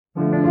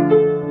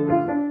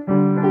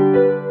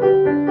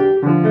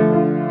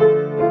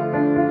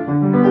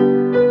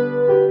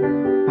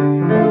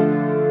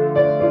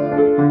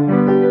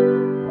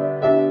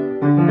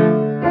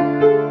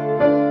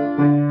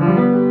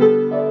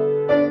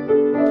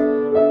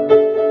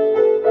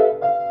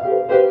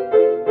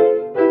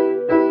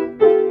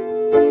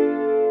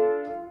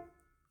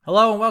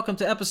Hello and welcome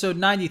to episode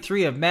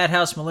 93 of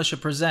Madhouse Militia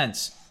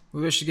Presents.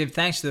 We wish to give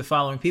thanks to the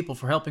following people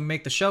for helping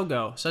make the show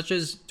go, such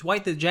as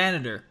Dwight the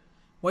Janitor,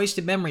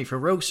 Wasted Memory for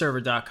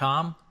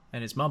RogueServer.com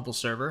and its Mumble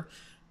server,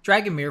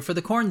 Dragonmere for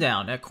the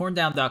Corndown at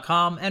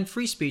corndown.com, and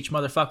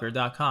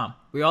FreeSpeechMotherfucker.com.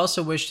 We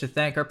also wish to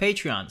thank our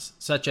Patreons,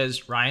 such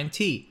as Ryan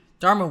T,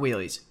 Dharma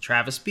Wheelies,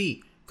 Travis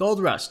B,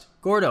 Gold Rust,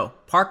 Gordo,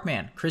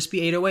 Parkman,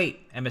 Crispy808,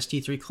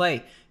 MST3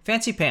 Clay,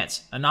 Fancy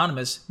Pants,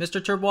 Anonymous,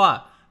 Mr.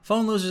 Turbois,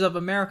 Phone Losers of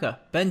America,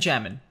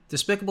 Benjamin,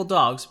 Despicable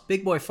Dogs,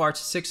 Big Boy Farts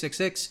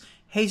 666,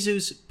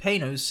 Jesus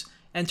Painus,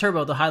 and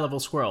Turbo the High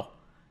Level Squirrel.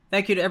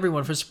 Thank you to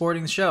everyone for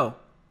supporting the show.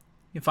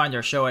 You can find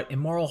our show at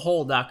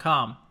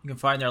immoralhole.com. You can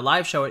find our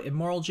live show at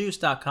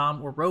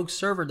immoraljuice.com or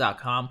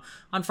rogueserver.com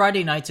on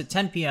Friday nights at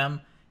 10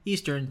 p.m.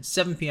 Eastern,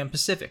 7 p.m.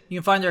 Pacific. You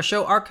can find our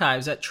show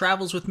archives at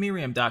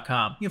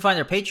travelswithmiriam.com. You can find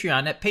our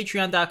Patreon at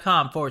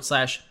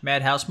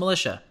patreon.com/Madhouse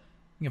Militia.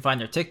 You can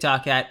find our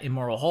TikTok at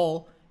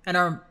immoralhole and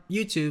our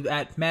YouTube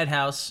at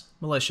Madhouse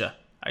Militia.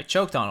 I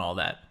choked on all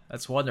that.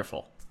 That's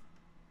wonderful.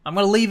 I'm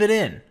going to leave it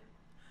in.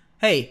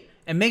 Hey,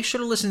 and make sure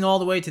to listen all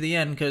the way to the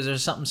end because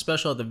there's something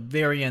special at the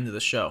very end of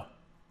the show.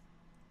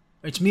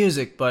 It's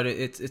music, but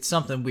it's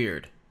something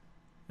weird.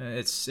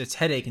 It's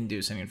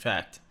headache-inducing, in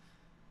fact.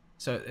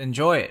 So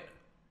enjoy it.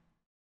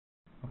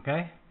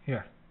 Okay?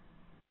 Here.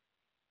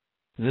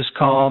 This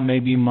call may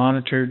be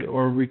monitored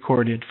or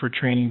recorded for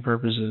training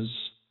purposes.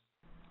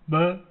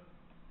 But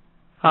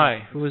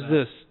Hi, who is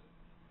this?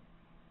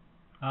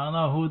 I don't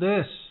know who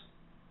this.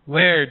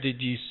 Where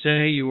did you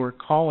say you were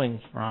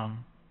calling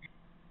from?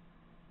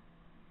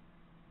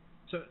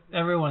 So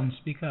everyone,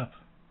 speak up.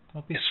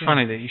 Don't be It's scared.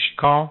 funny that you should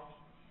call,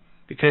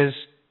 because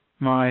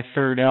my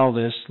third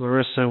eldest,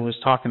 Larissa, was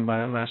talking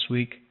about it last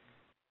week.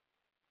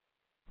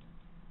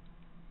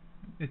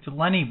 It's a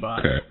Lenny bot.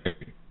 Okay.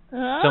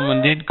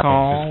 Someone did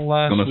call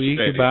last week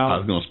I about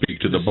was going to speak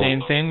to the same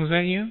boss. thing. Was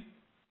that you?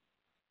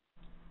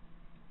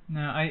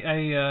 No,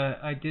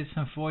 I did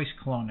some voice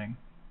cloning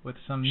with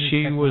some new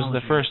She was the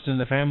technology. first in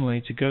the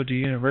family to go to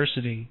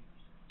university,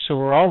 so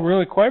we're all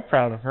really quite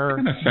proud of her.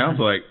 Kind of sounds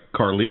like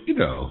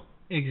Carlito.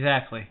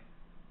 Exactly.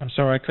 I'm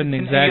sorry, I couldn't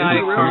It's an exactly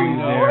AI hear you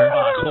there.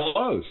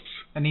 Close.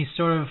 And he's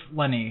sort of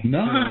Lenny.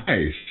 Nice.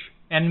 too.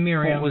 And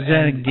Miriam. What was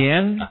that and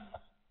again?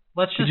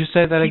 Let's Could just you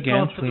say that keep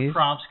again, going through please? the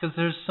prompts because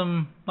there's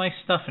some nice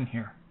stuff in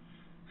here.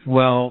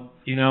 Well,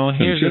 here's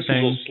the It's just a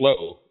little thing.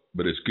 slow,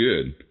 but it's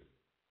good.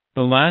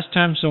 The last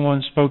time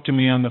someone spoke to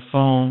me on the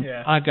phone,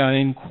 Yeah. I got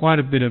in quite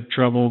a bit of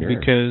trouble Sure.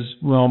 because,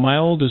 well, my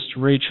oldest,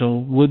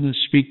 Rachel, wouldn't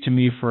speak to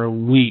me for a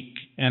week,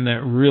 and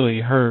that really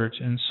hurt.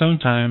 And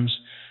sometimes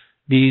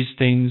these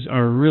things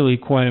are really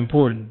quite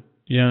important.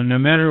 No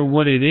matter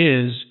what it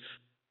is.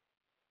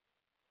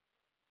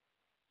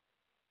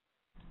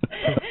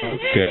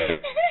 Okay.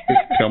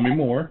 Tell me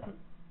more.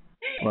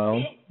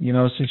 Well,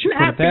 since you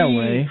put it that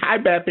way, Hi,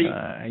 Bappy.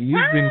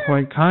 you've been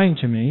quite kind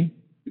to me.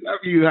 Love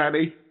you,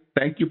 honey.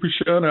 Thank you for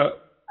showing up.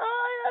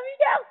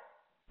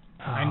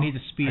 I need to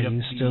speed up. Are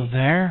you still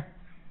there?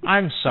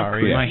 I'm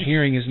sorry, Yeah. my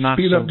hearing is not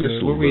Speed so up just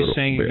good. a What were you little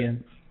saying bit.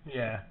 again?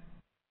 Yeah.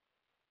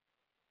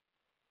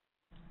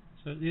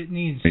 So it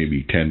needs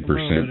Maybe a little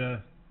 10%. bit of,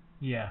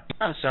 yeah.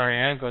 I'm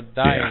sorry, I've got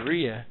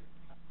diarrhea.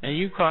 And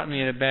you caught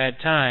me at a bad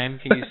time.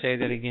 Can you say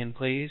that again,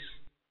 please?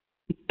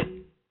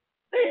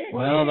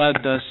 Well,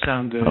 that does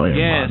sound good. Oh,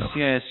 yeah,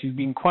 Yes, you've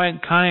been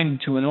quite kind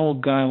to an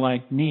old guy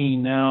like me.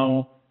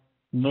 Now,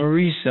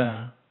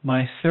 Larissa,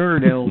 my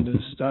third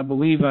eldest, I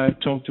believe I've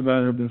talked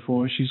about her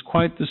before. She's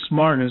quite the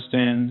smartest,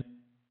 and...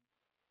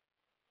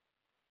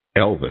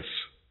 Elvis.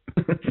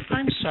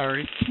 I'm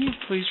sorry, can you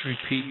please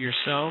repeat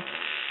yourself?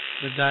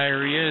 The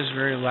diarrhea is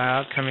very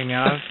loud coming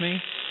out of me.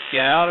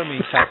 Get out of me,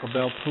 Taco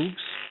Bell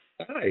poops.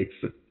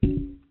 Nice.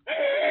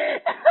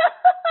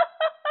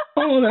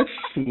 Oh, that's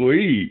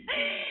sweet.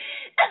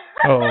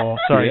 Oh,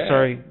 sorry.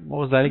 Yeah. What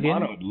was that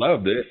again? I would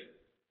love this.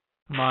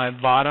 My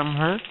bottom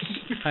hurts.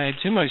 I had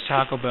too much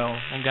Taco Bell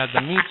and got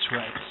the meat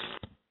sweats.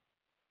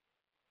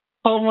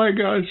 Oh, my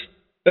gosh.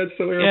 That's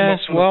so Yes,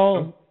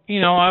 well,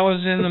 I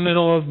was in the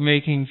middle of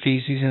making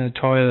feces in the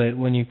toilet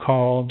when you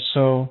called,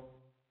 so...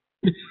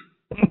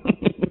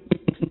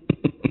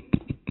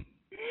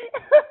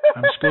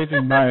 I'm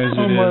scraping by as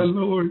Oh, it my is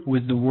Lord.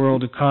 with the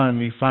world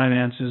economy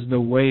finances the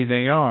way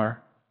they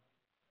are.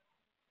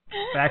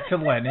 Back to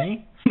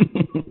Lenny.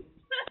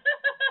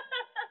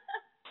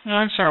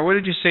 I'm sorry, what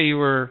did you say you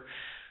were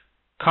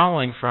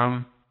calling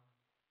from?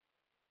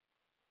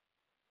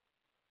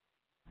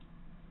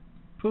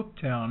 Poop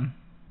Town.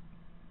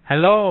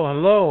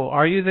 Hello,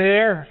 are you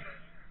there?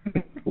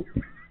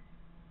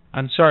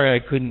 I'm sorry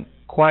I couldn't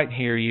quite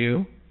hear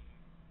you.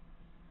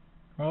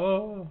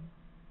 Oh.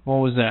 What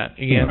was that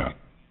again?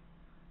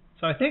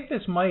 So I think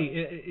this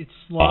it's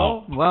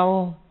slow.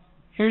 Well,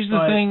 here's the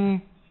But-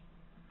 thing.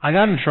 I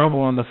got in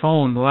trouble on the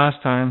phone the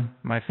last time.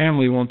 My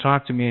family won't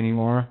talk to me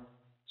anymore.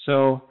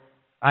 So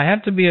I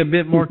have to be a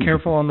bit more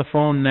careful on the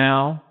phone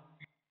now.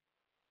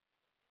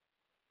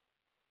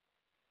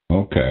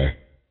 Okay.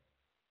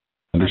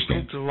 I've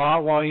Understand. cooked a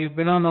lot while you've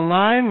been on the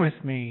line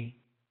with me.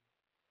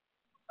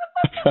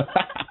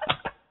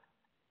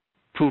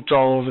 pooped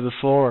all over the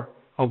floor.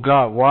 Oh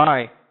God,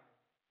 why?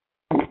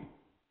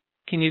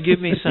 Can you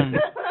give me some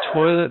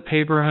toilet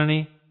paper,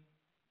 honey?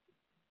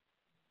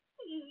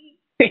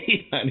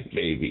 Hey, honey,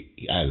 baby,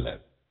 I love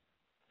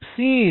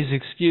Please,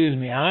 excuse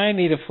me. I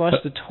need to flush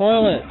the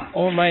toilet,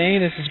 or my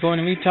anus is going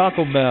to meet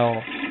Taco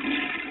Bell.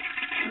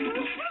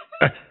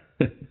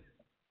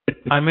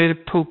 I made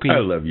it poopy. I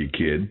love you,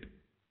 kid.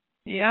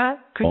 Yeah?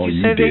 Could All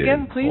you say did, it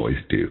again, please? Always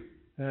do.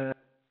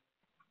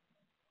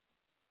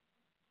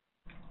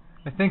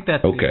 I think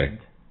that's the Okay. end.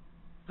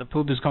 The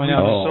poop is coming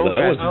out Oh, so that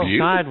fast was and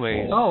beautiful.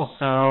 sideways. Oh.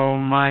 Oh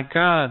my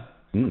God.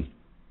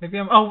 Maybe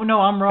I'm... Oh,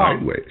 no, I'm wrong.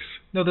 Sideways.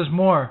 No, there's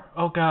more.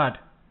 Oh, God.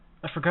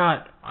 I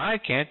forgot. I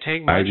can't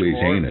take much Sideways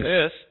more of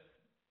anus.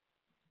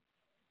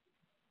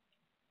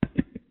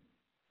 this.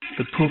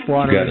 The poop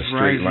water You got a is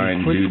straight rising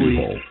line quickly doo-doo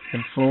hole.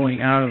 and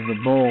flowing out of the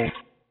bowl.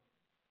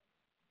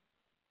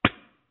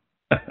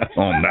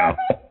 Oh, no.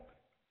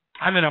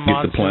 I'm in a Get the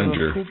monster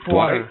plunger. of poop Dwight.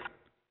 water.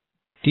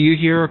 Do you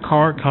hear a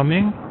car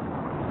coming?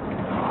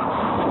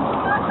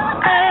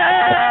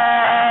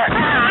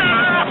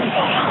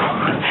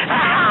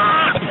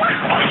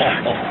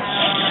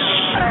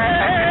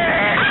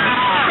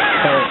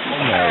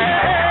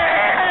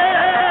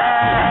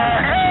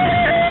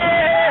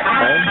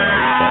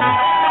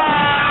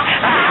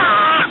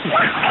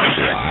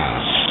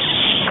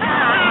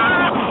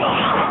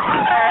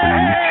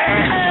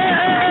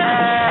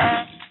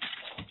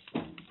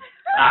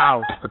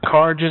 Ow, the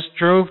car just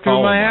drove through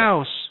Oh, my my.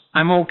 house.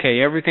 I'm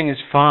okay, everything is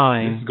This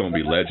fine. is going to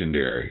be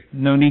legendary.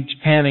 No need to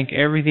panic,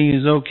 everything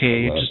is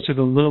okay. I It love just it. took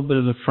a little bit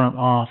of the front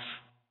off.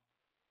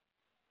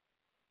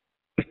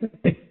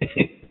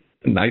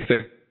 Nice.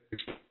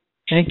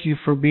 Thank you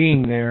for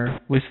being there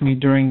with me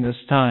during this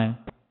time.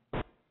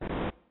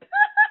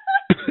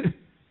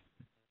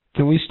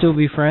 Can we still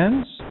be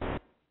friends?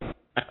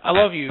 I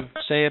love you.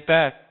 Say it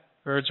back,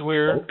 or it's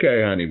weird.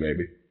 Okay, honey,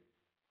 baby.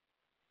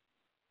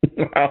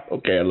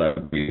 Okay, I love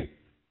you.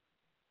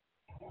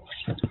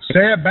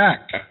 Say it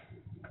back.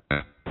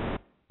 I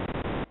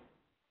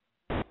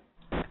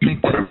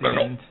think that's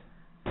the end.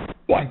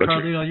 What? And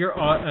Carlito, your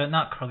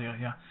not Carlito,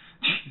 yeah.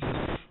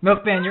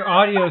 Milkman, your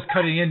audio is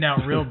cutting in now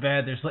real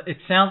bad. It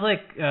sounds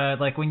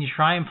like when you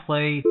try and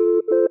play.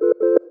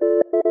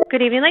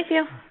 Good evening,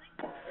 Lakeview.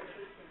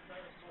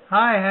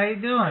 Hi, how you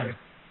doing?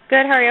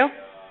 Good, how are you?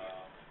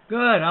 Good.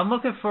 I'm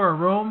looking for a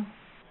room.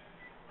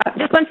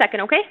 Just 1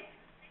 second, okay?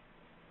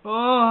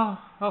 Oh,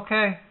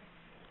 okay.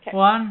 Okay.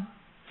 1,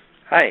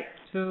 Hi.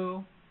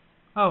 2.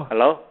 Oh,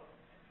 Hello?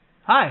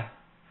 hi.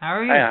 How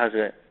are you? Hi, how's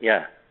it?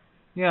 Yeah.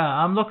 Yeah,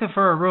 I'm looking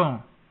for a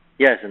room.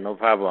 Yes, no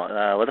problem.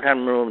 What kind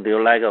of room do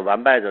you like?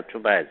 1 bed or 2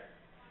 beds?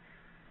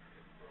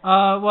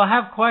 Well, I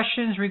have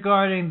questions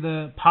regarding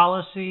the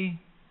policy.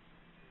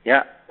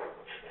 Yeah.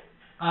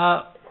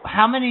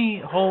 How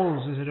many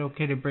holes is it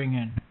okay to bring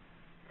in?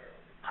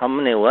 How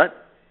many what?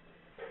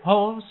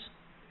 Holes?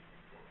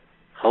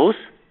 Hose?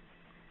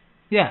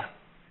 Yeah.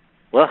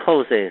 What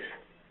hose is?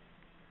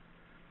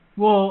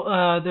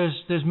 Well,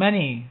 there's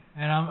many,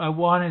 and I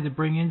wanted to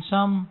bring in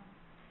some,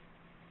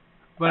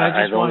 but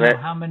I just don't want to get-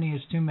 know how many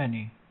is too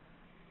many.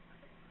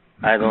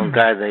 I don't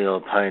get your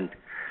point.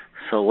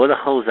 So what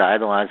hose? I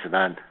don't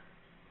understand.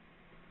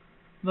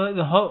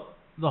 The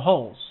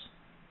holes.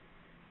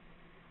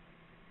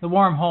 The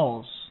warm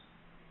holes.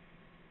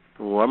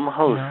 Worm You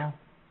hose? know?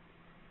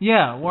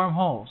 Yeah, warm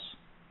holes.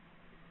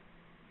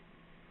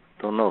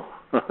 Don't know.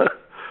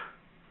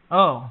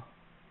 Oh.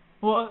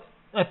 Well,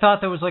 I thought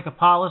there was like a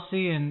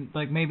policy and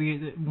like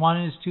maybe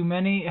one is too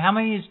many. How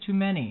many is too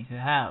many to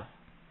have?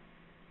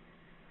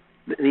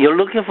 You're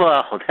looking for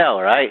a hotel,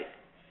 right?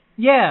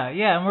 Yeah,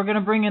 and we're going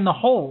to bring in the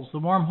holes, the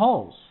warm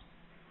holes.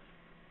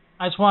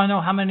 I just want to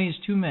know how many is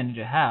too many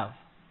to have.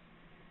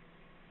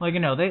 Like,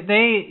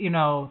 they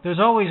there's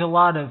always a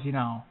lot of,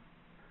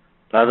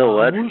 Another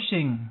what?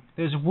 whooshing.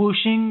 There's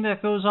whooshing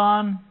that goes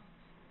on.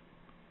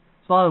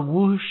 It's a lot of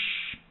whoosh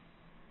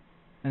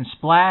and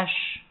splash,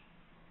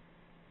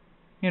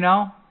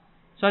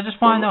 So I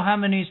just want to know how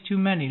many is too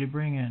many to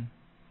bring in.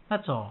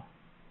 That's all.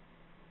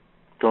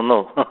 Don't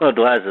know. Don't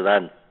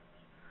understand.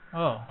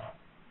 Oh.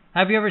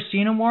 Have you ever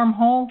seen a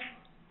wormhole?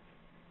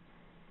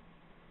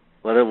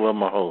 What is worm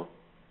hole?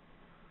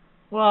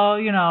 Well,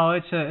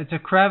 it's a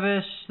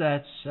crevice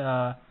that's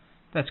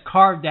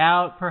carved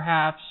out,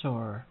 perhaps,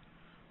 or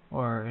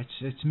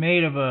it's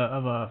made of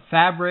a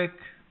fabric,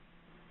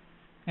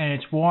 and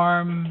it's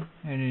warm,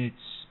 and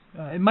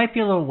it might be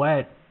a little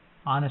wet,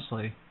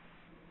 honestly.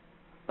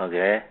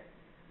 Okay.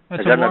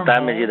 It's They're a gonna wormhole.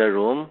 damage the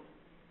room?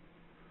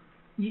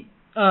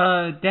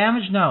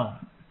 Damage? No.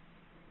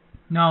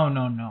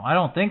 No. I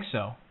don't think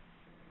so.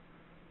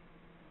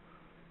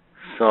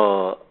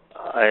 So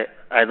I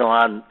don't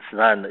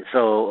understand.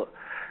 So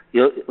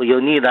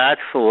you need that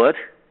for what?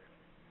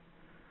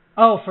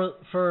 Oh,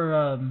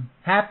 for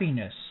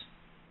happiness.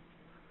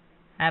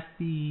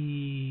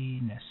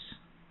 Happiness.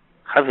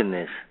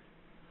 Happiness.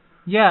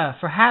 Yeah,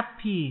 for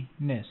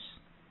happiness.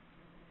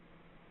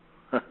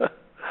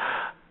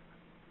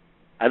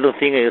 I don't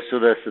think you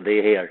should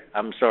stay here.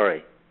 I'm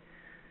sorry.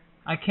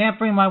 I can't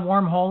bring my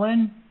wormhole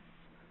in?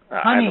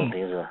 Honey. I don't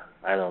think so.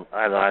 I don't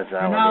understand.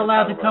 You're what not you're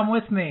allowed talking to come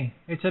about. with me.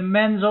 It's a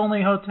men's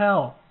only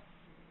hotel.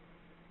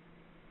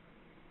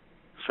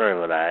 Sorry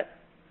about that.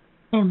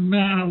 Oh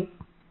no.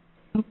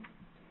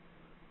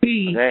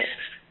 Please, Okay.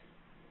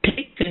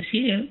 take us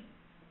here.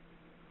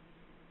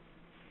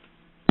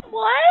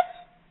 What?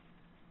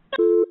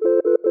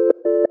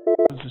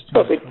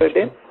 Perfect,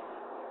 13.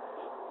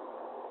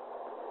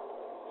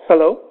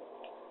 Hello?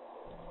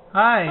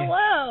 Hi.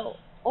 Hello.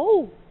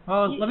 Oh.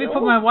 Oh, let me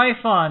put my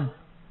wife on.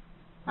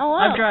 Hello.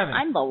 I'm driving.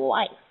 I'm the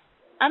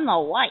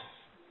wife.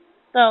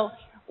 So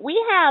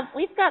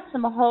we've got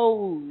some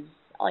hose,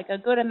 like a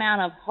good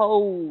amount of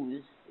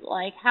hose.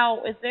 Like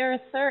is there a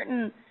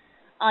certain,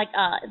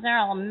 is there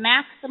a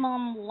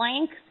maximum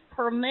length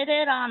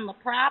permitted on the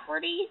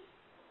property?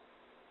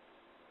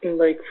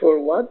 Like for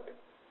what?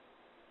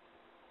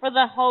 For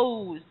the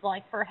hose,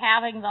 like for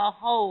having the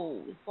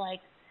hose,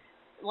 like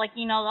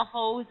the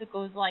hose that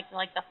goes like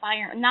the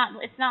fire.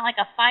 It's not like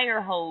a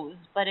fire hose,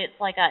 but it's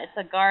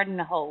a garden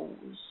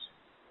hose.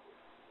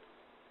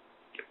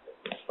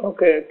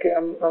 Okay.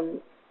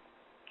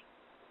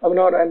 I'm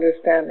not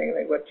understanding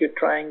like what you're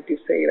trying to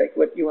say. Like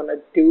what you wanna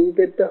do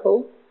with the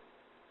hose?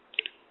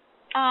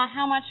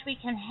 How much we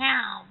can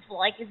have?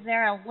 Like, is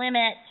there a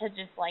limit to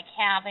just like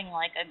having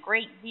like a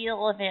great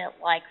deal of it,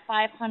 like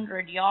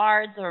 500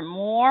 yards or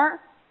more?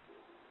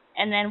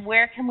 And then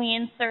where can we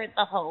insert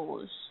the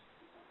hose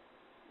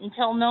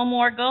until no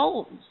more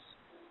goes?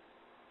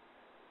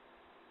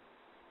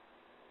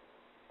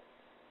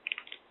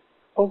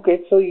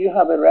 Okay, so you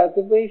have a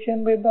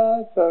reservation with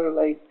us or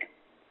like?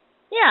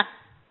 Yeah.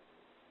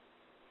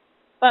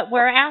 But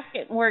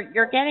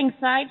you're getting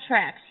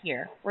sidetracked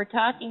here. We're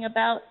talking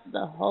about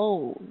the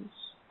hose.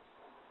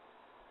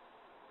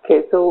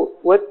 Okay, so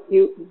if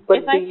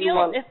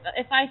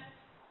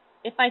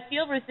I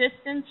feel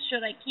resistance,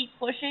 should I keep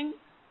pushing?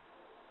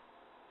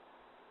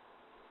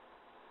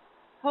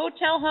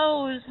 Hotel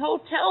hose.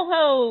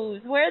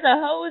 Where the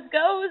hose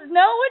goes,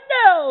 no one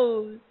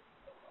knows.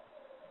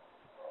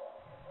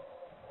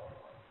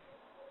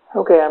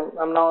 Okay,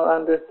 I'm not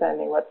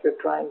understanding what you're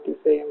trying to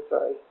say. I'm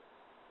sorry.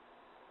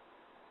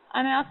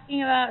 I'm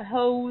asking about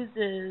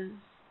hoses,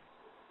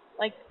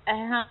 like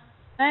how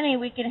many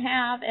we can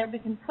have, and we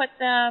can put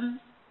them.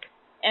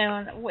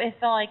 And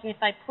if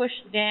I push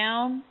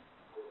down,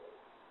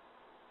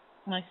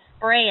 and I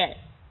spray it.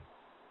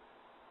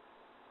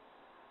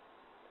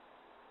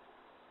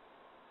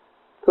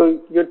 So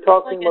you're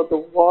talking about the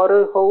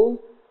water hose?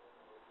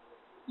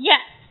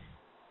 Yes.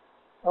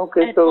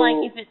 Okay, It's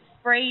like if it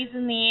sprays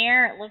in the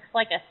air, it looks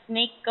like a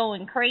snake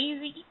going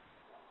crazy.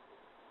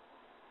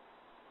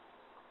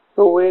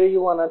 So where do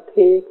you want to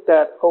take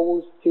that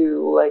hose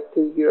to, like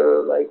to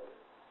your, like?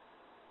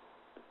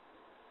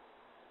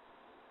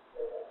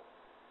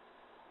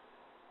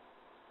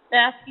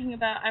 Asking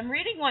about, I'm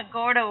reading what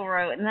Gordo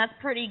wrote, and that's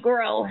pretty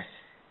gross.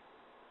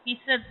 He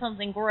said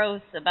something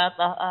gross about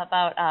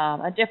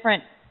a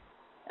different,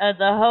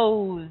 the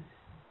hose.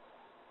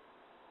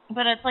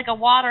 But it's like a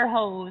water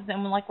hose,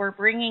 and like we're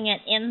bringing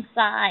it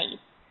inside.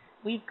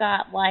 We've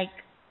got like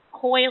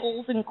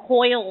coils and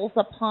coils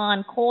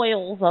upon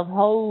coils of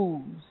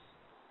hose.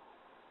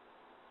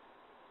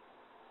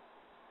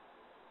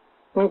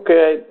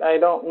 Okay, I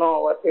don't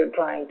know what you're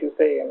trying to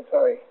say. I'm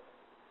sorry.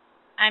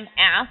 I'm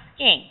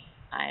asking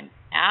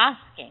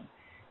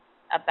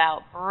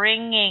about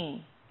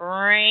bring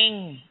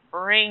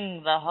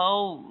the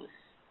hose.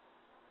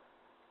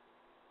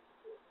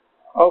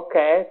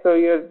 Okay, so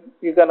you're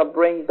gonna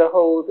bring the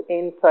hose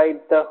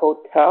inside the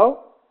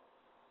hotel?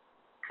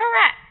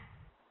 Correct.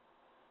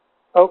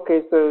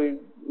 Okay, so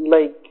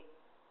like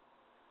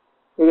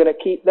you're gonna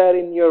keep that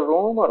in your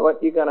room, or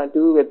what you gonna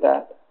do with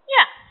that?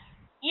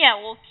 Yeah,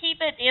 we'll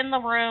keep it in the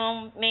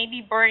room,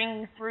 maybe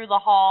bring through the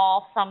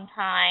hall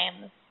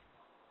sometimes.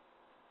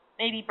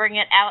 Maybe bring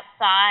it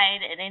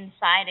outside and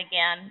inside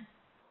again.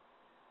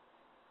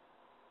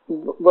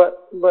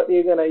 What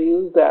you're gonna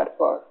use that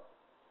for?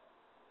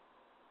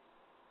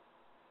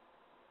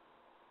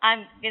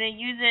 I'm gonna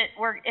use it.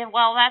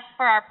 That's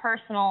for our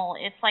personal.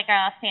 It's like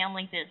a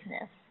family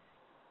business.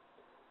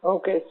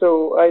 Okay,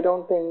 so I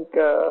don't think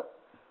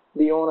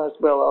the owners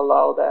will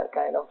allow that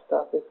kind of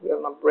stuff. It's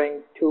gonna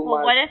bring too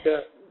much.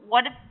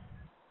 What if?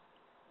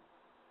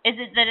 Is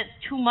it that it's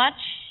too much,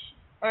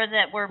 or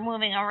that we're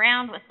moving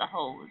around with the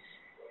hose?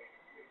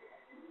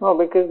 No,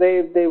 because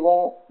they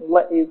won't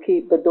let you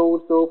keep the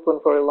doors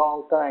open for a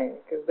long time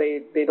because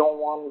they don't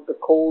want the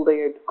cold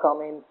air to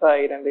come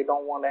inside, and they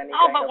don't want any.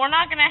 We're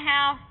not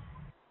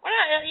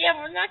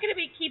gonna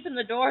be keeping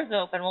the doors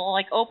open. We'll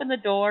like open the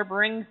door,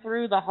 bring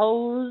through the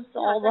hose,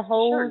 the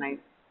hose. Sure, nice.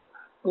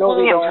 No,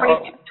 we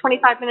don't.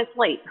 25 minutes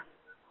late.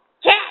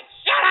 Cat,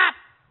 shut up!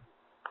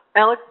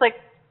 That looks like.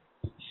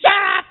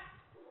 Shut up!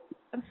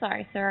 I'm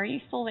sorry, sir. Are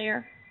you still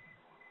there?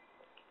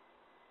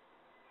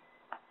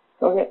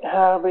 Okay,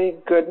 have a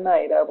good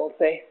night, I will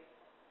say.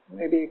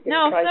 Maybe you can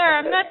try. No, sir,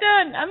 I'm not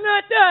done. I'm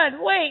not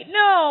done. Wait,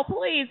 no,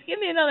 please, give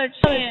me another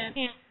chance.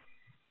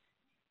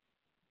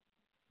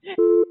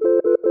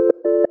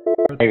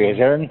 Hey, is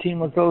there anything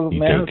with those You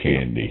men? take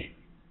candy.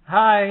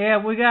 Hi, yeah,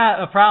 we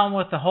got a problem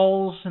with the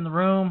holes in the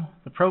room,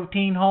 the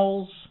protein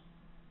holes.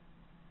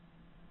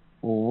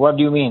 What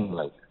do you mean,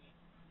 like?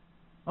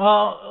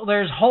 Well,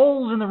 there's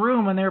holes in the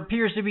room and there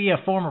appears to be a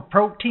form of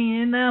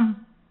protein in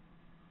them.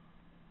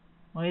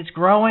 Well, it's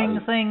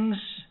growing things.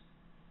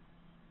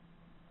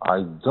 I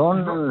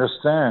don't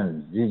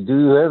understand. Do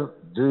you have?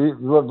 There's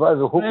what a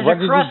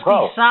did crusty you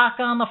call? sock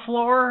on the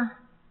floor.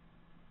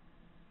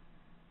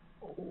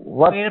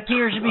 What? It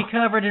appears to be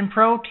covered in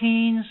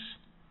proteins.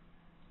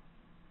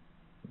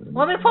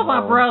 Let me put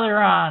my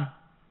brother on.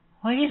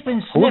 Well, he's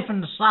been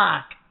sniffing the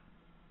sock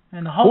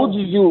and the hole.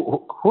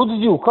 Who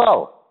did you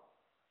call?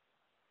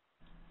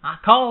 I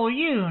called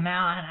you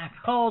now, and I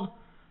called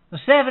the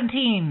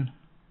 17.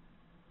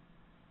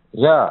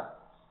 Yeah.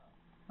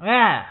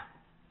 Yeah.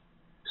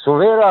 So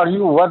where are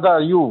you? What are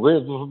you? Where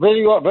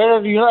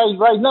are you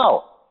right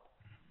now?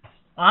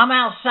 I'm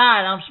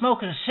outside. I'm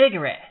smoking a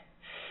cigarette.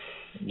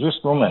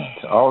 Just a moment.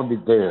 I'll be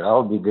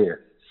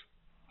there.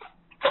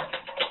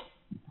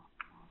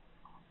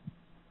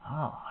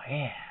 Oh,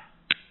 yeah.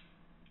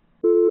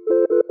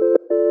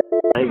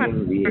 I'm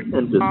in the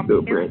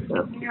endoscope right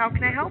now. How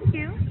can I help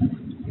you?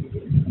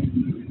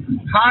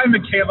 Hi,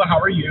 Michaela. How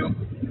are you?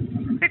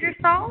 Good,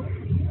 yourself?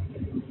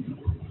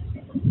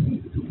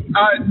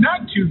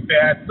 Not too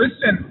bad.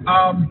 Listen,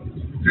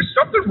 there's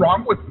something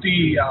wrong with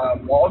the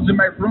walls in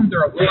my room.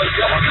 They're a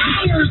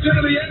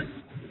little young.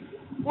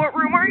 What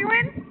room are you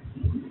in?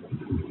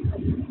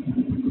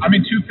 I'm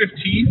in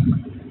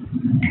 215.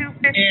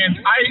 215? And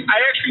I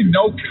actually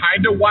know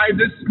kind of why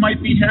this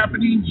might be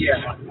happening.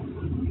 Yeah.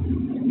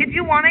 If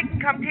you want, I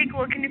can come take a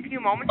look in a few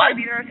moments. I'll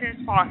be there as soon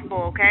as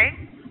possible, okay?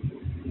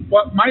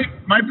 Well,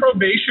 my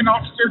probation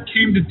officer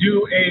came to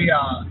do a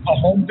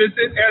home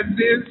visit as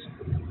is,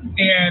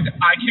 and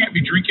I can't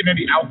be drinking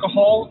any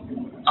alcohol.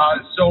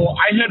 So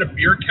I had a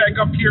beer keg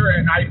up here,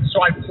 and I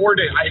poured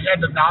it. I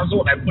had the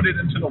nozzle, and I put it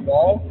into the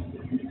wall,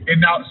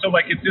 and now it's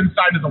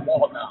inside of the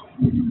wall now.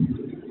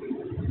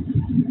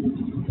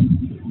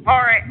 All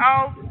right,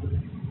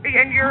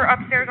 and you're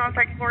upstairs on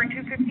second floor in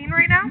 215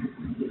 right now?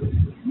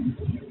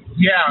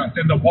 Yeah,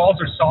 and the walls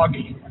are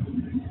soggy.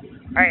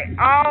 All right, it's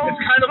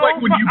kind of like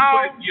when you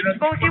put,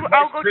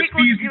 I'll go take a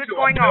look and see what's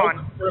going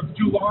on. For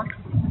too long.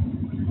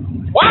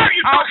 Why are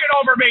you talking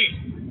over me?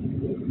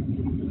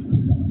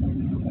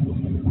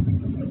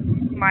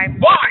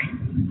 Why?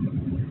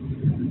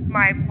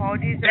 My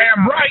apologies.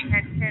 Damn right.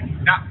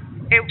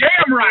 It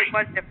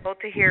was difficult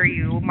to hear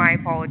you. My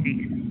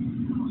apologies.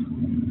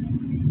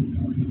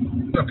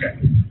 Okay,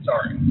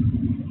 sorry.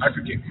 I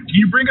forget. Can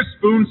you bring a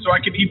spoon so I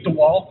can eat the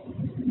wall?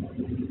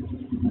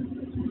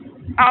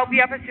 I'll be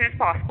up as soon as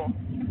possible.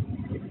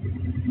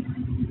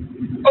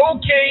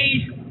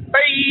 Okay,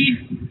 bye.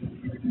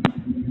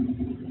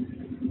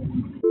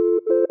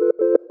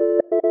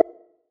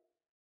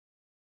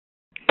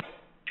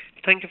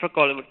 Thank you for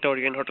calling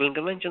Victorian Hotel and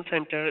Convention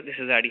Center. This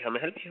is Addy. How may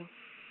I help you?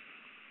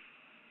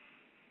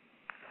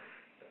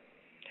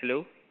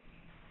 Hello?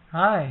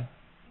 Hi.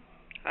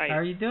 Hi. How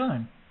are you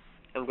doing?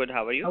 I'm good.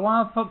 How are you? I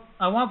want to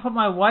put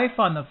my wife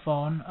on the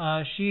phone.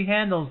 She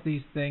handles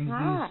these things,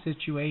 Hi. these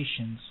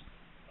situations.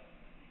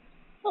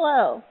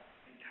 Hello.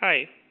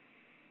 Hi.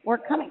 We're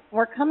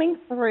coming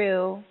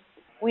through.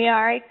 We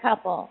are a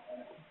couple,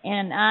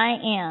 and I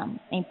am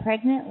a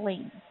pregnant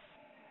lady.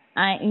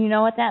 You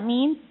know what that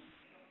means?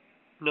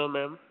 No,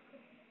 ma'am.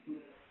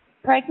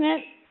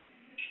 Pregnant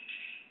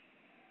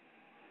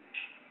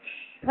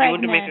You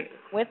want to make it...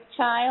 with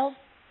child.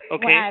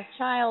 Okay. Well, I have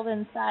child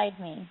inside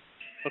me.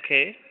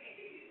 Okay.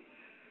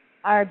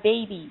 Our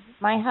baby.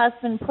 My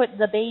husband put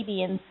the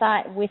baby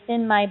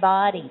within my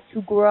body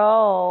to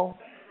grow.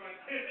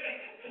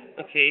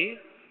 Okay.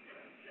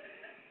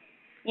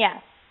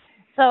 Yes.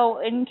 So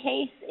in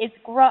case it's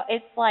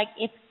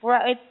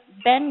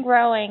been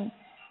growing,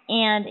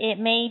 and it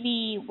may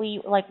be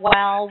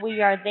while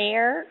we are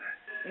there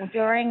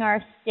during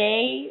our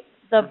stay,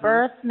 the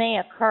birth may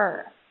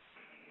occur.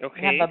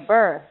 Okay. We have a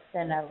birth,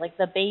 and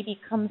the baby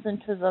comes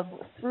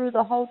through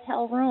the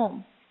hotel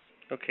room.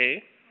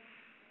 Okay.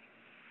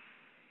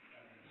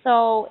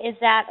 So is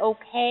that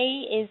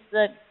okay? Is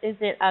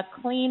it a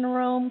clean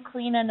room,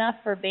 clean enough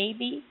for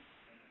baby?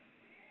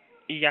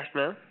 Yes,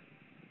 ma'am.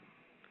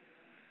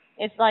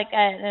 It's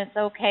it's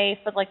okay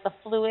for the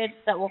fluids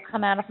that will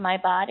come out of my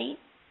body?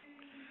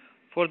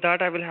 For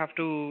that, I will have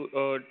to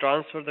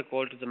transfer the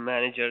call to the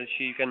manager.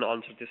 She can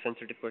answer this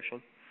sensitive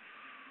question.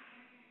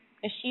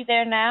 Is she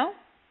there now?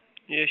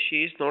 Yes,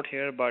 she is not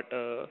here, but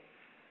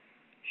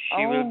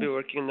she will be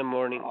working in the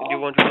morning. Do you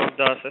want to talk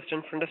to the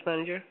assistant front desk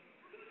manager?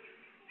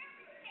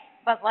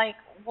 But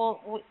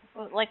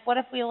what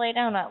if we lay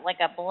down a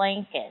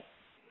blanket?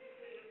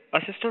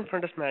 Assistant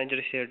front desk manager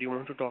is here. Do you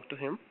want to talk to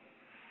him?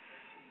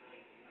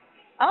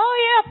 Oh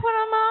yeah, put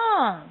him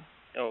on.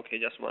 Okay,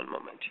 just one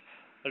moment.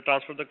 I'll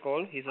transfer the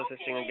call. He's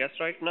assisting a guest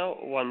right now.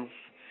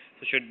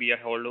 So should be a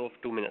hold of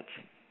 2 minutes.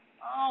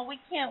 Oh, we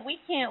can't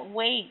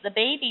wait. The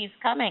baby's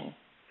coming.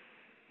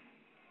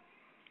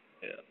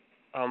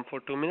 Yeah. For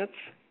 2 minutes.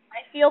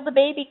 I feel the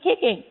baby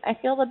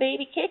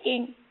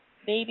kicking.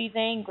 Baby's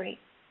angry.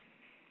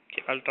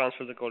 Okay, I'll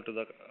transfer the call to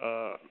the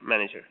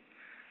manager.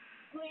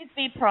 Please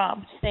be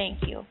prompt.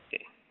 Thank you.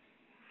 Okay.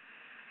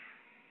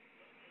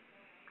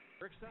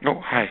 Oh,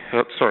 hi.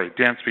 Sorry,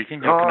 Dan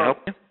speaking. How can I help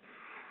you?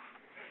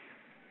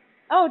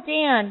 Oh,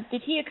 Dan,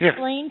 did he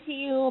explain to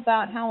you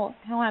about how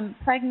I'm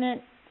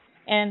pregnant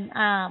and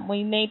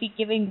we may be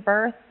giving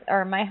birth,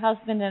 or my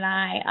husband and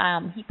I,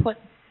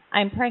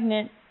 I'm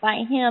pregnant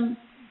by him,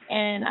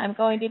 and I'm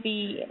going to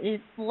be,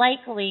 it's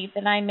likely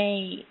that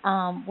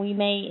we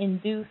may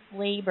induce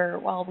labor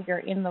while we are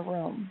in the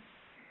room.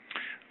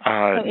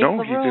 So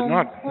no, he did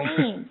not.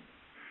 Clean?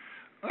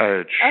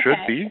 It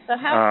should be. So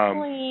how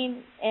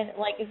clean, and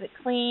is it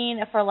clean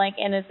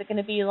and is it going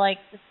to be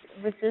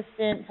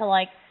resistant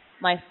to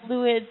my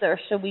fluids, or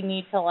should we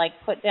need to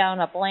put down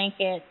a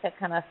blanket to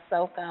kind of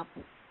soak up?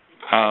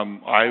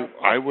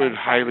 I would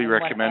highly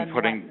recommend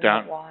putting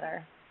down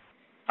water.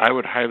 I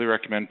would highly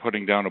recommend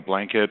putting down a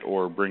blanket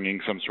or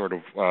bringing some sort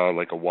of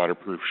a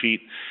waterproof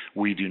sheet.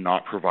 We do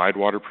not provide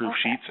waterproof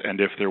sheets, and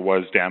if there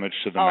was damage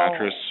to the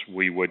mattress,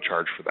 we would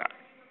charge for that.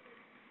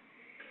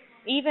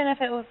 Even if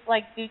it was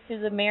due to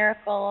the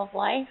miracle of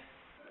life?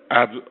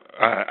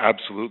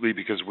 Absolutely,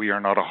 because we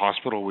are not a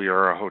hospital, we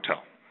are a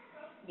hotel.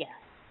 Yes,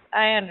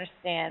 I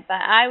understand.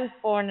 But I was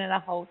born in a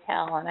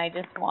hotel, and I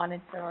just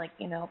wanted to,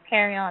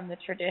 carry on the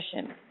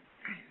tradition.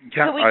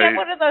 Yeah, Could we get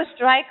one of those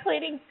dry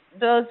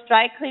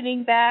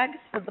cleaning bags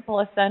for the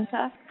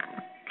placenta?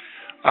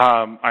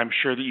 I'm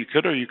sure that you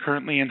could. Are you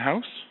currently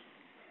in-house?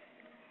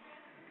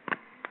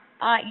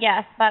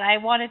 Yes, but I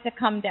wanted to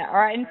come down.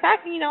 Or in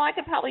fact, I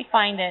could probably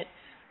find it.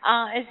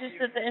 It's just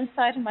that the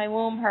inside of my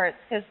womb hurts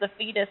because the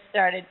fetus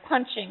started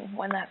punching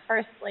when that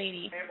first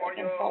lady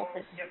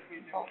insulted the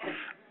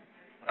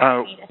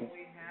fetus.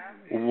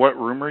 What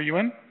room are you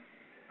in?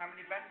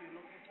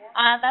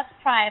 That's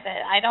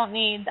private. I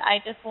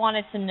just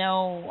wanted to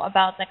know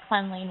about the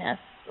cleanliness.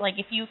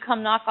 If you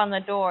come knock on the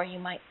door, you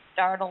might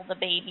startle the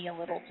baby a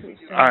little too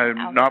soon.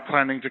 I'm not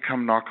planning to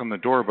come knock on the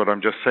door, but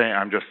I'm just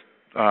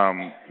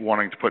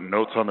wanting to put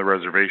notes on the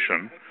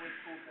reservation.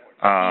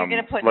 You're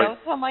going to put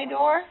notes on my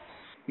door?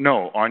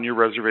 No, on your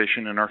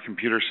reservation in our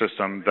computer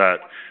system that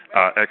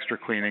extra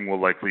cleaning will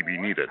likely be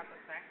needed.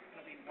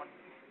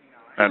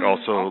 And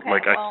also,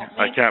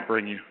 I can't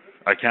bring you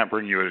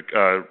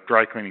a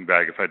dry cleaning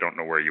bag if I don't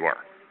know where you are.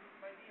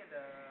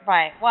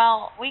 Right.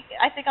 Well,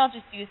 I think I'll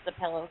just use the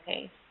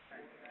pillowcase.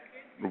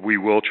 We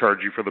will charge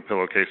you for the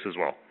pillowcase as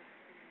well.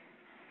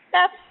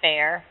 That's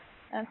fair.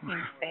 That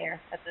seems fair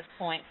at this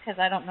point, because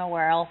I don't know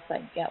where else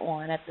I'd get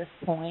one at this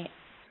point.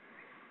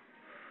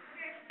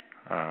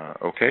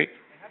 Okay.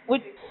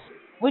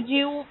 Would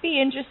you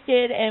be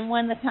interested in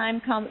when the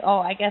time comes? Oh,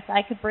 I guess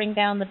I could bring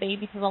down the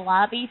baby to the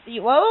lobby.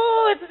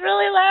 Whoa, it's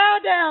really loud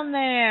down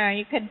there.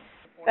 You could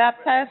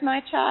baptize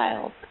my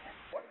child.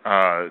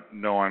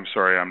 No, I'm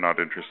sorry, I'm not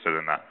interested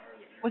in that.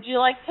 Would you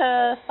like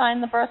to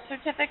sign the birth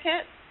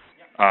certificate?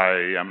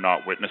 I am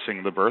not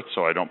witnessing the birth,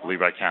 so I don't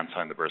believe I can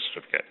sign the birth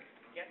certificate.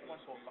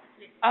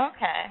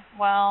 Okay,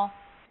 well,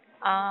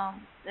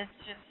 it's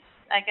just,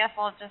 I guess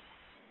I'll just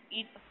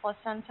eat the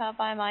placenta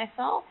by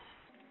myself.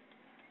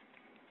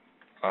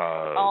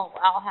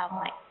 I'll have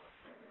my...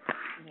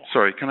 Yeah.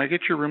 Sorry, can I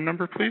get your room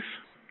number, please?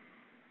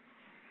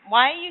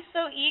 Why are you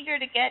so eager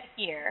to get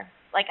here?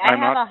 I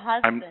have a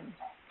husband.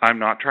 I'm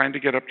not trying to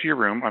get up to your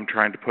room. I'm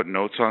trying to put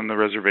notes on the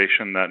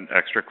reservation that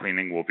extra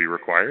cleaning will be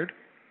required.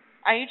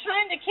 Are you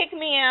trying to kick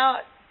me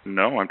out?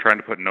 No, I'm trying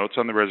to put notes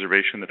on the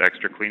reservation that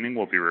extra cleaning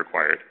will be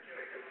required.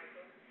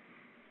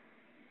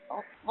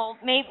 Well,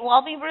 maybe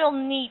I'll be real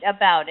neat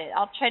about it.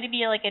 I'll try to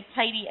be a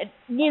tidy...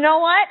 You know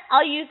what?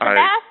 I'll use the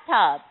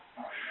bathtub.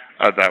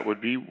 That would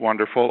be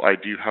wonderful. I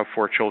do have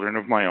 4 children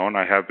of my own.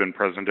 I have been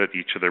present at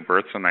each of their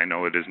births, and I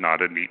know it is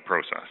not a neat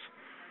process.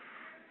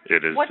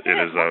 What does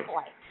it look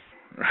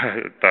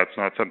like? That's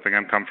not something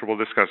I'm comfortable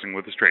discussing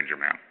with a stranger,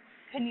 ma'am.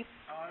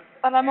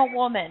 But I'm a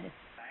woman,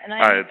 and I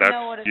need to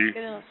know what it's going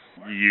to...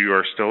 You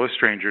are still a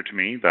stranger to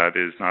me. That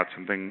is not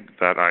something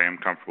that I am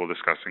comfortable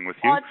discussing with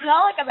you. Well, it's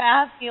not like I'm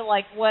asking you,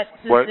 what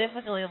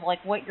specifically,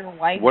 what your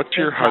wife's What's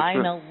your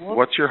vagina looks...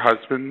 What's your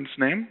husband's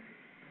name?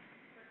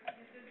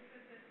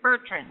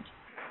 Bertrand.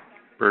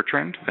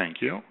 Bertrand,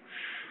 thank you.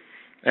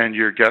 And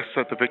your guests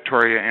at the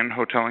Victoria Inn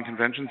Hotel and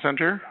Convention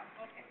Center?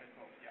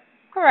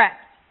 Correct.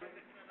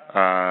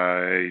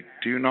 I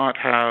do not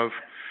have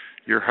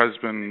your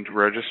husband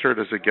registered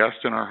as a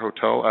guest in our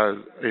hotel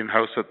as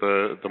in-house at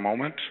the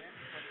moment.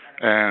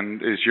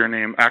 And is your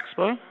name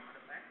Akspa?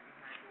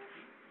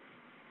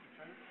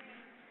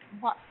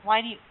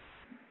 Why do you...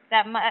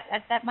 That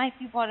might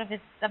be one of his...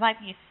 That might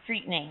be a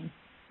street name.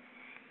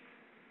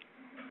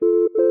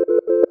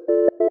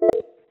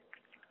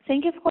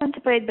 Thank you for calling to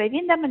Parade by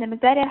Wyndham. My name is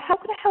Daria. How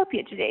can I help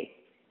you today?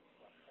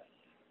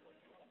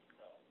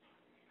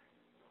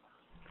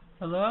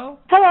 Hello?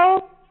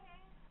 Hello.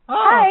 Oh,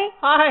 hi.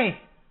 Hi.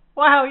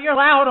 Wow, you're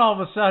loud all of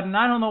a sudden.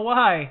 I don't know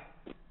why.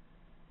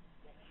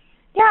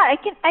 Yeah,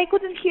 I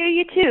couldn't hear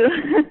you too.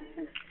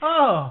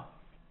 Oh.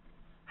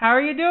 How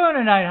are you doing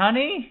tonight,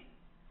 honey?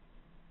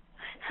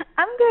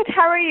 I'm good.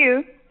 How are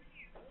you?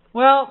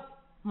 Well,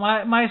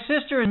 my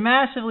sister is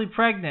massively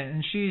pregnant,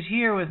 and she's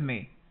here with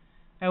me,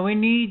 and we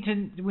need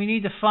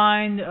to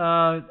find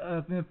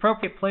an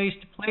appropriate place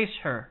to place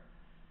her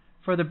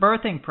for the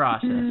birthing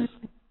process.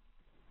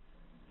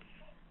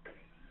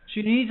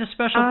 She needs a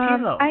special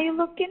pillow. Are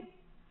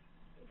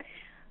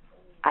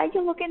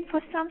you looking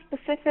for some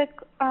specific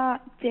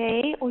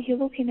day, or you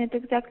looking at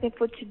exactly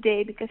for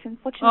today? Because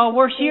unfortunately, oh,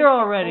 we're here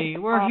already.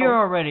 We're here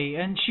already,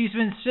 and she's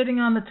been sitting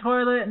on the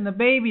toilet, and the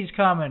baby's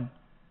coming.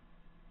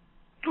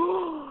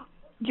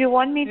 Do you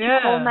want me to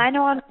call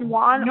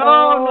 911? No.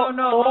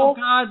 Oh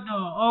God,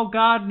 no. Oh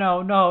God,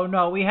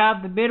 no. We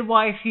have the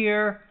midwife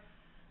here,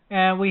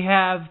 and we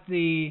have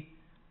the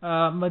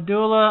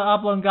medulla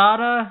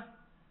oblongata,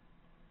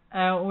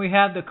 and we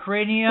have the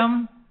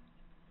cranium,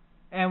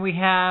 and we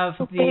have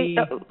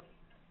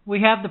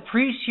the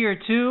priest here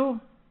too.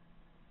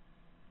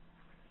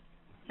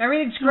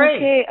 Everything's great.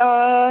 Okay.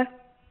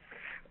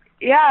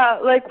 Yeah.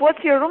 Like,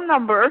 what's your room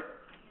number?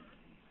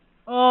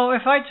 Oh,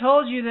 if I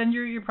told you, then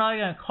you're probably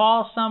gonna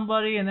call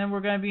somebody, and then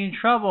we're gonna be in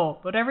trouble.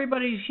 But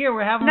everybody's here.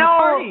 We're having a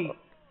party.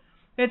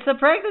 It's a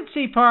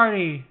pregnancy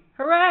party.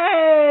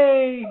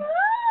 Hooray!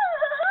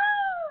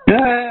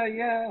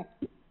 Yeah.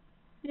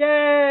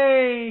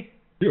 Yay!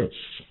 Yes.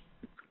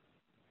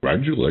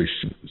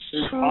 Congratulations.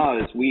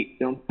 It's weak.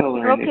 Don't tell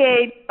her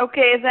anything.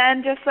 Okay,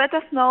 then just let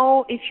us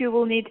know if you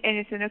will need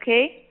anything,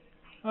 okay?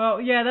 Oh,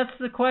 yeah, that's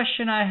the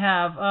question I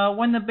have.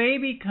 When the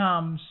baby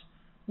comes,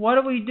 what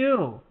do we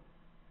do?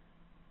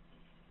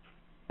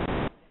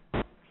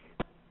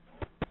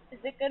 Is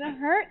it gonna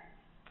hurt?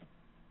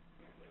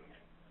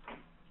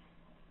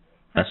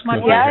 That's my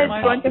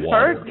it's going to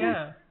hurt.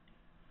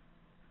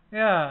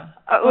 Yeah.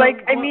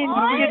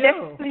 You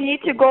definitely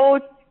need to go.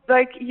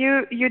 Like,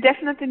 you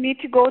definitely need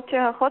to go to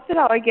a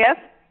hospital, I guess.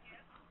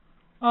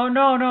 Oh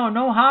no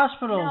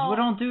hospitals. No. We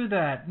don't do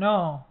that.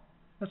 No,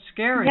 that's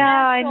scary. Yeah,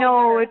 I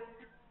know.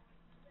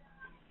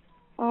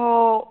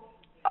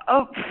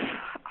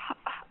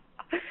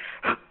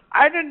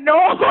 I don't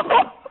know.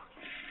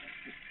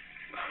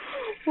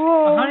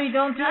 Honey,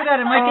 don't do that.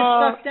 It might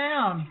get stuck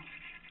down.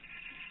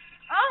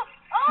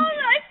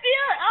 I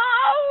feel it.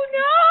 Oh,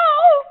 no.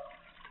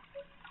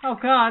 Oh,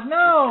 God,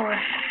 no.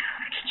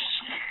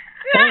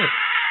 Oh,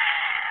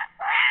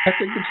 I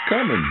think it's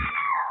coming.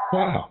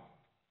 Wow.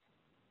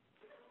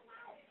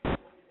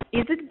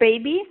 Is it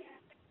baby?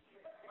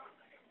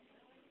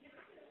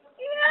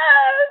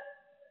 Yes.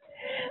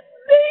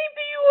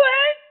 Baby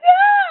went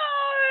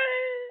down.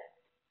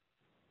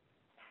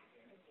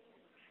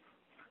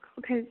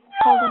 Okay,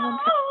 hold on one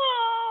second.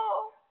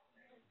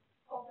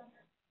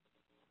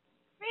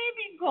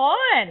 Baby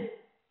gone.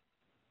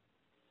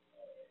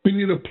 We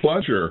need a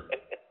plunger.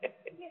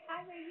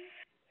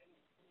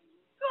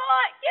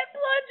 Get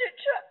plunger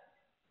truck.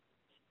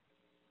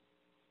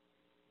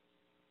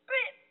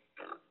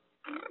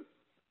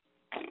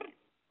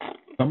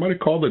 Somebody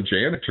call the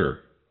janitor.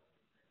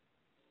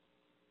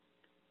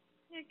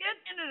 Get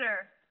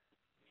janitor.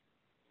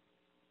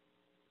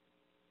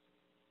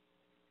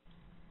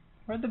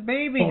 Where'd the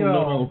baby go?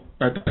 No.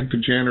 I think the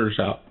janitor's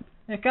out.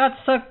 It got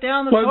sucked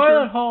down the Plunger.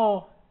 toilet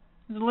hole.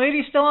 Is the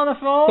lady still on the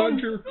phone?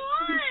 Plunger.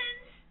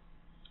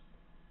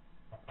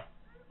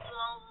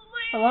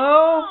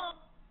 Hello?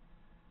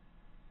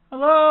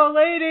 Hello,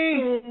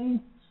 lady?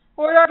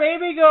 Where'd our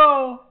baby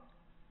go?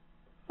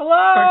 Hello?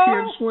 I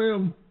can't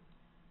swim.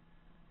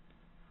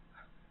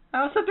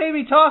 How's the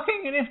baby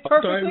talking in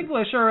perfect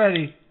English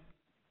already?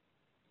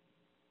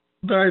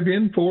 Dive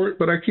in for it,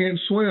 but I can't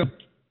swim.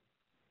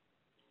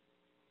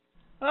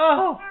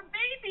 Oh, our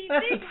baby,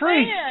 that's the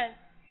priest. Man.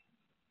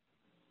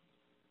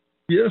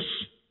 Yes.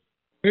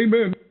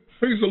 Amen.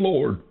 Praise the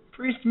Lord.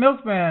 Priest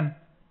Milkman.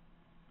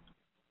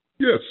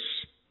 Yes.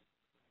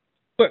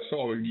 Bless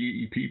all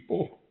ye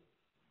people.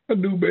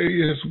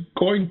 Anube is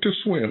going to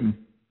swim.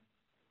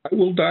 I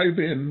will dive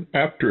in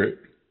after it.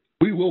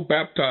 We will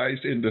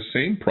baptize in the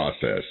same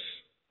process.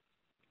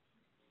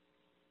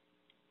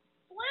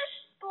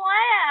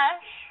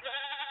 Splash.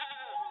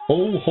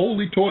 Oh,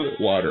 holy toilet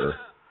water.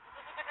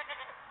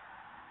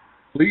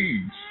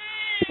 Please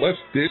bless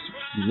this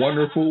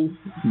wonderful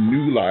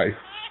new life.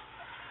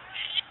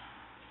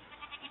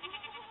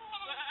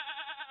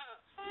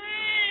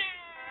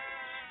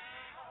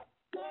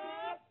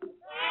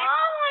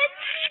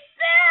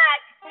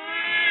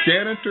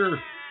 Janitor,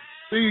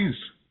 please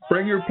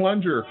bring your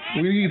plunger.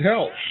 We need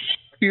help.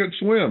 I can't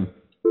swim.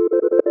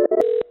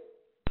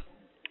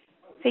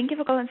 Thank you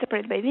for calling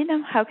Separate by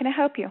Venom. How can I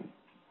help you?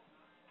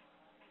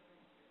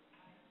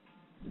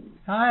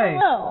 Hi.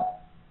 Hello.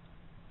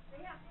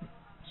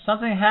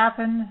 Something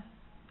happened.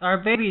 Our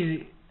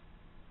baby.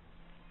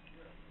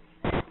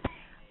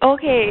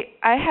 Okay,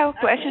 I have a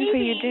question for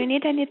you. Do you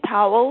need any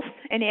towels?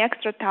 Any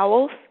extra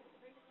towels?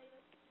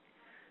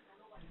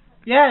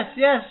 Yes,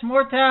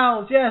 more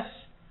towels, yes.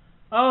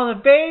 Oh, the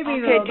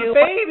baby, though, the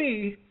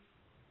baby.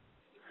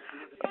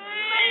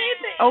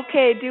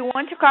 Okay, do you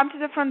want to come to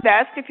the front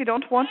desk? If you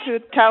don't want to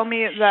tell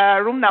me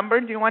the room number,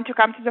 do you want to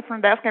come to the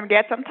front desk and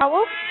get some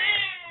towels?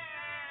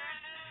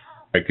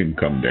 I can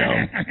come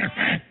down.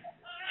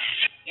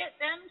 Get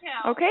them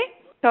towels. Okay.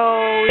 So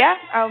yeah,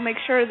 I'll make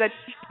sure that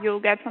you'll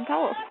get some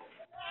towels.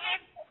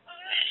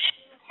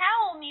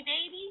 Towel me,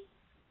 baby.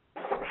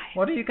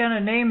 What are you gonna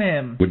name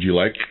him? Would you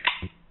like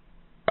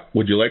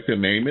to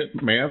name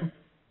it, ma'am?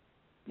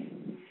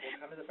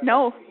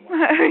 No.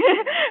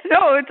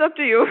 No, it's up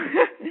to you.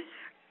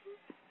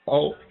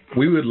 Oh,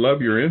 we would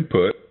love your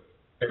input.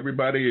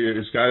 Everybody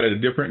has got a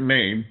different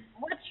name.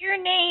 What's your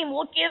name?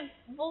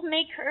 We'll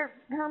make her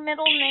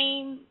middle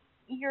name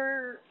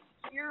your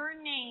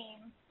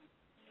name.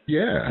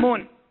 Yeah.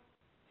 Moon.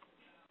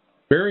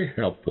 Very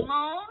helpful.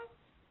 Moon?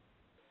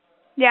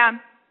 Yeah.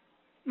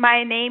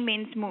 My name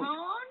means moon. Moon?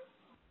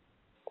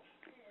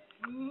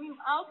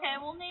 Okay,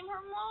 we'll name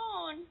her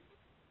Moon.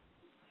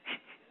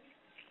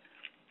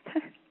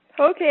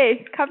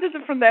 Okay, come to the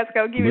front desk.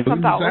 I'll give you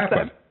some towels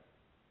then.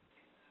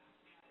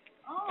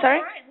 Oh, Sorry?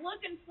 all right.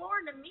 Looking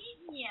forward to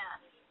meeting you.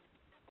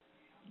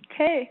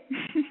 Okay.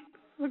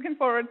 Looking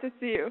forward to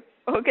see you.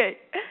 Okay.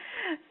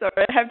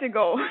 Sorry, I have to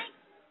go.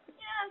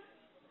 Yes.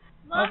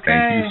 Okay.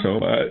 Thank you so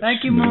much.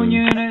 Thank you, Moon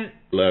Unit.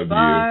 Love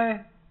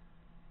Bye.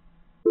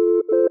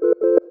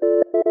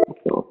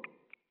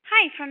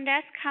 Hi, front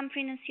desk,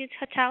 Humphrey & Suites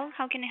Hotel.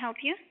 How can I help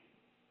you?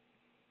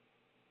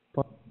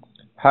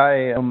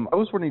 Hi, I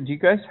was wondering, do you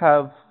guys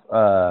have,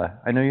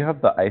 I know you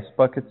have the ice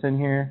buckets in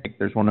here. Like,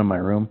 there's one in my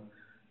room.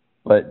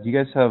 But do you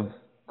guys have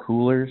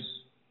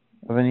coolers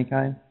of any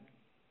kind?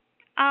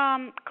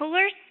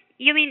 Coolers?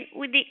 You mean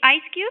with the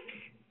ice cubes?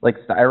 Like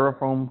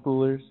styrofoam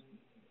coolers?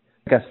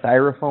 Like a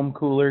styrofoam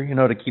cooler,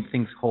 to keep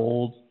things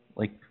cold?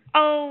 Like.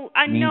 Oh,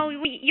 no,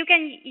 you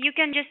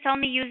can just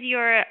only use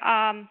your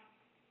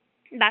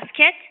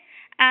basket,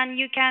 and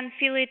you can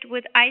fill it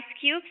with ice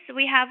cubes.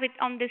 We have it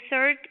on the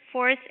 3rd,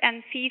 4th,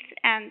 and 5th,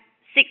 and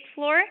 6th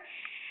floor,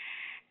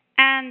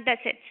 and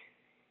that's it.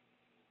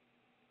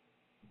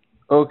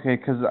 Okay,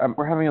 because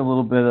we're having a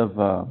little bit of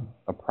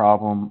a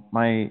problem.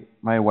 My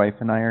wife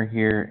and I are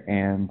here,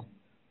 and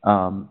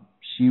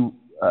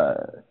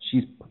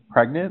she's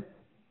pregnant.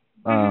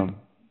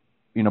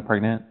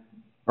 Pregnant,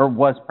 or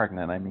was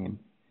pregnant. I mean,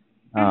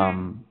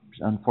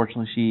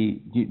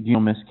 unfortunately, do you know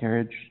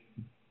miscarriage?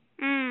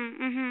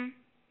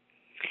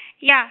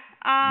 Yeah.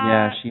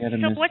 Yeah, she had a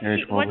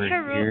miscarriage what's over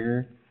her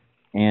here,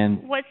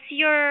 and what's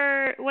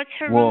her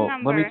room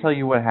number? Let me tell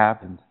you what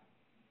happened.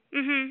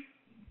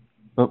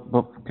 But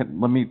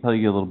let me tell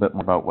you a little bit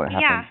more about what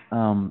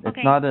happened. It's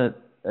Okay. not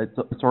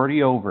it's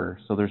already over,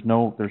 so there's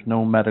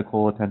no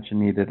medical attention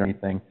needed or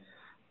anything.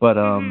 But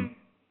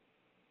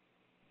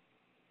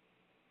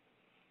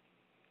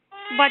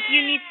But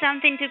you need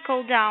something to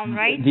cool down,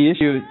 right? The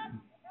issue.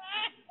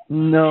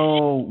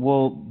 No,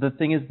 well, the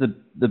thing is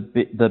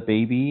the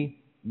baby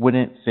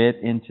wouldn't fit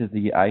into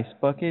the ice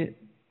bucket,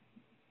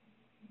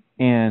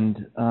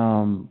 and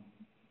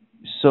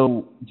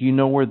so do you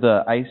know where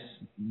the ice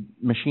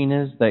machine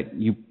is that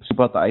you scoop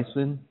out the ice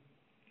in?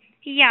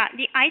 Yeah,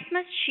 the ice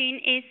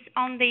machine is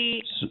on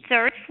the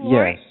 3rd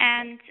floor Yes.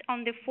 and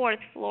on the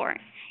 4th floor, at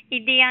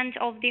the end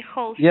of the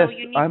hall. Yes, So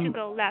you need to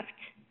go left.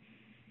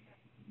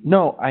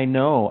 No, I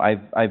know.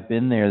 I've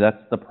been there.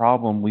 That's the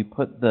problem. We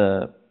put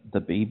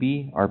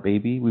our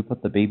baby, we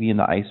put the baby in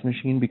the ice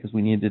machine because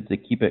we needed to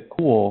keep it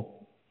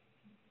cool,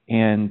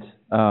 and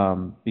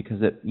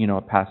because it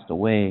passed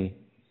away,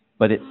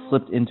 but it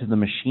slipped into the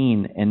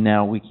machine and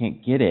now we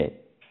can't get it.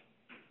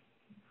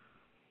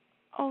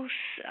 Oh,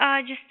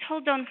 just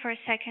hold on for a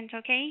second,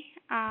 okay?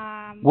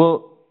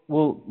 Well,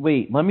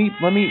 wait. Let me,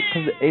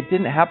 because it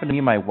didn't happen to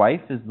me. My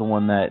wife is the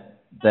one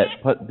that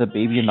put the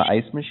baby in the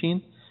ice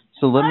machine.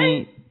 So let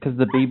me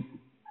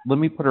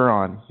put her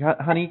on.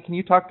 Honey, can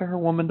you talk to her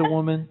woman to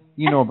woman?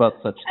 You know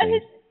about such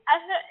things. I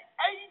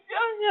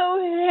don't know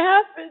what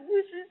happened.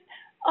 This has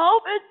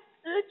all been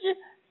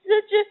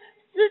such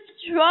a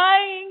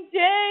trying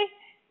day.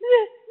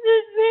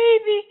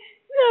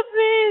 The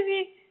baby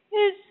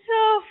is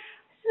so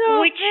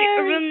Which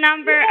room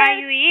number are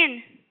you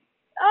in?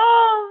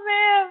 Oh,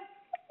 ma'am.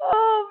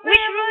 Which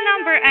room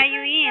number are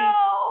you in?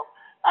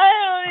 I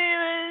don't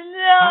even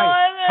know.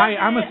 Hi,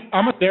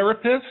 I'm a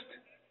therapist,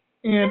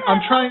 and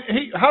I'm trying.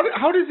 Hey,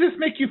 how does this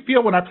make you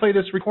feel when I play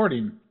this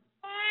recording?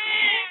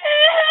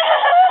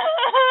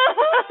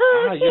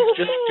 It's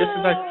just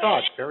as I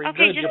thought. Very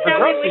Okay, good. just You're tell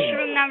me progressing. which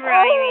room number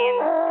are you in?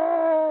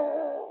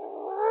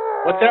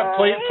 What's that?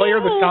 Player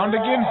the sound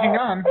again? Hang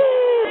on.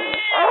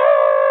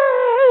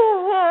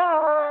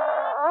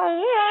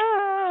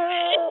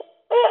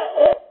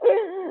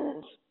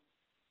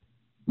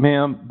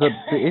 Ma'am, the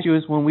issue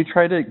is when we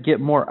try to get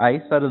more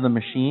ice out of the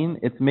machine,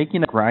 it's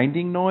making a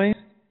grinding noise.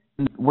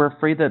 And we're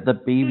afraid that the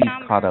baby's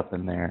caught up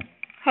in there.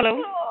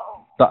 Hello?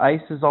 The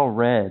ice is all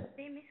red.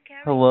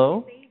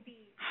 Hello?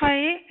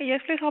 Hi,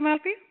 yes, please, how may I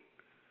help you?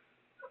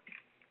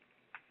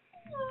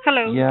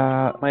 Hello?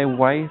 Yeah, my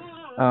wife,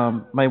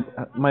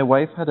 my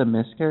wife had a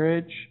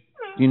miscarriage.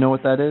 Do you know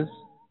what that is?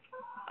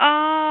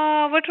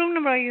 What room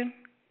number are you in?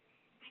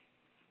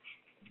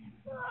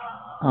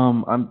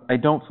 I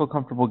don't feel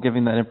comfortable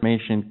giving that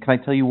information. Can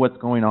I tell you what's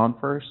going on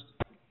first?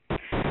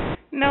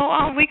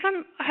 No, we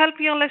can't help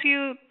you unless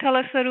you tell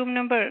us the room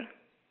number.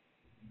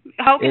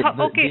 Okay,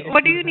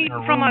 what do you need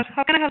from us?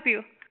 How can I help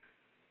you?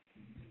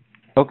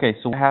 Okay,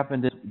 so what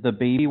happened is the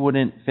baby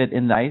wouldn't fit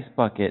in the ice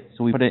bucket,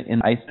 so we put it in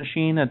the ice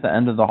machine at the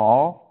end of the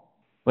hall,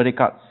 but it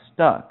got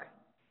stuck.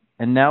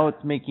 And now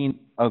it's making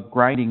a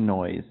grinding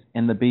noise,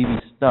 and the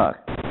baby's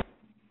stuck.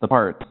 The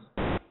parts.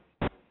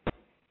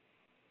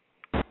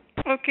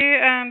 Okay,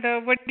 and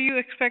what do you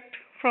expect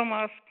from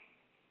us?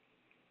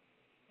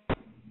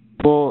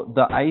 Well,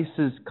 the ice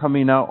is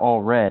coming out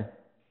all red.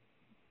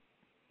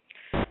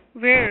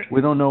 Where?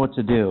 We don't know what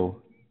to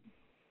do.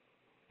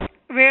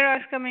 Where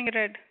is coming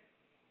red?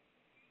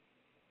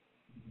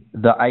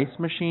 The ice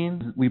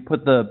machine, we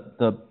put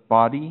the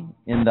body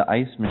in the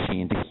ice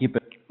machine to keep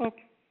it.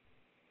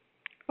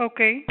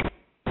 Okay.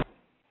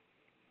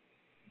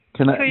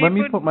 Let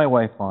me put my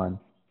wife on.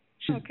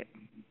 Okay.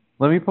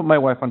 Let me put my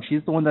wife on.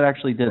 She's the one that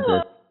actually did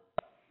this.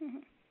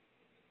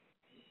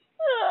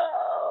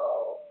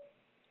 Oh,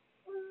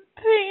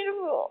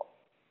 painful.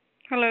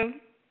 Hello.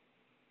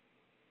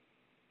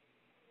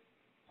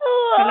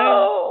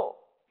 Hello.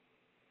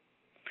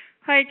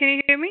 Hi, can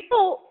you hear me?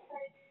 Oh.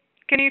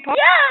 Can you talk?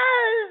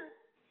 Yes.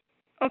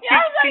 Okay.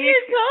 Yes, I can you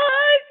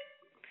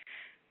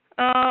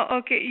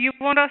talk. Okay. You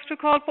want us to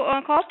call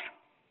cops?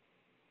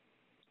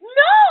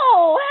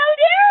 No. How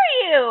dare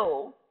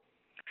you?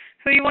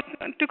 So you want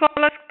to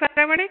call us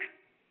paramedics?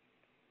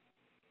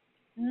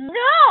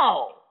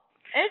 No.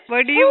 It's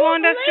what do you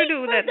want us to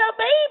do for then? The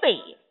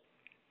baby.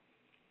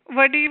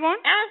 What do you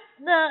want? Ask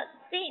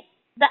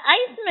the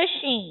ice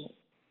machine.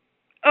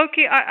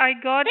 Okay, I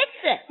got Fix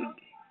it.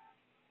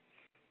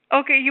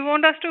 Okay, you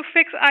want us to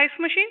fix ice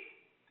machine?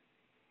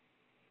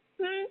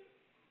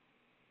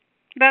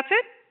 That's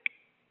it?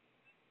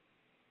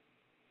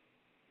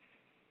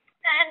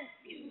 And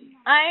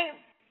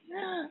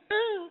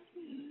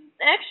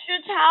extra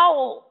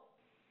towel.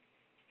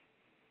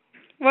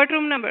 What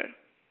room number?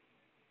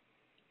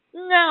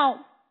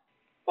 No.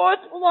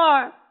 4th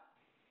floor.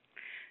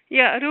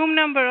 Yeah, room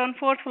number on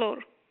 4th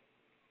floor.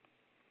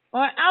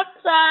 Or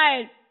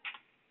outside.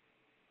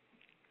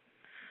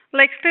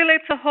 Like still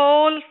it's a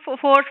whole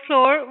 4th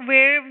floor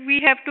where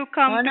we have to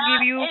come to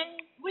give you...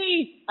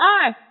 We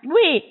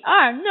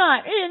are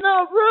not in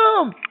the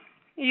room.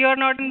 You're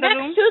not in the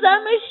room? Next to the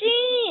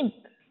machine.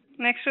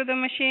 Next to the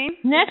machine?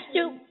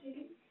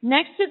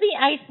 Next to the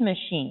ice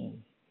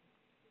machine.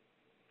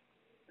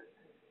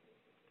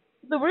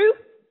 The roof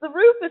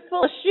is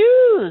full of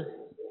shoes.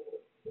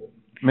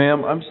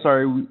 Ma'am, I'm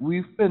sorry.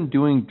 We've been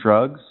doing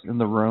drugs in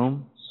the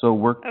room, so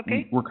we're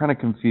kind of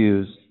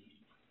confused.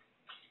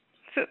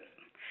 So,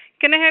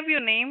 can I have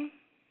your name?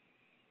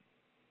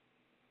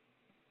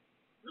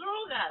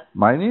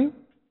 My name?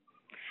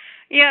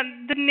 Yeah,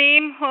 the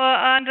name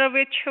under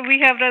which we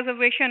have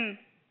reservation.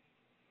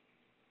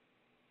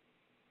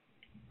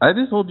 I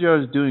just told you I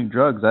was doing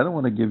drugs. I don't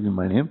want to give you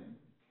my name.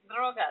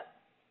 Drogas.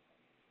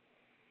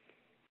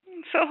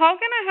 So how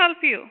can I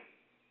help you?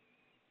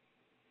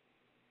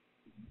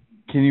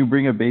 Can you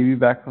bring a baby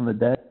back from the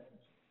dead?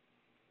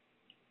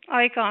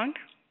 I can't.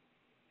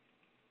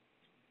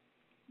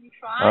 You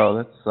try? Oh,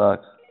 that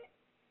sucks.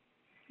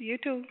 You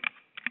too.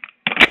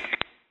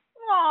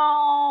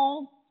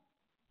 Oh.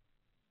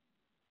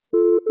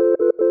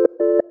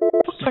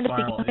 How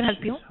can I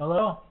help you?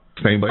 Hello?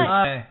 Anybody?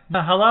 Hi.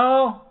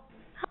 Hello?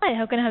 Hi,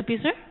 how can I help you,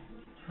 sir?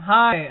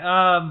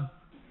 Hi,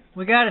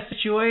 we got a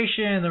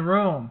situation in the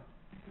room.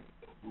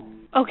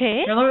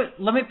 Okay. Here,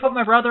 let me put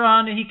my brother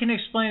on and he can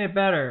explain it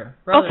better.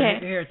 Brother, okay.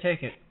 Here,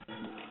 take it.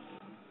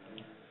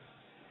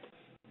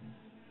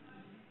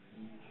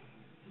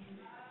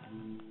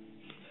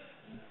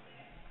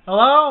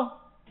 Hello?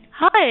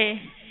 Hi.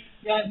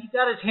 Yeah, he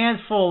got his hands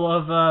full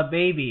of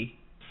baby.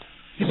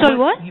 Sorry,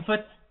 what?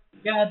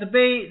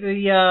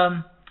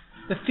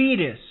 The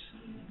fetus.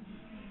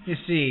 You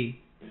see,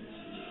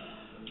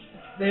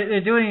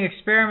 they're doing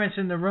experiments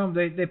in the room.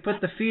 They put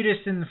the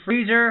fetus in the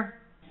freezer,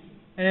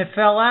 and it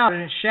fell out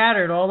and it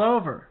shattered all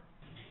over.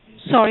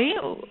 Sorry,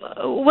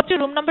 what's your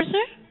room number,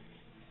 sir?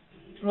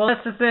 Well,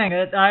 that's the thing.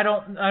 I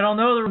don't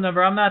know the room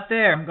number. I'm not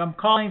there. I'm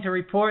calling to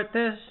report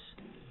this.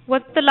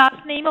 What's the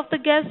last name of the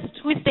guest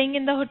who is staying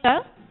in the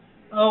hotel?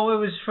 Oh, it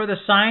was for the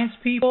science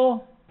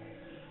people.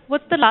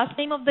 What's the last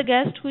name of the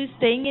guest who is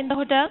staying in the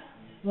hotel?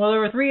 Well,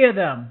 there were three of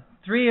them.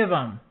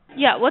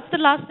 Yeah, what's the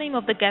last name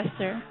of the guest,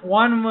 sir?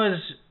 One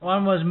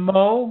was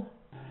Mo.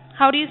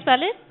 How do you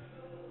spell it?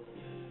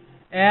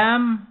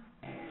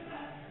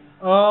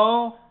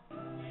 Mooehoe.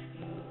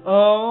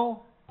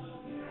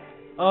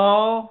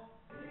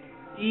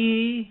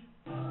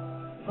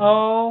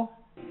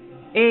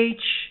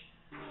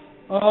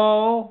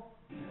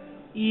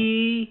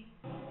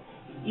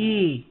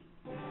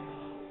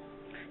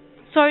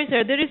 Sorry,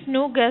 sir, there is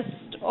no guest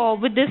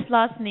with this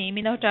last name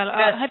in the hotel.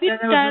 Yes, have you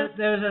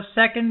there was a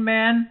second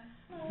man.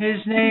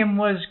 His name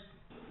was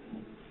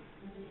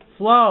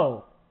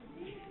Flo.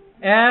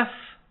 F-L.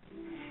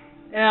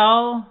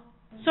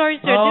 Sorry,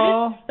 sir,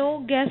 there is no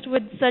guest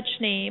with such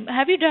name.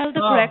 Have you dialed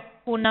the correct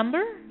phone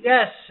number?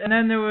 Yes, and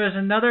then there was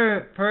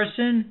another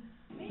person.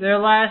 Their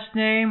last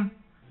name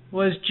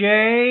was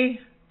J-O-N-E.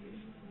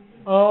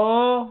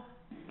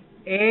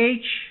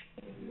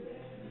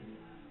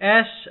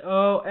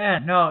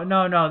 H-S-O-N.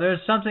 No.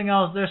 There's something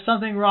else. There's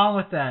something wrong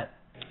with that.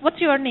 What's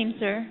your name,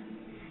 sir?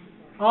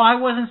 Oh, I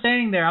wasn't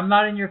standing there. I'm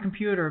not in your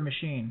computer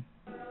machine.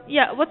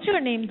 Yeah, what's your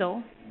name,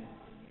 though?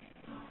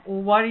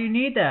 Well, why do you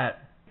need that?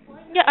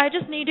 Yeah, I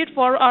just need it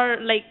for our,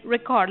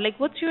 record.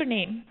 What's your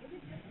name?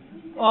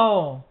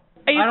 Oh.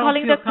 Are you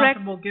calling the correct... I don't feel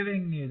comfortable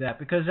giving you that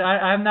because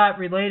I'm not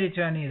related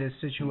to any of this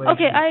situation.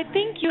 Okay, I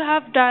think you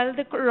have dialed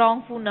the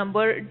wrong phone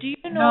number. Do you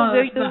know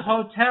where you... No, the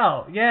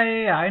hotel.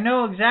 Yeah. I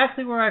know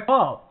exactly where I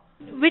called.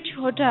 Which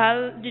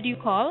hotel did you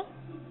call?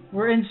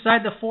 We're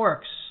inside the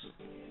Forks.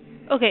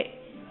 Okay.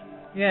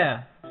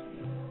 Yeah.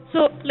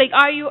 So,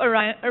 are you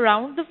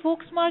around the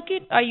Forks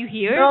Market? Are you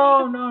here?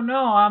 No.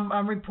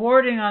 I'm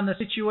reporting on the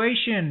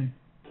situation.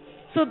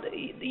 So,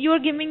 you're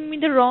giving me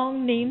the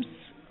wrong names.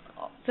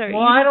 Sorry.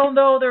 Well, I don't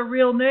know their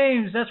real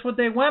names. That's what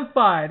they went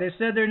by. They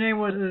said their name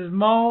was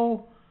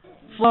Mo,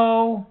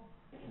 Flo,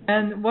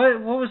 and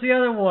what was the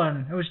other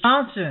one? It was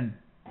Johnson.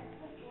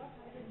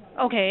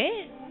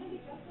 Okay.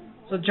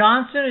 So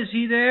Johnson, is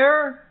he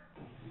there?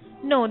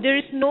 No, there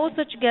is no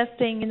such guest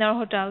staying in our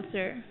hotel,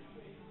 sir.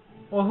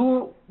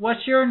 Well,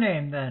 what's your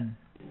name then?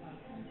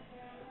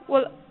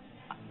 Well,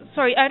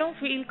 sorry, I don't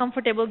feel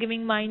comfortable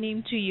giving my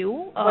name to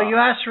you. Well, you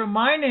asked for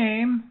my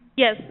name.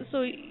 Yes,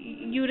 so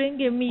you didn't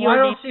give me your name.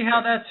 I don't see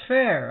how that's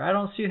fair. I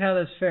don't see how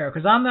that's fair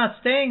because I'm not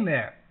staying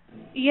there.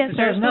 Yes,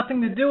 sir. It has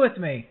nothing to do with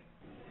me.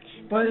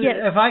 But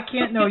if I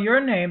can't know your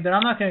name, then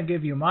I'm not going to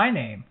give you my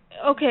name.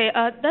 Okay,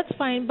 that's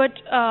fine, but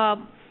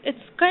it's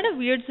kind of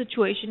weird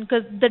situation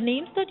because the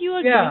names that you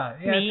are giving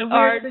to me it's a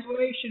weird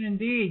situation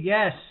indeed,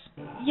 yes.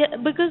 Yeah,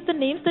 because the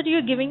names that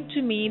you're giving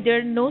to me, there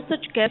are no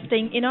such guests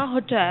staying in our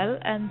hotel,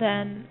 and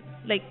then,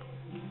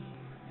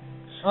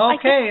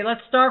 Okay,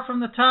 let's start from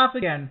the top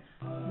again.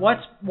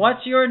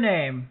 What's your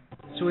name,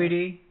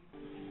 sweetie?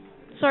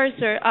 Sorry,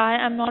 sir. I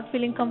am not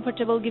feeling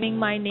comfortable giving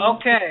my name.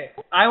 Okay,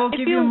 I will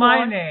give you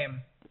my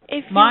name.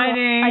 If my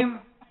name.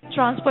 I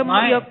transfer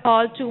your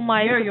call to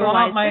my supervisor. You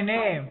want my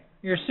name?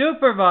 Your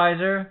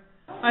supervisor?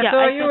 I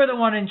thought you were the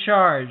one in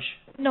charge.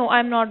 No,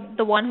 I'm not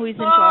the one who is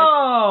in charge.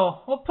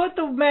 Oh, well, put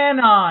the man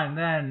on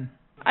then.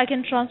 I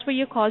can transfer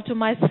your call to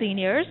my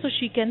senior so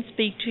she can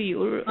speak to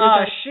you.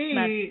 No.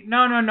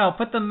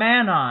 Put the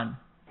man on.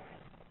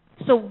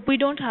 So we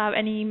don't have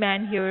any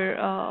man here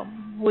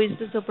who is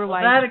the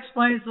supervisor. Well, that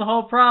explains the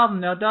whole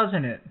problem now,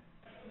 doesn't it?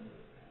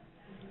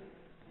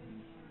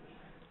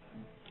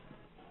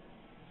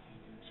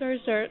 Sorry,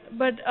 sir,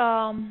 but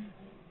I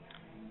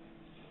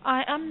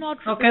am not.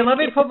 Okay, let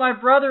me put my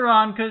brother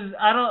on because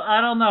I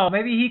don't know.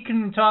 Maybe he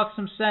can talk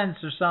some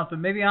sense or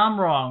something. Maybe I'm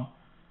wrong.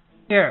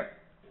 Here,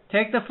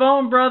 take the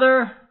phone,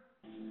 brother.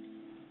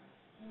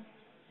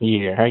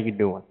 Yeah, how you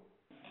doing?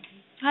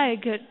 Hi,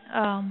 good.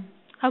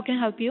 How can I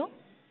help you?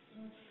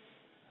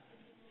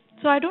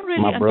 So I don't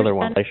really My brother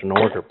wants to place an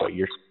order, but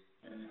you're...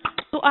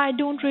 So I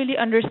don't really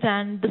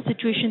understand the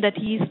situation that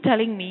he's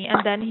telling me,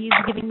 and then he's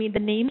giving me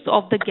the names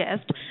of the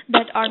guests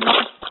that are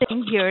not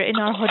staying here in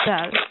our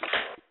hotel.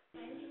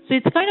 So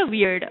it's kind of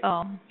weird,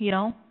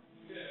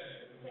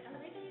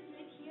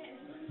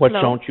 What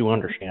don't you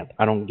understand?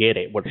 I don't get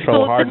it. What's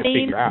so hard to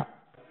figure out?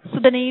 So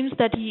the names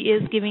that he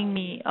is giving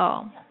me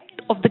of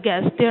the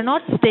guests, they're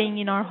not staying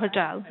in our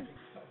hotel.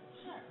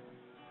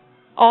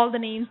 All the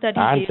names that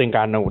he think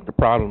I know what the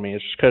problem is.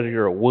 It's because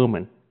you're a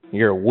woman.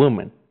 You're a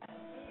woman.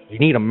 You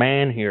need a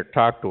man here to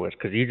talk to us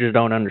because you just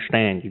don't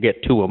understand. You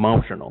get too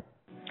emotional.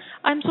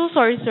 I'm so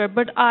sorry, sir,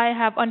 but I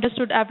have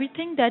understood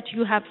everything that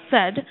you have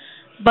said,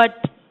 but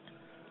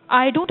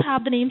I don't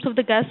have the names of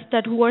the guests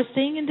who are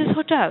staying in this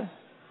hotel.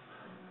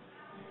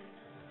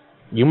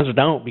 You must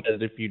don't, because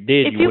if you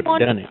did, you would have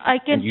done it.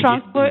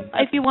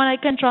 If you want, I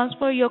can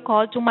transfer your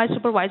call to my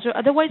supervisor.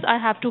 Otherwise, I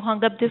have to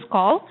hang up this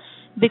call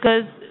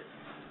because...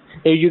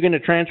 Are you going to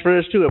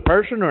transfer this to a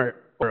person or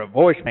a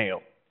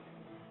voicemail?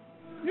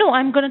 No,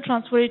 I'm going to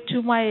transfer it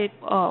to my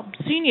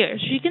senior.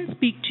 She can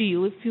speak to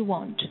you if you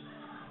want.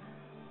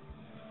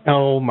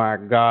 Oh, my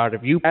God.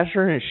 If you ask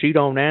her and she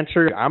don't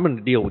answer, I'm going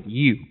to deal with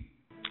you.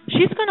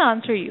 She's going to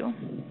answer you.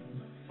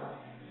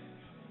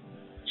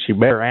 She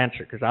better answer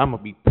because I'm going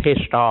to be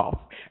pissed off.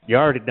 You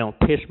already done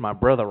pissed my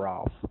brother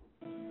off.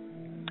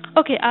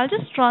 Okay, I'll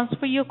just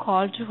transfer your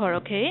call to her,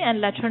 okay, and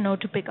let her know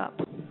to pick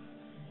up.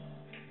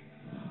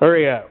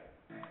 Hurry up.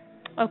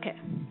 Okay.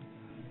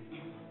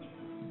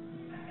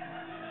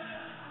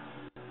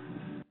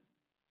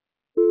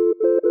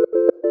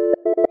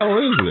 How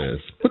is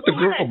this? Put the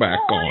girl back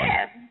on.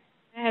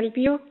 Can I help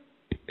you?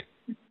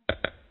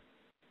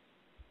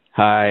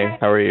 Hi,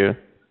 how are you?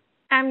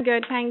 I'm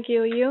good, thank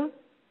you. You?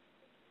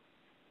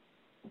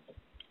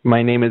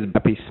 My name is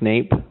Beppy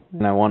Snape,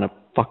 and I want to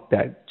fuck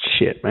that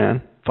shit,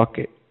 man. Fuck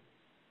it.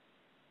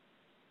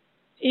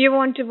 You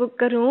want to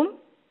book a room?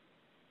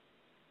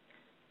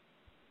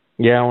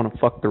 Yeah, I want to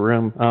fuck the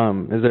room.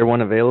 Is there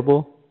one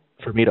available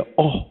for me to...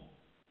 Oh!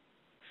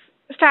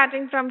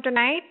 Starting from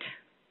tonight?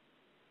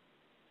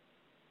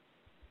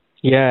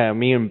 Yeah,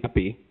 me and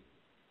Beppy.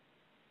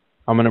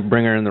 I'm going to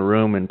bring her in the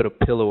room and put a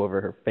pillow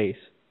over her face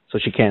so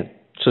she can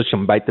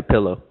bite the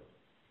pillow.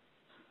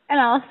 and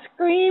I'll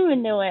scream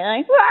into it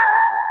like.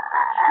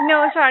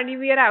 No, sorry,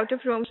 we are out of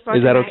rooms for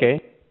Is that tonight.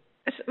 okay?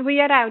 We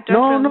are out of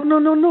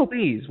rooms. No,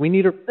 please. We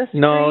need a... The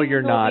No, screams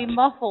you're will not. be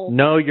muffled.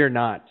 No, you're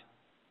not.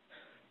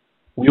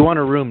 We want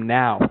a room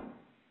now.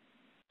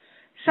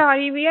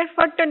 Sorry, we are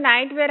for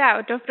tonight. We're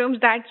out of rooms.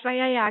 That's why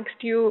I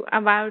asked you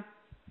about,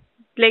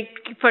 like,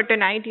 for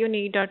tonight you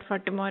need or for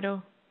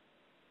tomorrow.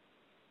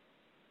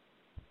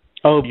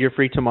 Oh, you're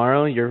free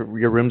tomorrow? Your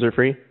rooms are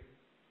free?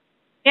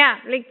 Yeah,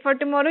 like for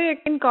tomorrow you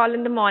can call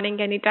in the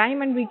morning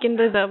anytime and we can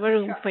reserve a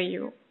room for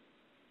you.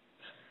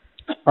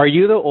 Are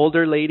you the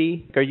older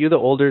lady? Are you the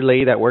older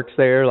lady that works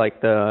there, like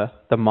the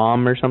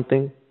mom or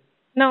something?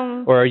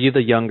 No, Or are you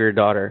the younger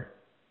daughter?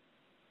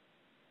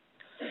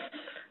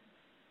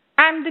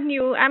 I'm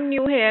new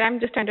here. I'm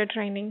just under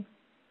training.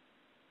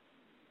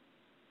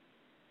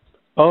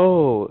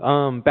 Oh,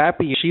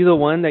 Bappy, is she the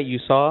one that you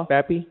saw,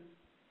 Bappy?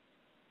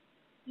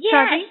 Yeah,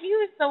 Sorry? she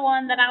was the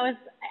one that I was.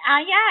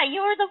 Yeah,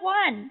 you were the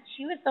one.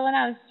 She was the one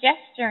I was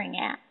gesturing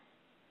at.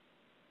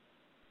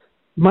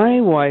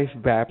 My wife,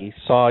 Bappy,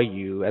 saw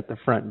you at the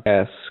front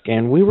desk,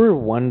 and we were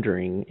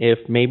wondering if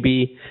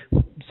maybe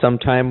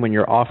sometime when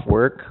you're off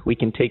work, we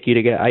can take you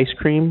to get ice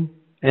cream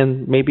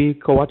and maybe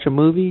go watch a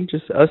movie,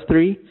 just us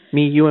three,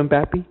 me, you, and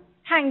Bappy.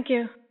 Thank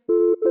you.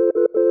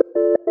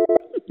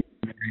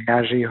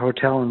 Aji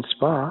Hotel and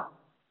Spa.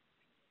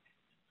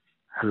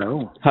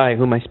 Hello. Hi,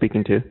 who am I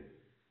speaking to?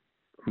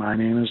 My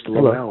name is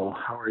Hello. Lowell.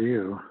 How are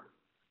you?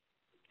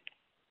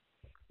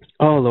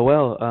 Oh,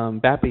 Lowell.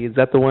 Bappy, is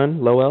that the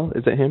one? Lowell?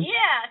 Is it him?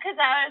 Yeah, because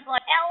I was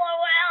like,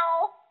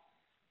 LOL.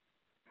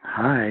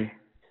 Hi.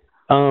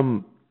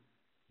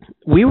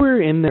 We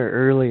were in there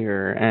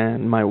earlier,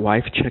 and my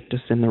wife checked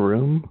us in the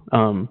room.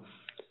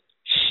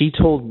 She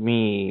told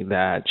me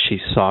that she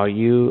saw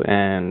you,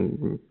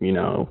 and, you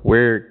know,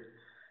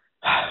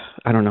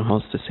 I don't know how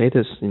else to say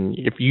this. And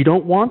if you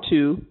don't want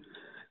to,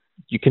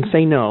 you can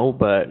say no,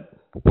 but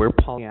we're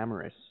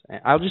polyamorous.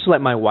 I'll just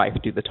let my wife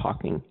do the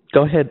talking.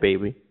 Go ahead,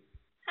 baby.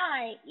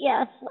 Hi,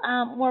 yes,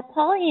 we're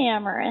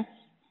polyamorous,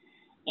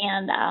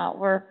 and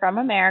we're from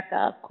America,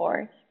 of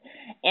course,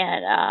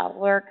 and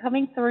we're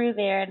coming through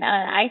there, and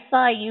I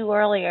saw you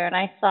earlier, and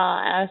I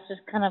was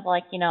just kind of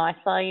like, I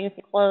saw you with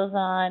your clothes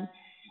on,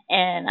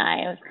 and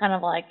I was kind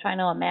of like trying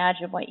to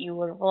imagine what you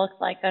would have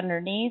looked like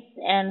underneath,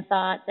 and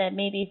thought that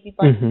maybe if you'd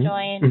like to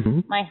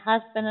join my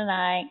husband and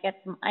I, get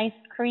some ice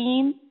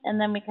cream, and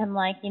then we can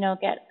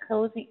get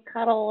cozy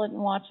cuddle and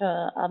watch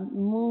a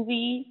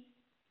movie.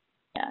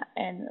 Yeah,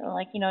 and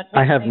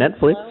I have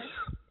Netflix.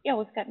 Yeah,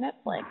 we've got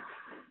Netflix.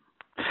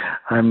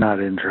 I'm not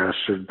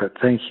interested, but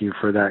thank you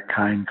for that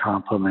kind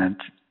compliment.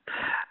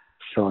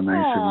 So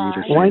nice of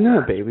you to say. Why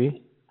not,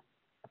 baby?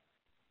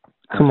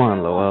 Come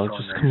on, Lowell.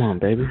 Just come on,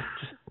 baby.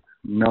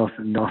 No.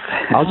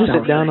 I'll just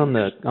sit down on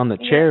the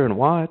chair and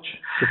watch.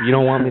 If you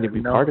don't want me to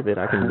be part of it,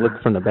 I can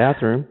look from the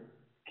bathroom.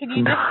 Can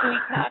you just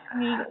sweet talk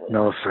me?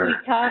 No, sir.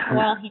 Sweet talk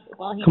while he.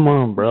 Come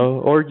on, bro.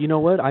 Or you know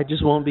what? I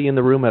just won't be in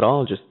the room at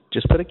all. Just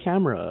put a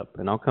camera up,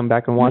 and I'll come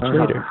back and watch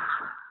later.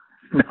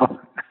 No.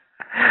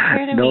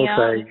 No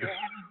thanks.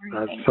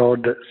 That's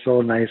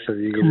so nice of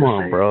you. Come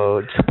on,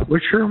 bro.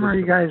 Which room are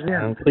you guys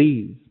in?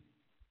 Please.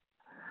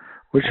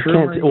 Which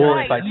room are you Well,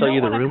 guys if I tell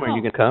you the room, are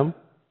you gonna come?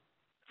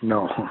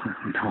 No.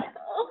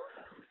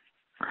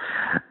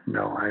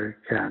 No, I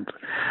can't.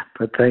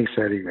 But thanks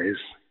anyways,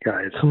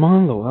 guys. Come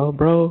on, Lowell,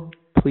 bro.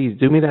 Please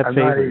do me that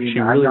favor. She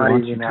really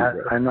wants you to,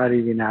 bro. I'm not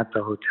even at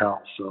the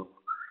hotel, so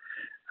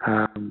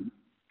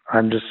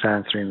I'm just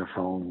answering the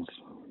phones.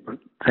 But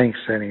thanks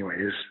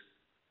anyways.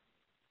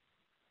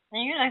 Are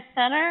you a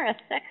center, a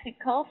sexy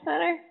call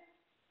center?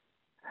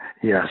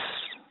 Yes.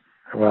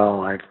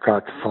 Well, I've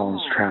got the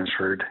phones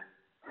transferred.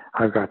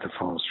 I've got the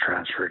phones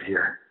transferred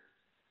here.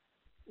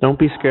 Don't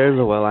be scared,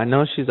 Lowell. I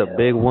know she's a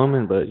big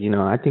woman, but,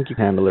 I think you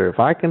can handle her. If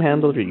I can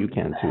handle her, you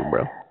can too,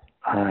 bro.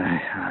 I'm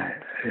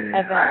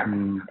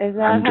just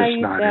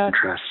not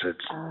interested.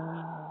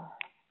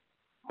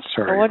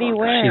 Sorry. So what are you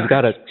wearing?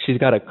 She's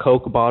got a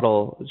Coke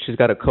bottle. She's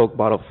got a Coke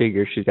bottle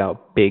figure. She's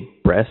got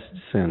big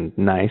breasts and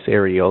nice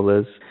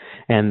areolas.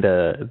 And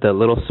the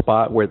little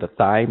spot where the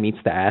thigh meets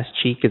the ass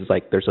cheek is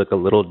there's a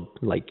little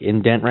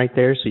indent right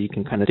there, so you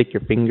can kind of stick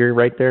your finger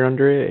right there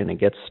under it and it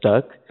gets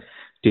stuck.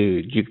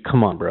 Dude, you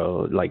come on,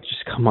 bro.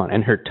 Just come on.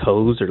 And her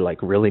toes are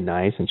really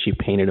nice, and she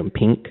painted them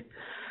pink,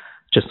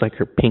 just like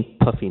her pink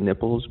puffy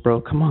nipples,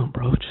 bro. Come on,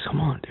 bro. Just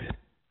come on, dude.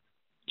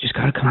 Just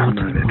gotta come I'm out.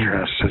 not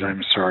interested.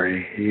 I'm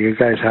sorry. You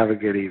guys have a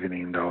good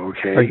evening, though.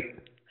 Okay.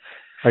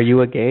 Are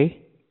you a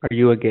gay? Are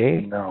you a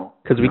gay? No.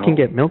 Because we can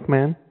get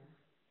milkman.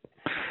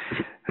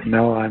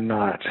 No, I'm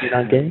not.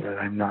 You're not gay? But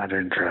I'm not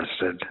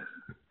interested.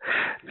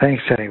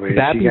 Thanks anyways.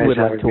 Bappy would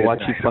like to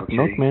watch you fuck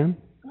milkman.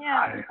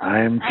 Yeah.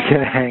 I'm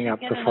gonna hang up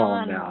the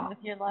phone now. With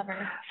your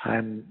lover.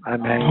 I'm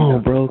hanging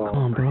up bro, the phone. come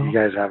on, bro. You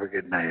guys have a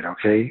good night,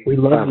 okay? We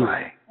love you.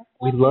 Bye-bye.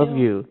 We love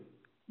you.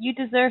 You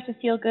deserve to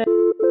feel good.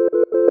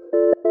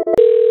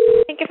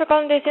 Thank you for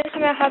calling this in. How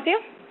may I help you?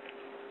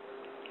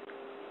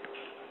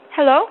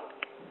 Hello?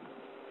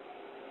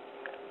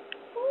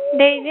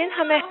 Daisy,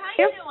 how may I help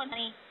you?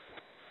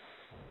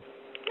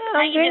 How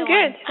I'm you doing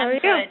doing? good. How are I'm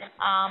you? good.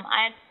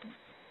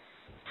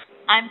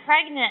 I'm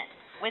pregnant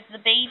with the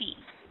baby.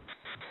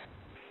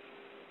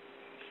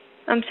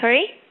 I'm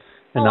sorry?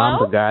 And Hello? I'm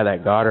the guy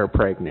that got her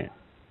pregnant.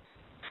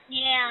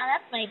 Yeah,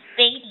 that's my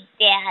baby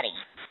daddy.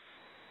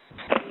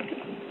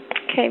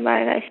 Okay,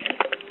 bye guys.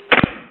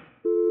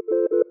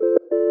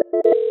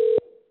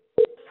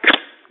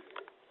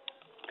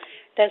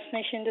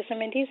 Destination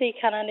Disabilities,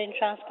 Canadian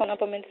Transport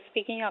Permit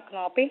speaking. How can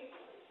I help you?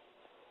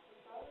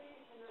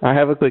 I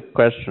have a quick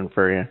question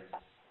for you.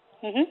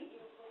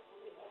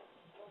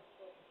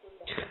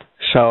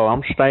 So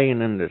I'm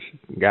staying in this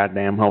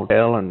goddamn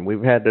hotel, and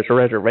we've had this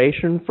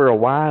reservation for a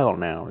while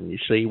now. And you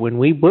see, when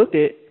we booked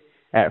it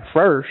at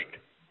first,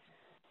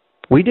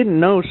 we didn't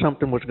know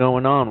something was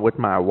going on with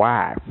my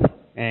wife.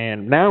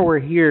 And now we're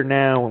here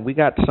now, and we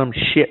got some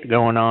shit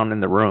going on in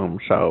the room.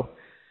 So,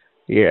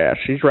 yeah,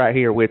 she's right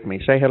here with me.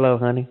 Say hello,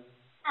 honey.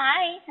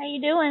 Hi, how you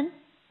doing?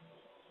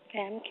 Okay,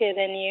 I'm good,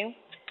 and you?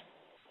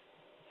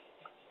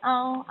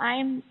 Oh,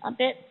 I'm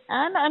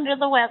under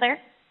the weather.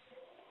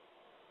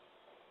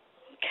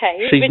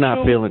 Okay. She's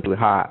not feeling too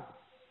hot.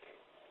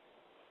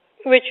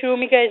 Which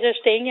room you guys are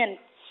staying in?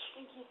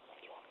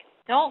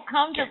 Don't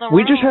come to the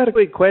We room. just had a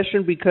quick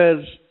question because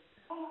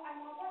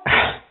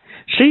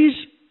she's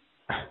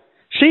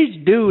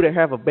due to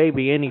have a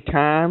baby any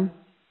time.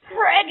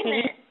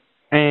 Pregnant.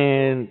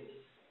 And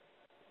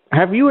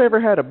have you ever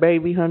had a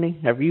baby,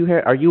 honey?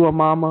 Are you a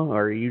mama,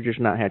 or are you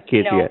just not had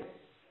kids No. yet?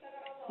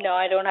 No,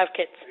 I don't have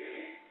kids.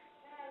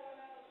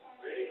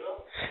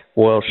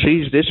 Well,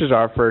 this is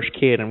our first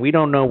kid, and we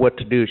don't know what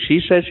to do.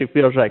 She says she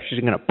feels like she's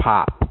going to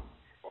pop.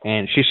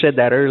 And she said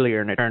that earlier,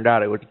 and it turned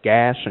out it was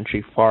gas, and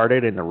she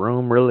farted in the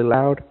room really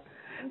loud.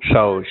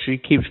 So she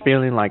keeps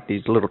feeling like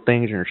these little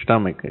things in her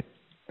stomach.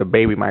 The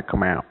baby might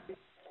come out.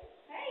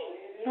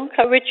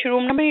 Okay, which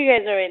room number you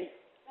guys are in?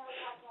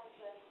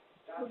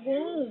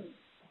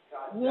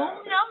 Womb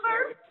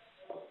number?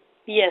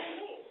 Yes.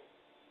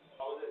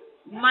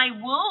 My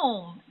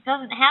womb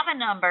doesn't have a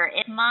number.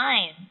 It's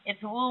mine. It's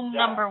womb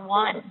number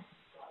 1.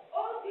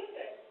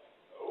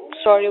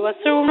 Sorry, what's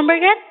the room number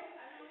again?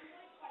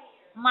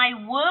 My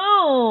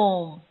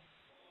womb.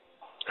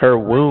 Her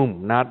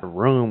womb, not the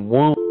room.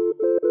 Womb.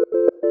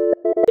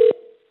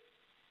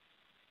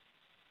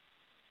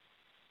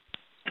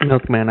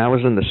 Look, man, I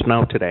was in the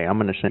snow today. I'm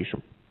going to send you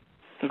some.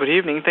 Good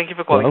evening. Thank you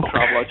for calling Hello?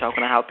 Travelodge. How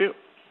can I help you?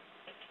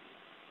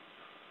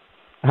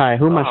 Hi,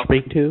 who am I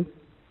speaking to?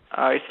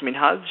 It's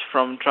Minhaj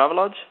from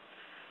Travelodge.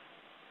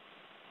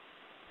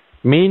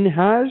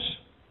 Minhaj?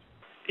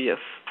 Yes.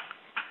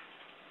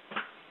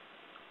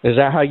 Is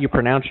that how you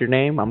pronounce your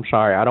name? I'm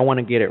sorry, I don't want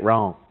to get it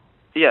wrong.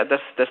 Yeah,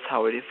 that's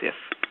how it is, yes.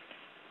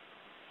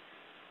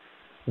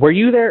 Were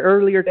you there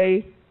earlier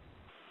today?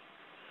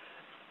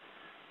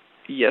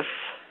 Yes.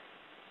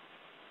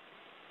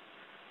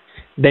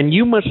 Then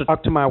you must have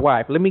talked to my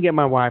wife. Let me get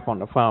my wife on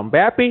the phone.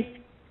 Bappy?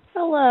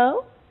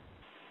 Hello.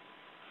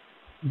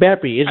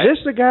 Bappy, is this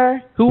the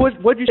guy?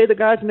 What'd you say the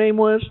guy's name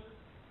was?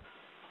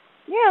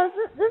 Yeah,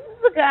 this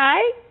is the guy.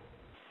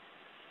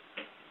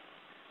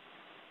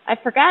 I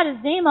forgot his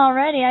name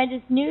already. I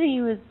just knew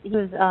he was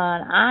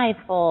an eye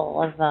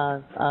full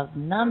of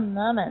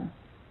numbing.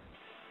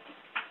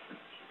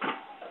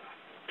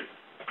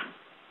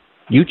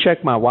 You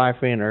checked my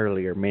wife in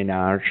earlier,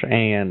 Minaj,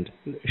 and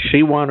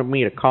she wanted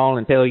me to call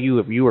and tell you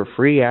if you were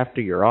free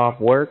after you're off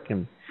work,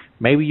 and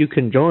maybe you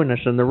can join us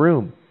in the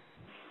room.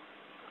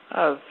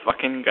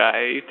 Fucking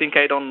guy. You think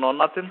I don't know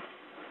nothing?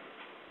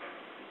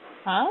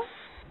 Huh?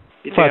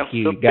 You think Fuck I'm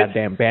you, stupid?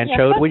 goddamn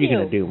banchode. What are you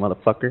gonna do,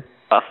 motherfucker?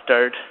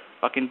 Bastard.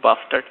 Fucking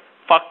bastard.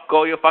 Fuck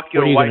your What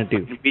are you wife, gonna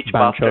do, fucking bitch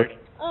banchode? bastard.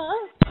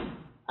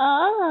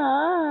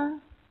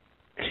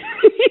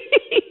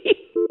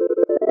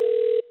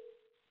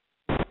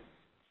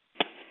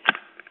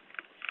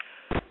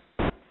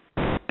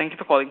 Thank you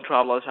for calling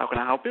Travelodge. How can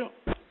I help you?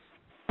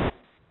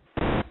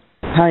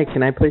 Hi,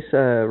 can I place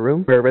a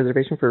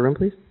reservation for a room,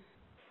 please?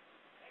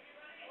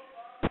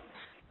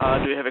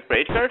 Do you have a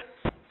credit card?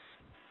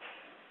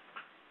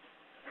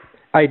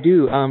 I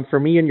do. For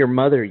me and your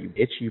mother, you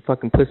bitch, you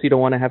fucking pussy, don't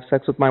want to have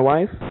sex with my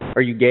wife?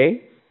 Are you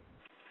gay?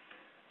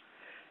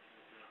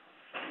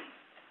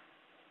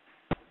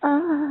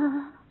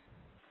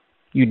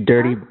 You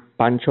dirty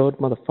banchode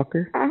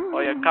motherfucker. Oh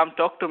yeah, come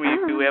talk to me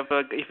if you have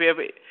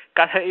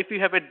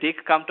a dick.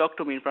 Come talk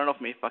to me in front of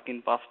me,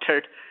 fucking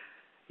bastard.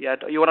 Yeah,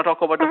 you wanna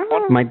talk about the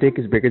phone? My dick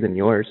is bigger than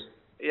yours.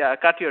 Yeah,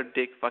 cut your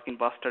dick, fucking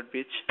bastard,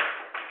 bitch.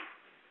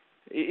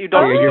 You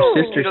Oh, don't. yeah, your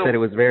sister said it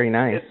was very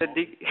nice. It's a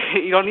dick.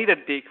 You don't need a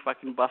dick,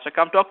 fucking bastard.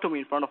 Come talk to me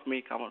in front of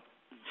me, come on,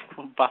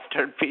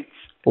 bastard, bitch.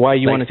 Why,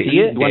 you want to see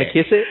it? You want to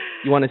kiss it?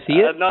 You want to see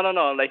it? No.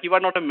 Like, you are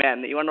not a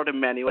man. You are not a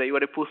man. You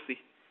are a pussy.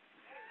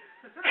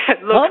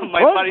 Look,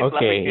 my body's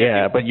Okay,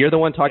 yeah, but you're the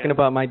one talking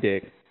about my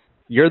dick.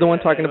 You're the one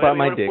talking about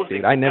my dick,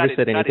 dude. I never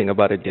said anything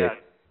about a dick.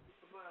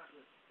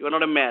 You are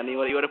not a man. You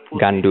are a pussy.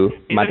 Gandu,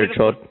 mother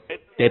chod,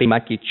 daddy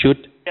maki chut.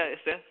 Yeah,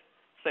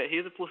 say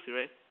he's a pussy,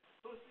 right?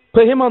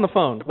 Put him on the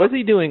phone. What's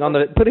he doing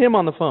Put him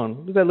on the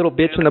phone. Who's that little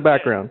bitch in the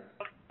background?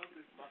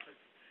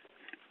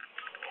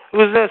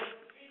 Who's this?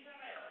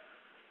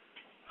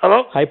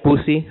 Hello? Hi,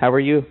 Pussy. How are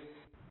you?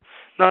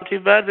 Not too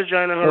bad,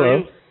 Vagina. How Hello. are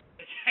you?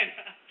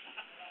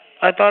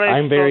 I thought I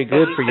I'm very saw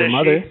good something for your fishy.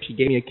 mother. She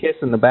gave me a kiss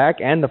in the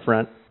back and the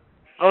front.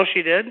 Oh,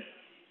 she did?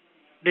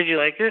 Did you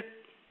like it?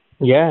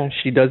 Yeah,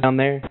 she does down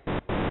there.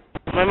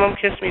 My mom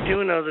kissed me too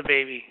when I was a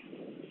baby.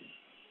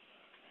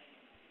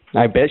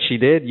 I bet she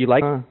did. You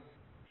like?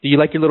 Do you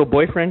like your little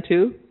boyfriend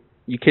too?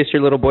 You kiss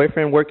your little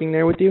boyfriend working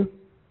there with you?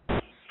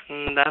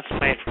 That's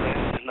my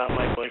friend, not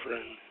my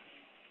boyfriend.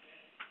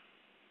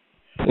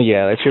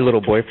 Yeah, that's your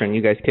little boyfriend.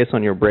 You guys kiss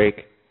on your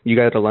break. You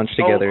guys go to lunch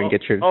together and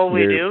get your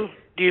we your do?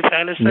 Do you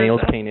fantasize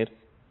nails that? painted.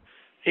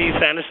 Do you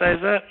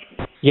fantasize that?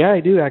 Yeah, I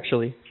do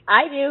actually.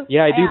 I do.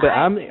 Yeah, I do. But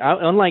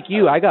unlike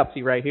you, I got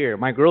Pussy right here.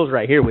 My girl's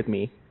right here with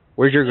me.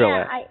 Where's your girl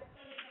at?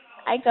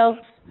 I go.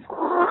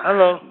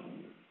 Hello.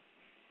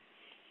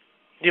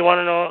 Do you want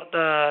to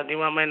know do you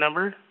want my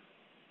number?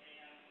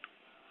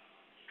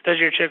 Does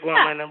your chick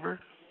want my number?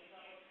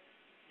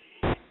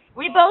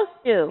 We both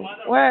do.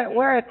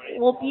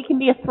 We can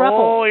be a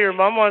throuple. Oh, your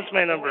mom wants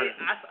my number.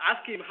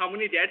 Ask him how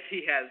many dads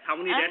he has. How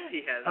many dads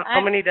he has.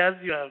 How many dads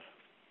do you have?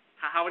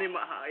 How many?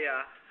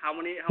 How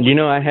many? You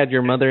know, I had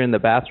your mother in the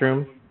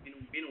bathroom.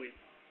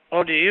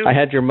 Oh, do you? I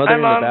had your mother Hi,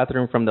 in Mom. the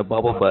bathroom from the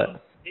bubble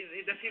butt.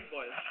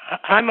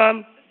 Hi,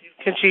 Mom.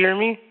 Can she hear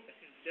me?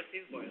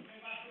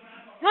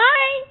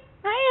 Hi,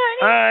 honey.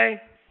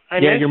 Hi. I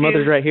Yeah, miss your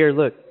mother's you. right here.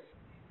 Look.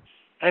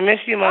 I miss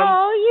you, Mom.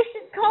 Oh, you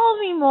should call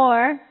me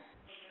more.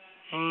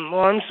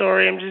 Well, I'm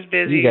sorry. I'm just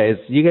busy.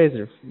 You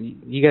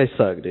guys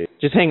suck, dude.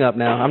 Just hang up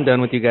now. I'm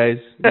done with you guys.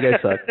 You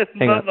guys suck.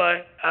 Hang up.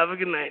 Bye-bye. Have a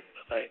good night.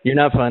 Bye-bye. You're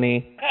not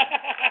funny.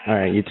 All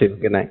right, you too.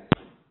 Good night.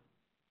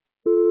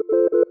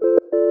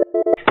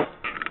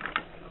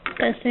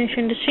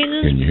 Destination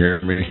decisions. Can you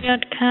hear me?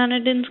 At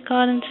Canadians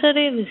Garden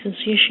City. This is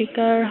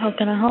Yashika. How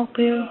can I help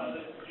you?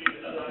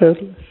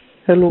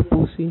 Hello,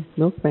 Pussy.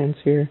 Milkman's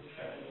here.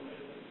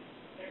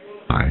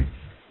 Hi.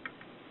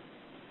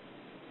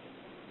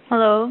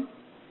 Hello.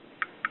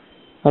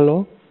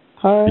 Hello?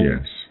 Hi.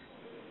 Yes.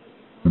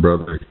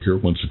 Brother here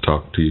wants to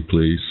talk to you,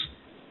 please.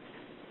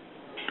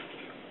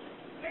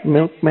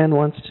 Milkman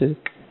wants to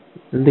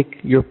lick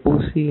your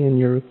pussy and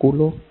your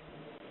culo.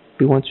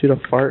 He wants you to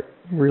fart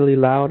really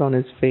loud on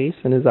his face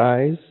and his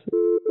eyes.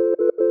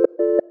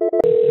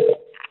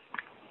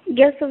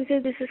 Yes, officer,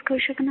 this is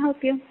Kosha. Can I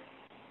help you?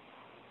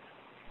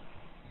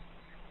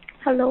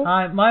 Hello?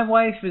 My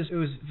wife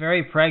was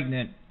very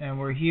pregnant, and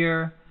we're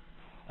here,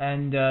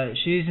 and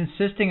she's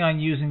insisting on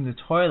using the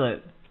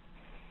toilet.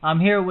 I'm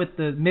here with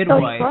the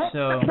midwife,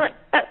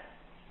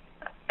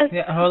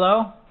 yeah,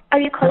 hello? Are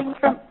you calling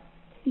from...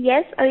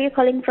 Yes, are you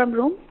calling from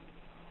room?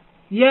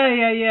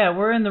 Yeah.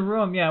 We're in the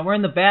room. Yeah, we're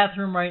in the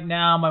bathroom right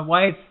now. My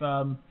wife,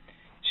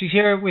 she's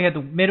here. We have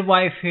the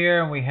midwife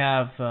here, and we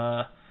have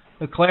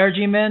the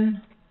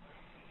clergymen.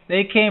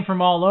 They came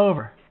from all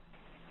over.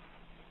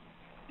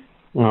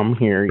 I'm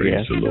here,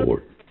 Praise the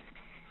Lord.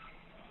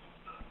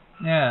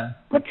 Yeah.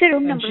 What's your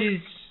room number?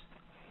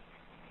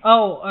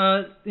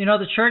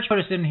 The church put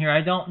us in here.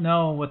 I don't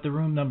know what the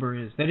room number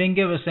is. They didn't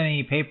give us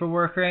any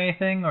paperwork or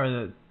anything,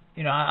 or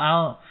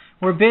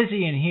we're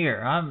busy in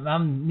here.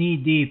 I'm knee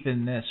deep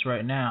in this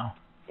right now.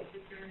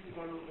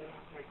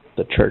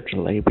 The church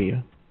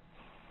labia.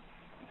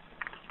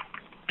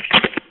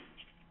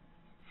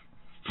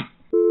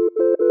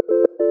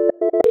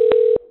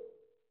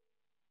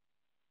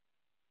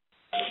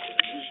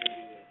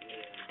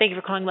 Thank you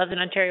for calling London,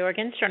 Ontario,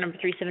 Oregon. Store number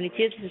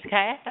 372. This is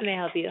Kaya. How may I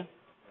help you?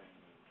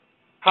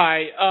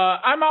 Hi,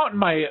 I'm out in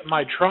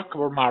my truck,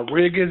 or my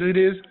rig as it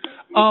is.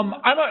 I'm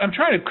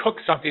trying to cook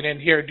something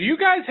in here. Do you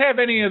guys have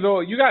any of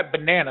those? You got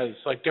bananas,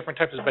 like different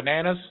types of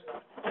bananas?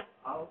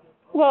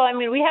 Well, I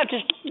mean, we have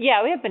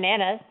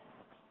bananas.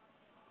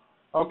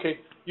 Okay.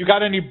 You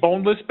got any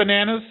boneless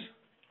bananas?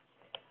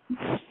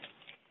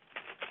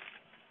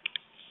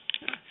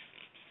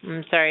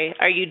 I'm sorry.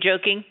 Are you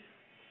joking?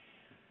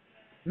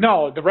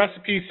 No, the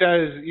recipe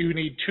says you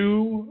need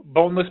 2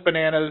 boneless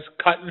bananas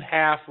cut in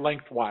half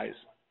lengthwise.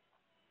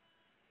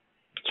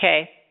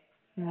 Okay.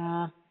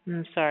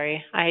 I'm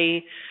sorry.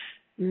 I've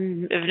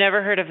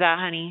never heard of that,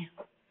 honey.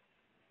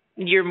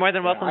 You're more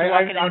than welcome to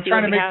walk in and I'm see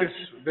trying what to we make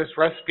have. this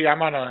recipe.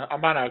 I'm on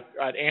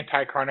an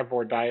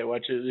anti-carnivore diet,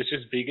 which is it's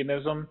just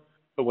veganism,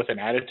 but with an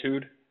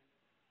attitude.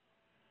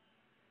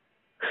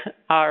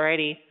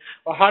 Alrighty.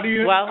 Well, how do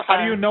you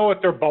know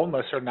if they're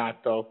boneless or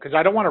not, though? Because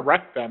I don't want to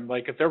wreck them.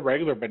 Like if they're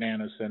regular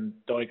bananas, then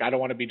I don't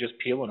want to be just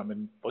peeling them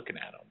and looking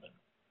at them.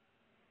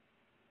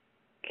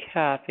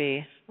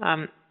 Copy.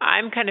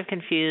 I'm kind of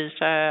confused.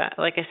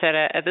 Like I said,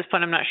 at this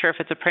point, I'm not sure if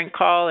it's a prank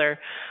call or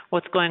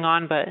what's going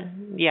on, but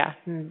yeah,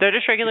 they're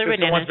just regular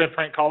bananas. Someone's been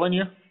prank calling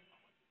you?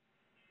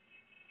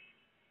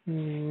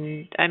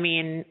 I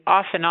mean,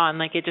 off and on,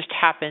 like it just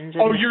happens.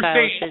 Oh, you're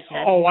saying?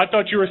 Oh, I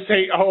thought you were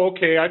saying. Oh,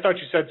 okay. I thought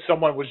you said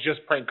someone was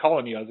just prank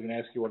calling you. I was going to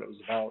ask you what it was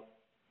about.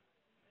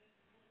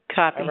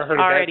 Copy. I haven't heard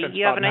of that since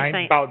you have a nice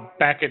night. About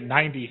back in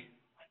 '90.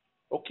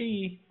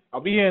 Okay,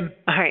 I'll be in.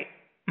 All right.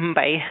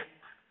 Bye.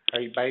 All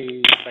right, bye.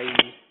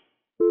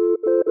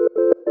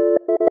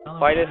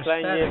 White is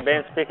line here,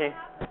 Ben speaking.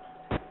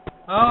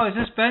 Oh, is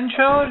this Ben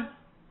Chode?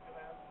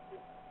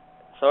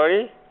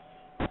 Sorry?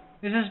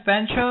 Is this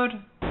Ben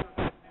Chode?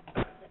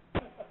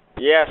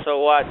 Yeah, so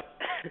what?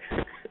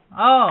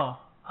 Oh,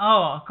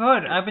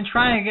 good. I've been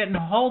trying to get in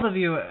hold of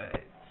you.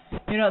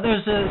 You know,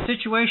 there's a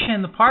situation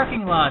in the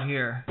parking lot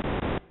here.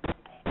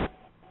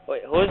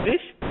 Wait, who is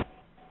this?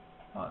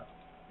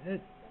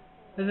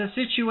 There's a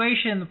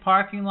situation in the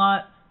parking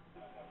lot.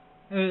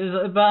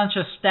 There's a bunch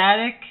of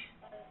static.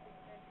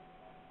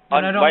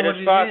 And I don't know what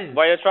it is.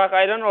 By the truck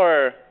item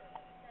or?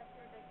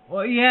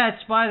 Well, yeah,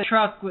 it's by the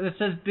truck. It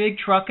says big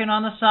trucking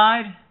on the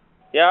side.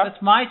 Yeah?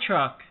 That's my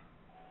truck.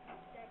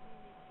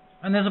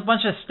 And there's a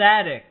bunch of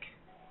static.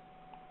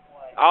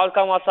 I'll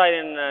come outside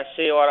and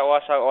see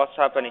what's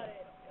happening.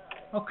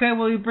 Okay,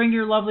 will you bring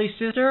your lovely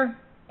sister?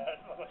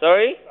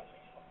 Sorry?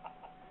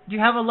 Do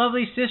you have a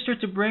lovely sister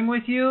to bring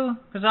with you?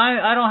 Because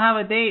I don't have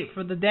a date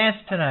for the dance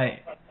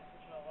tonight.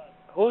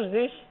 Who's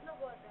this?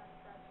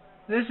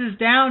 This is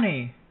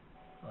Downey.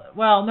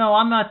 Well, no,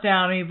 I'm not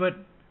Downey, but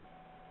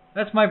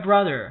that's my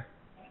brother.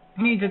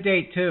 He needs a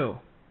date too.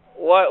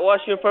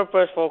 What's your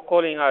purpose for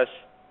calling us?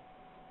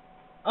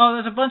 Oh,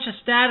 there's a bunch of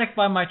static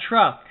by my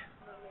truck.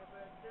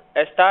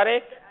 A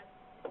static?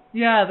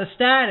 Yeah, the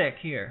static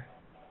here.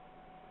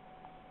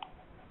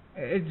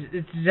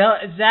 It's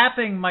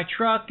zapping my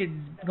truck. It's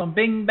going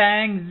bing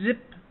bang,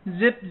 zip,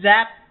 zip,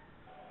 zap.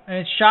 And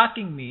it's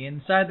shocking me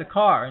inside the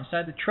car,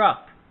 inside the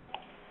truck.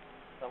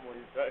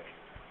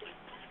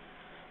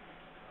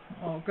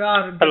 Oh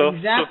God, I'm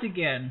getting zapped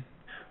again.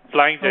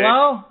 Flying J.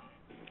 Hello?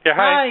 Yeah,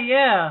 hi. Hi,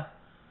 yeah.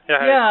 Yeah,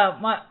 hi. Yeah,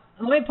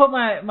 let me put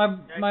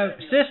my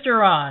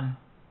sister on.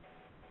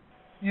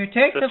 Here,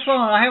 take the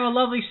phone. I have a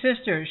lovely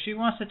sister. She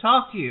wants to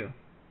talk to you.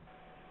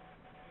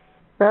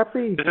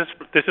 Snappy.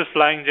 This is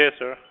Flying J,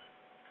 sir.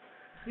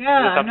 Yeah,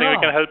 Is there something I know.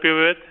 we can help you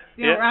with?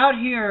 Yeah, we're out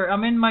here.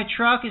 I'm in my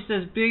truck. It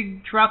says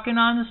big trucking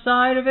on the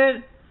side of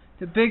it.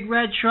 The big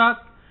red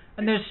truck.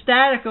 And there's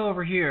static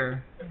over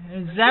here.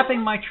 And it's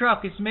zapping my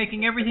truck. It's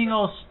making everything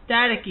all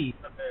staticky.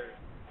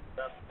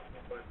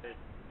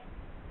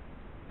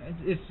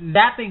 It's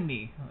zapping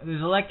me.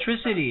 There's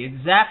electricity.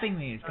 It's zapping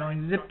me. It's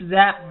going zip,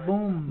 zap,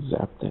 boom.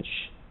 Zap that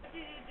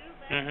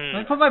Let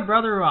me put my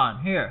brother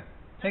on. Here,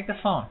 take the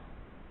phone.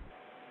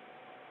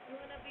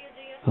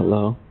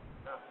 Hello?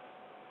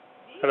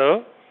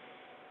 Hello?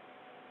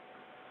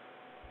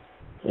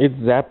 It's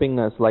zapping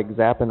us like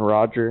zapping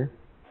Roger.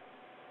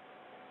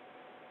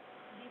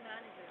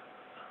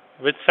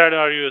 Which side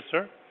are you,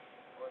 sir?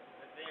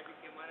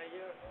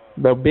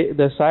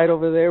 The side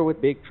over there with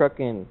big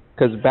trucking.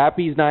 Because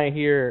Bappy's not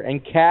here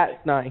and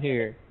Cat's not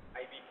here.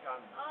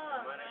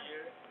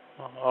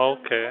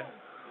 Okay.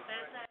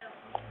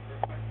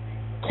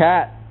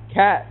 Cat,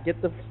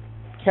 get the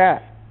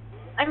cat.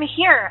 I'm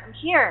here.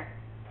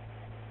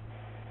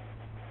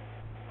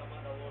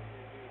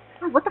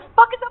 What the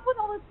fuck is up with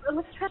all this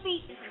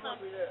electricity?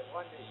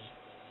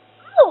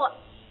 Oh!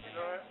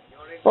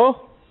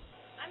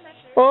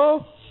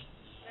 Oh!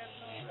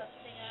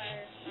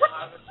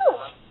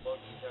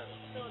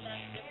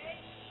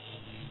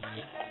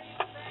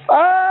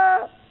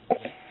 Ah!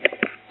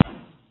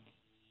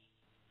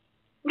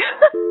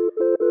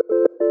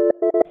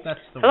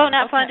 Hello,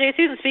 Nat Fun J.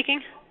 Susan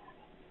speaking.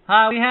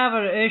 Hi, we have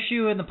an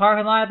issue in the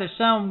parking lot. There's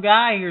some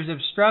guy here's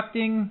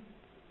obstructing,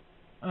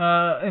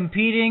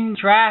 impeding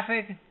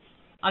traffic.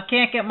 I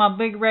can't get my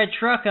big red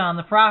truck on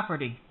the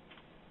property.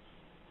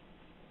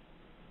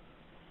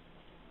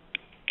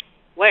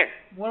 Where?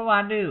 What do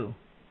I do?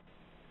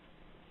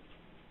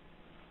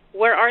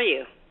 Where are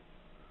you?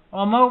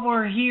 Well, I'm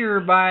over here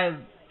by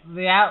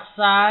the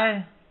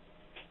outside.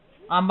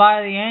 I'm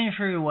by the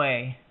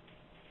entryway.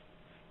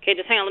 Okay,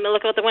 just hang on. Let me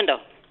look out the window.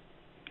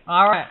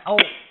 All right. Oh.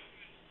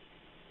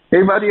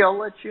 Hey, buddy, I'll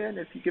let you in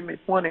if you give me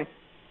 20.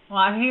 Well,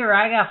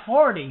 I got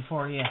 40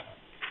 for you.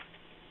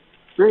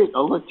 Great,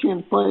 I'll let you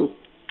in place.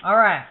 All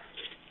right.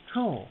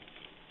 Cool.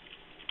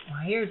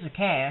 Well, here's the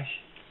cash.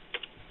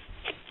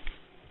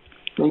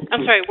 Thank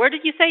I'm you. sorry, where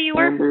did you say you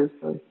were? And there's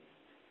a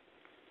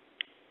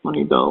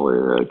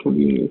 $20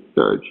 convenience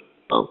charge.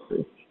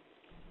 Okay.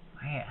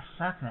 Yeah,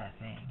 suck that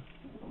thing.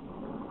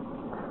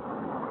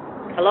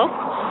 Hello?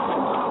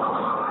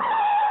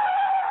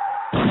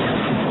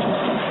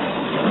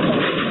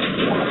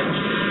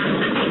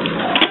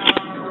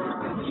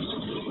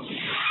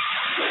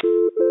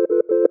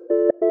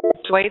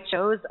 Dwight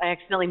shows I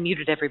accidentally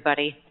muted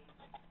everybody.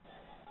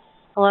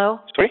 Hello?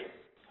 Sorry?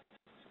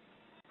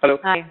 Hello?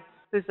 Hi.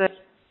 Who's this?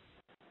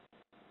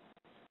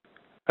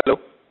 Hello?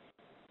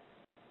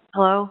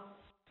 Hello?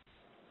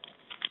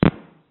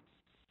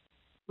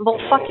 Well,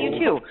 fuck you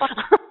too.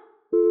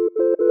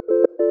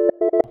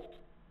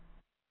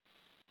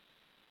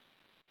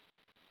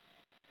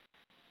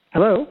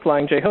 Hello,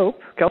 Flying J Hope.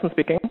 Kelson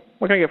speaking.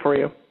 What can I get for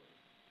you?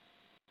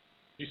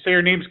 You say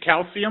your name's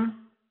Calcium?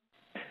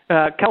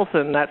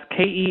 Kelson, that's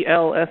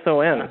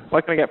Kelson.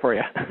 What can I get for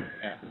you?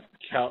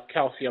 Yeah,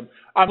 calcium.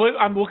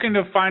 I'm looking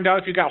to find out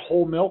if you got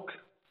whole milk.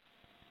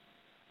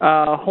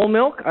 Whole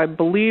milk? I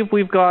believe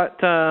we've got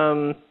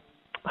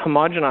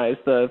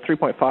homogenized, the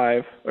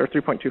 3.5 or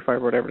 3.25 or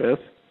whatever it is.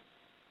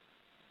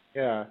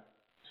 Yeah.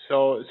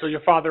 So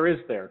your father is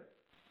there.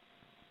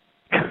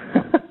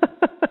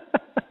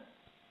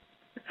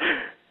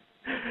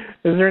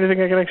 Is there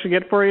anything I can actually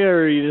get for you,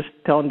 or are you just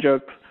telling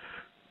jokes?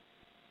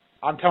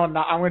 I'm going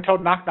to tell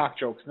knock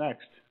jokes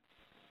next.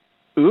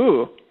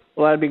 Ooh.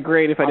 Well, that'd be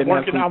great if I didn't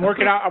have some.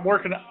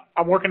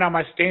 I'm working on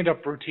my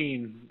stand-up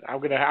routine. I'm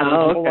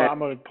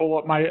gonna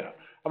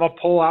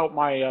pull out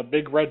my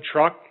big red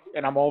truck,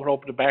 and I'm gonna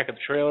open the back of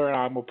the trailer, and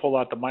I'm gonna pull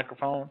out the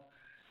microphone,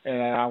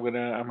 and I'm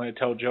gonna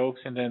tell jokes,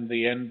 and then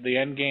the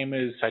end game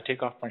is I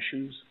take off my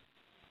shoes.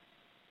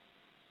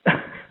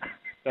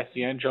 That's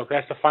the end joke.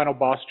 That's the final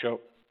boss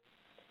joke.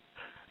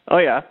 Oh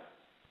yeah.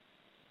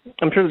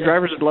 I'm sure the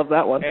drivers would love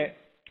that one.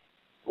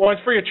 Well,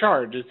 it's free of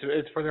charge.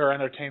 It's for their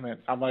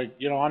entertainment. I'm like,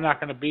 I'm not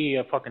going to be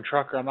a fucking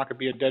trucker. I'm not going to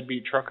be a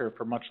deadbeat trucker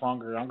for much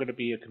longer. I'm going to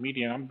be a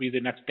comedian. I'm going to be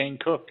the next Dane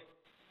Cook.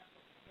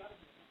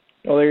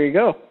 Well, there you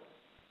go.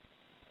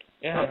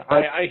 Yeah,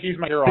 he's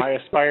my hero. I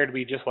aspire to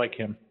be just like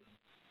him.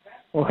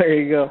 Well, there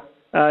you go.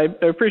 I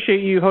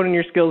appreciate you honing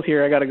your skills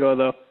here. I got to go,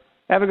 though.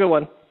 Have a good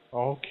one.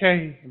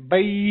 Okay.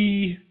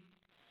 Bye.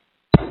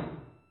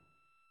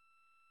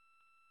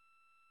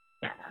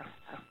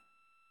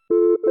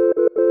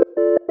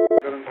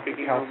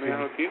 Speaking, how may I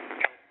help you?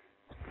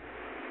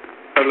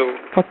 Hello.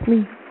 Fuck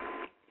me.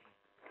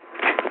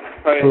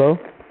 Hi. Hello?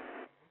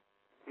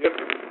 Yep.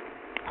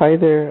 Hi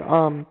there.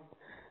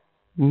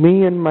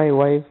 Me and my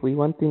wife, we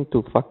wanting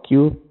to fuck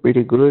you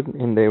pretty good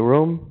in the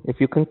room.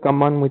 If you can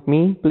come on with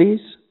me,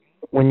 please,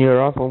 when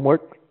you're off from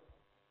work.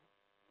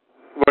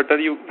 What are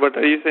you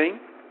saying?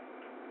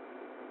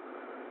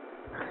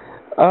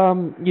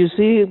 You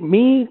see,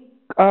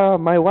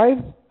 my wife,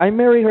 I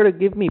married her to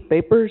give me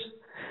papers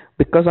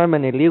because I'm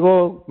an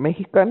illegal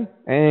Mexican,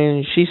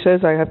 and she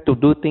says I have to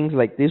do things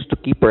like this to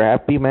keep her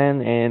happy,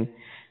 man, and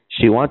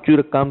she wants you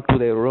to come to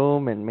the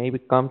room and maybe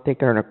come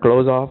take her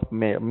clothes off.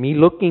 Me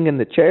looking in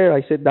the chair,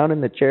 I sit down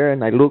in the chair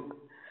and I look,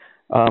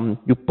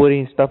 you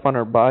putting stuff on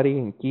her body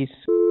and kiss.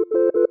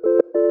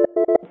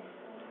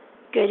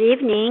 Good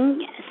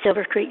evening,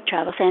 Silver Creek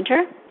Travel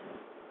Center.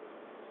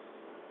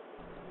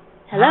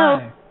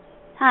 Hello.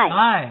 Hi.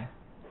 Hi.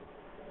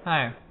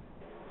 Hi.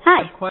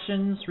 Hi. I have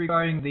questions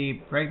regarding the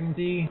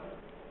pregnancy.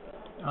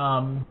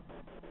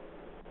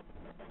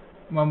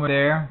 When we're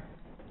there.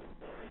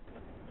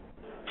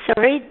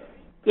 Sorry,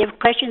 you have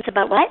questions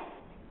about what?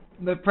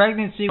 The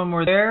pregnancy when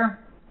we're there.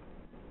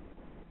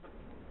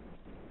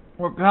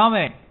 We're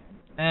coming.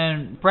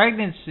 And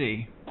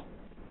pregnancy.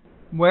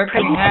 Where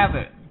can we have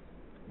it?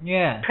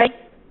 Yeah.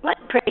 What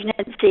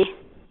pregnancy?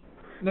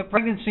 The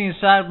pregnancy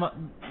inside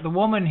the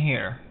woman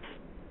here.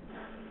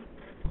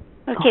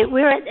 Okay,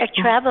 we're at a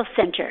travel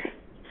center.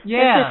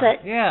 Yeah,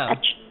 this is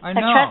I a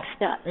know. truck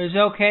stop. Is it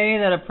okay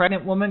that a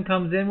pregnant woman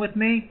comes in with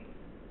me?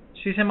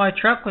 She's in my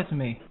truck with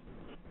me.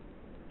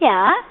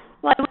 Yeah,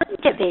 why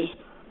wouldn't it be?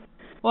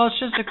 Well, it's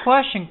just a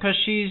question because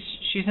she's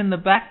in the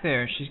back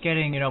there. She's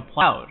getting,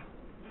 plowed.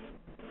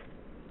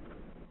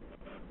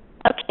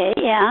 Okay,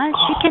 yeah,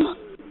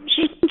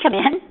 she can come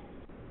in.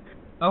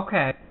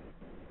 Okay.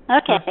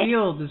 Okay. The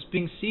field is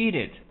being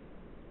seeded.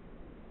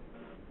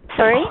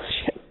 Sorry? Oh,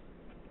 shit.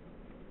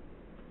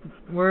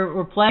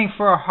 We're planning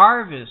for a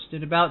harvest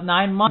in about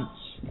 9 months.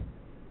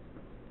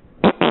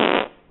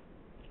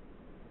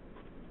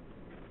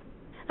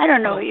 I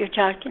don't know what you're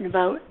talking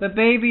about. The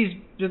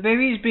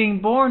baby's being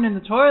born in the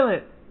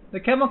toilet, the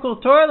chemical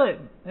toilet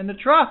in the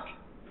truck.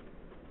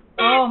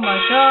 Oh my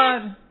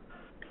God!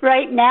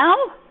 Right now?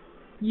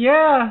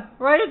 Yeah,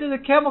 right into the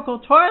chemical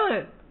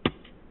toilet.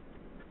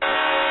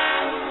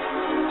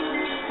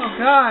 Oh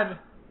God.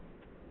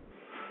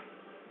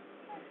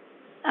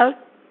 Oh,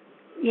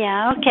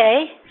 yeah.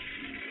 Okay.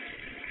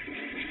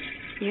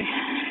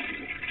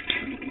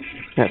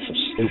 That's a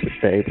stupid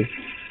baby.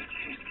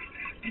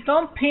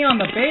 Don't pee on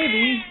the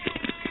baby.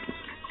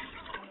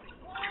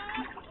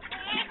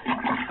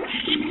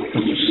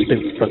 That's a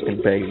stupid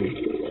fucking baby.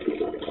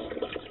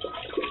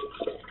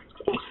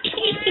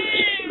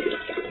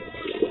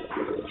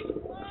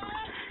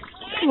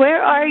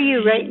 Where are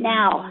you right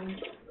now?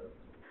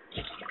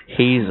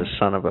 He's a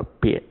son of a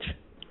bitch.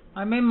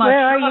 I'm in my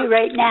Where truck. are you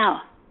right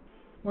now?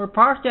 We're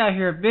parked out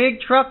here. Big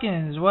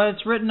trucking is what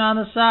it's written on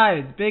the side.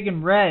 It's big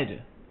and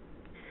red.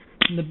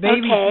 And the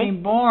baby's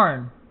being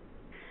born.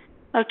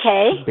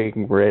 Okay. Big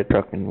red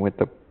trucking with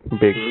the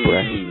big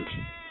breast.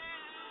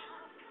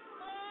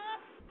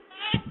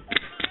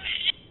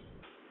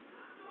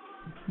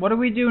 What do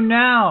we do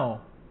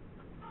now?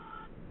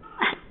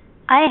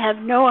 I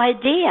have no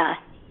idea.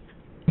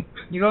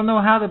 You don't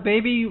know how the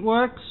baby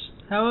works?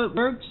 How it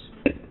works?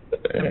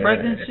 The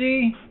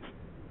pregnancy?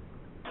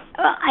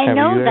 I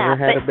know that. Have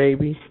you ever had a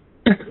baby?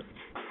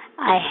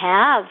 I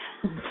have.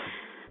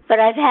 But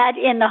I've had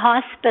in the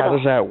hospital. How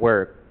does that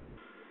work?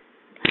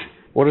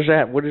 What is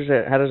that?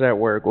 How does that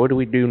work? What do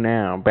we do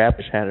now?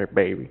 Baptist had her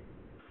baby.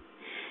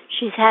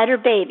 She's had her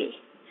baby.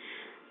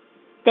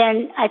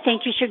 Then I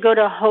think you should go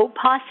to Hope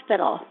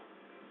Hospital.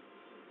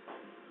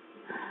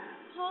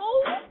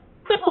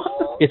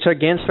 It's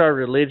against our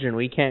religion.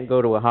 We can't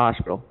go to a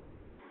hospital.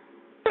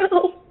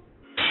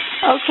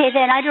 Okay,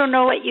 then I don't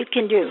know what you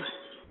can do.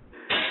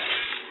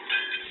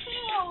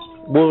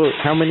 Well,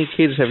 how many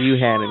kids have you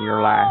had in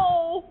your life?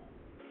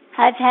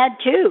 I've had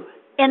 2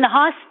 in the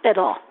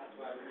hospital.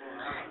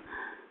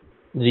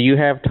 Do you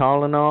have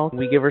Tylenol? Can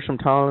we give her some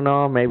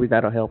Tylenol? Maybe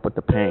that'll help with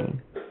the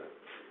pain.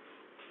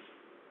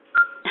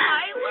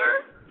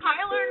 Tyler,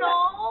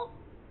 no.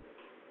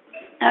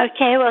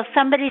 Okay, well,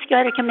 somebody's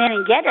got to come in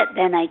and get it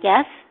then, I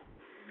guess.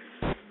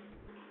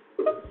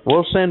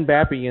 We'll send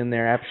Bappy in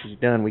there after she's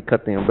done. We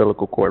cut the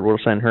umbilical cord. We'll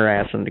send her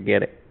ass in to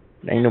get it.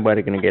 Ain't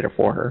nobody going to get it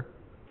for her.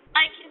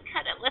 I can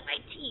cut it with my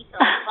teeth.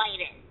 I'll bite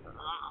it.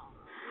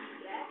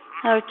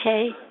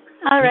 Okay.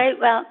 All right,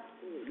 well,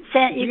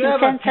 you can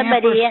send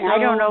somebody in. I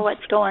don't know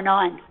what's going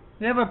on.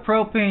 We have a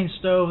propane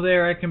stove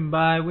there I can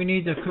buy. We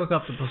need to cook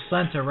up the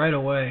placenta right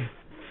away.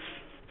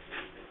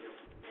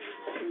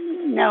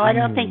 No, I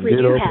don't think we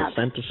do have.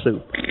 Placenta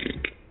soup.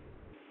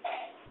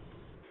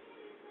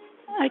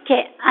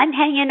 Okay, I'm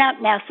hanging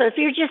up now, so if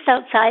you're just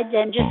outside,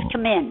 then just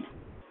come in.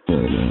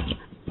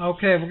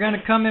 Okay, we're going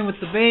to come in with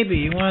the baby.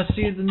 You want to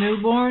see the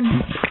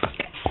newborn?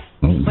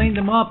 Cleaned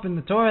him up in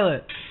the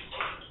toilet.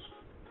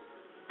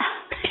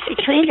 You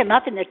cleaned him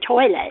up in the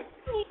toilet?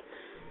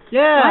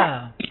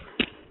 Yeah. What?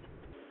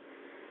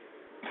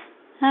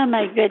 Oh,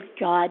 my good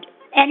God.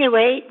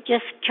 Anyway,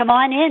 just come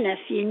on in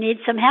if you need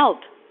some help.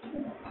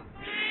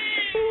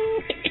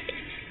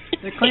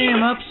 They're cleaning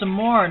him up some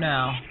more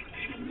now.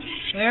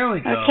 There we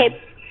go. Okay.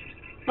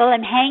 Well,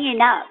 I'm hanging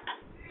up.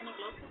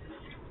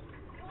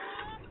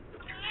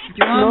 Do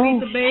you want to meet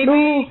the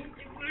baby?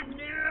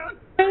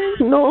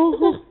 No.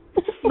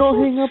 No,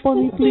 hang up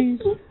on me, please.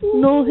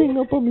 No, hang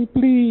up on me,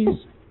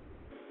 please.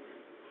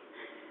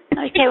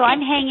 Okay, well, I'm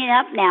hanging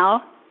up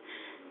now.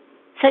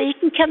 So you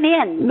can come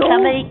in. No.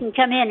 Somebody can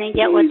come in and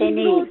get what they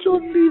need. No,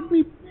 don't leave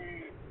me.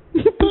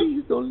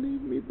 Please don't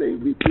leave me,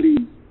 baby,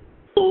 please.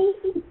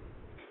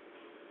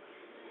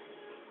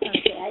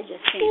 Okay, I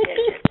just fainted.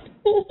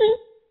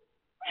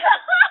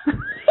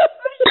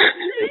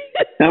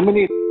 How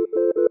many?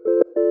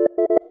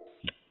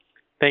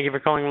 Thank you for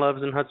calling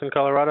Loves in Hudson,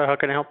 Colorado. How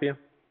can I help you?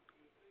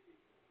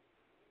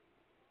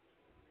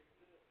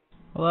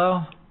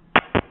 Hello?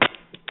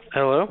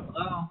 Hello?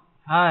 Hello?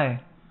 Hi.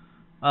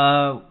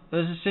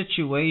 There's a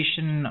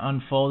situation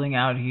unfolding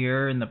out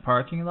here in the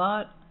parking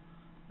lot.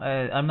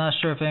 I'm not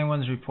sure if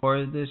anyone's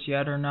reported this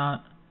yet or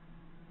not.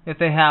 If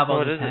they have,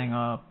 I'll just hang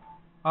up.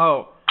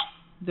 Oh,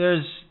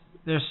 there's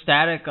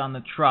static on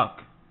the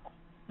truck,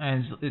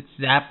 and it's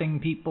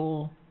zapping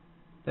people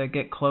that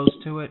get close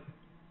to it.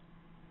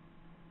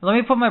 Let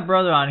me put my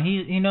brother on.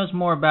 He knows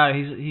more about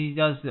it. He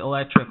does the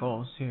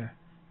electricals. Here,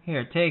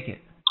 take it.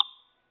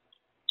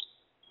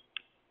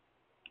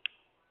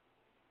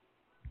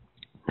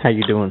 How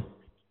you doing?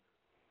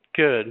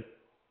 Good.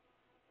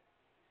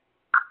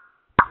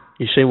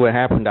 You see what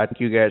happened? I think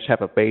you guys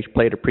have a base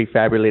plate of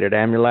prefabricated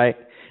amulite,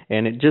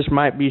 and it just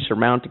might be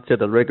surmounted to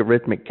the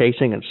logarithmic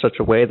casing in such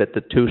a way that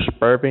the 2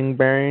 spurving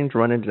bearings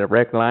run in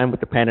direct line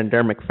with the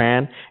panodermic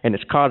fan, and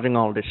it's causing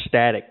all this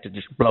static to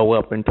just blow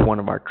up into one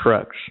of our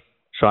trucks.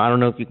 So I don't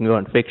know if you can go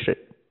and fix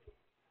it.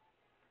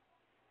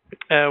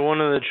 One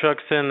of the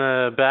trucks in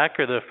the back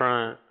or the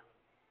front?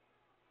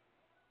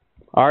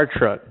 Our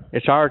truck.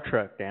 It's our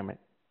truck, damn it.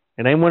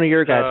 It ain't one of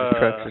your guys'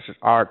 trucks. This is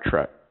our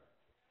truck.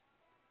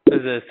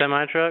 Is it a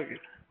semi-truck?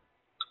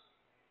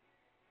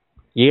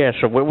 Yeah,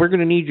 so what we're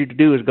going to need you to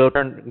do is go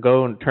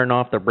and turn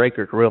off the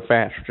breakers real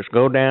fast. Just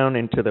go down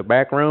into the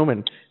back room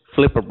and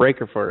flip a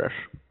breaker for us.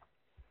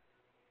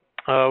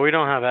 We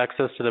don't have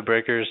access to the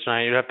breakers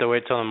tonight. You'd have to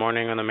wait till the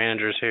morning when the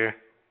manager's here.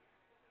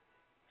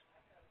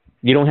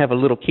 You don't have a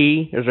little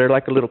key? Is there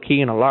like a little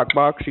key in a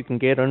lockbox you can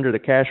get under the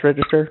cash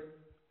register?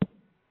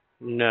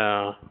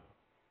 No.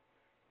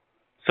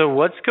 So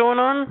what's going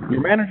on?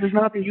 Your manager's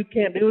not that you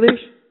can't do this?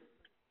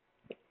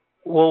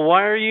 Well,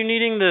 why are you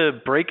needing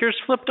the breakers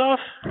flipped off?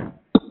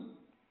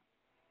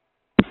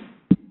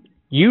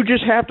 You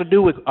just have to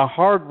do a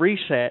hard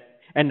reset,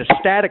 and the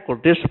static will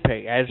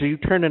dissipate as you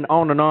turn it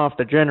on and off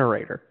the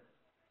generator.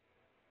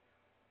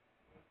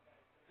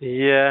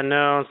 Yeah,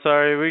 no,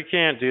 sorry, we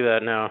can't do that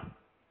now.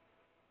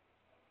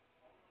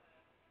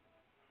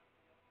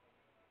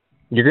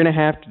 You're going to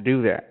have to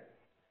do that.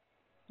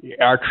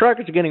 Our truck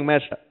is getting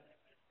messed up,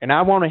 and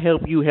I want to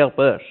help you help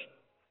us.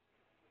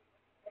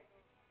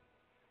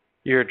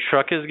 Your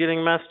truck is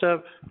getting messed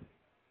up?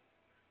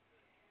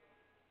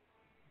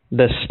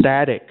 The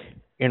static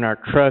in our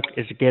truck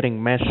is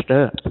getting messed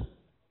up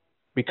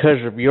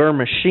because of your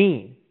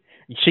machine.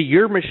 You see,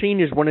 your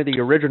machine is one of the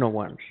original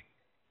ones.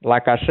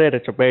 Like I said,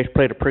 it's a base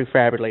plate of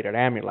prefabricated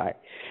amulite.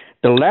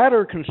 The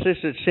latter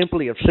consisted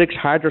simply of 6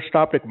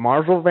 hydrostopic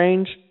Marsal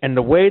vanes, and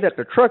the way that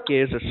the truck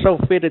is so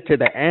fitted to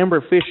the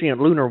amber-ficient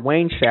lunar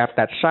wane shaft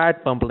that side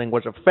fumbling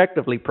was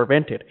effectively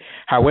prevented.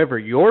 However,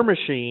 your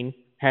machine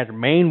has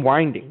main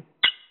winding.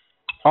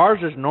 Ours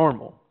is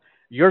normal.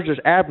 Yours is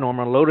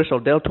abnormal, lotus or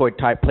deltoid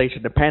type placed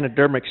in the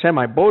panodermic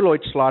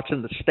semi-boiloid slots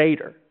in the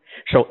stator.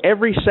 So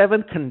every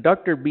seventh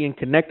conductor being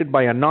connected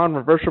by a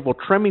non-reversible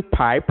Tremie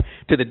pipe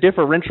to the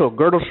differential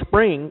girdle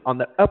spring on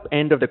the up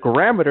end of the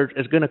parameters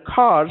is going to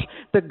cause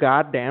the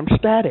goddamn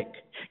static.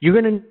 You're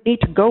going to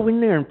need to go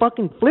in there and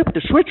fucking flip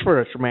the switch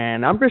for us,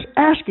 man. I'm just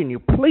asking you,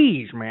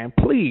 please, man,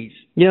 please.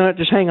 You know what?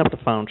 Just hang up the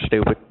phone,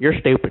 stupid. You're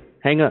stupid.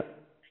 Hang up.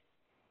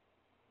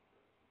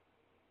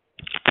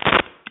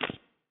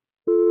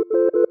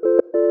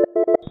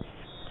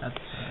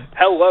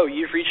 Hello,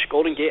 you've reached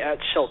Golden Gate at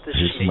Shelt. This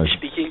is Nate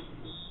speaking.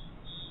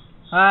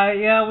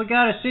 Yeah, we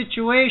got a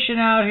situation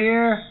out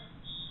here.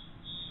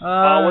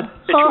 What's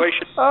the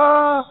situation?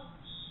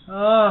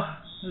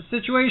 The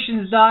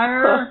situation's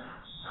dire.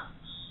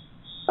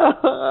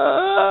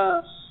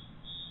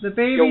 The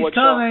baby's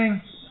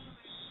coming.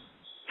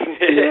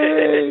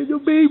 Yay, the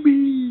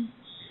baby.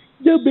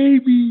 The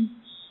baby.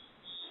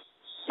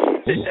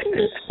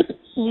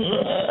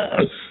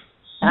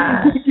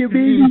 The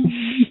baby.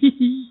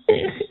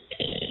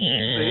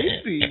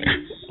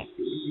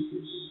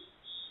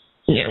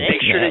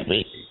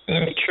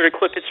 Make sure to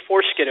clip its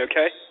foreskin,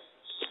 okay?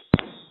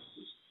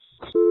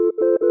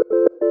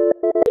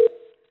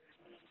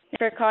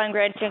 For calling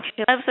Grand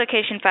Junction Labs,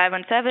 location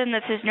 517.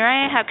 This is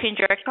Nuraya. How can you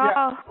direct call?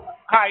 Yeah.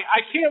 Hi,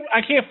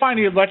 I can't find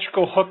the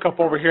electrical hookup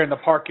over here in the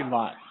parking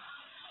lot.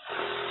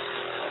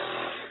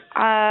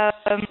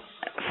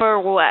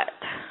 For what?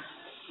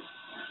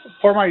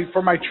 For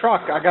my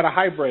truck, I got a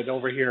hybrid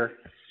over here,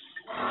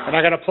 and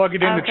I got to plug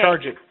it in to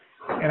charge it,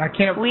 and I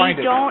can't find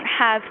it. We don't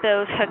have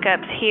those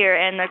hookups here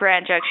in the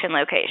Grand Junction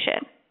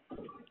location.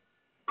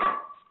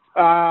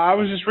 I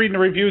was just reading the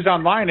reviews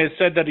online. It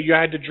said that you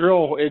had to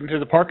drill into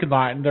the parking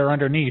lot, and they're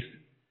underneath.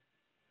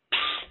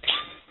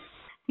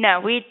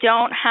 No, we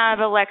don't have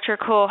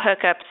electrical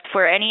hookups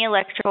for any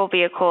electrical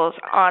vehicles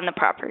on the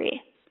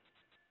property.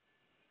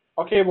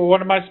 Okay, well,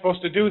 what am I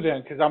supposed to do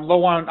then? Because I'm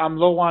low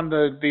on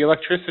the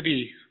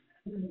electricity.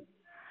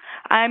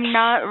 I'm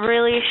not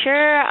really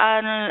sure.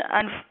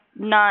 I'm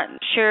not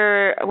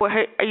sure.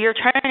 You're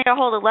trying to get a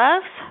hold of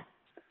Les?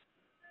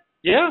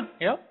 Yeah.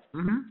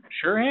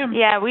 Sure am.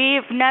 Yeah,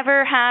 we've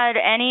never had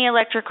any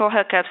electrical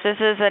hookups. This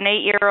is an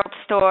 8-year-old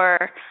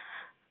store,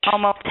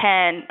 almost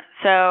 10.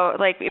 So,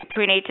 like,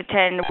 between 8 to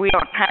 10, we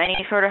don't have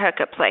any sort of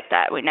hookups like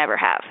that. We never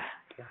have.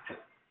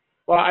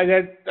 Well,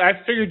 I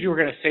figured you were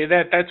going to say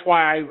that. That's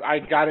why I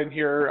got in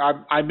here.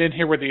 I'm in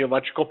here with the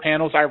electrical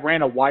panels. I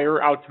ran a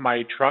wire out to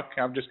my truck.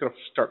 I'm just going to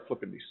start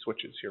flipping these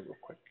switches here real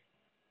quick.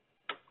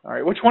 All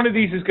right, which one of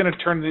these is going to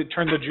turn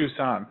the juice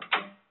on?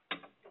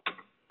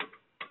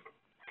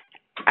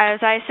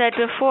 As I said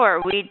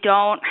before, we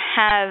don't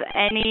have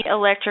any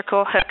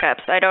electrical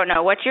hookups. I don't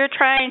know what you're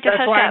trying to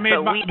hook up,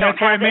 but we don't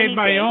have anything.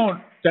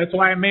 That's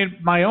why I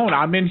made my own.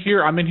 I'm in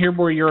here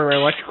where your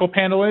electrical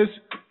panel is,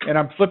 and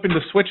I'm flipping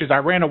the switches. I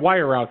ran a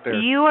wire out there.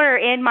 You are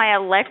in my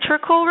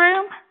electrical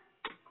room?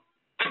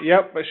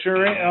 Yep, but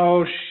sure ain't.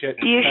 Oh shit.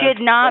 You should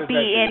not be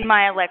in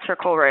my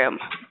electrical room.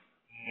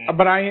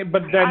 But I am.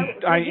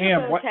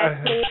 What?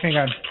 Hang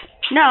on.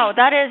 No,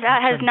 that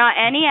has not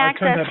any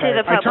access to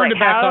the public.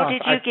 How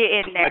did you get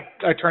in there?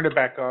 I turned it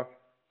back off.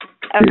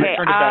 Okay.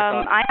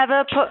 I have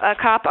a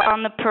cop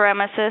on the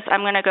premises.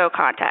 I'm gonna go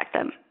contact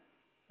them.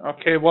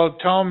 Okay. Well,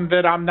 tell him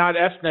that I'm not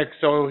ethnic,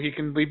 so he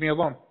can leave me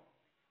alone.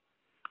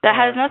 That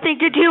has nothing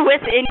to do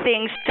with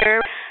anything,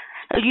 sir.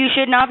 You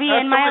should not be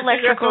in my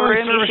electrical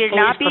room. You should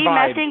not be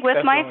messing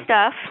with my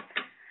stuff.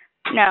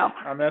 No.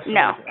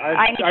 No.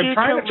 I need you to leave.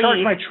 I'm trying to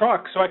charge my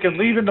truck so I can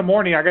leave in the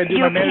morning. I got to do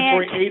my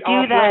mandatory 8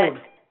 off-road.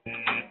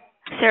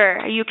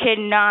 Sir, you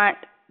cannot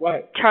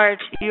charge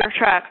your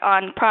truck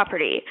on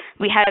property.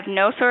 We have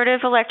no sort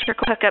of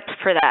electrical hookups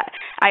for that.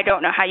 I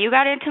don't know how you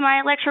got into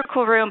my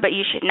electrical room, but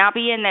you should not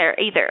be in there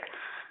either.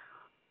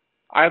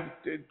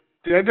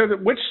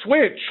 Which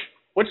switch?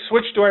 Which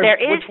switch do I? There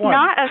is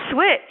not a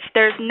switch.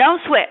 There's no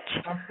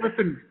switch. I'm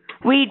flipping.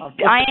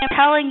 I am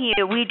telling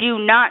you, we do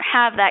not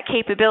have that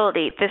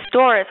capability. This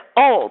door is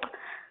old.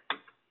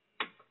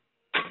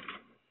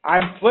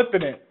 I'm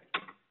flipping it.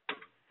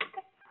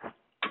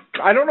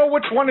 I don't know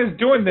which one is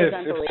doing this.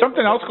 If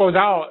something else goes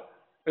out,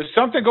 it's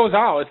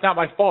not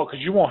my fault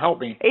because you won't help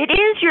me. It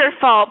is your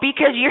fault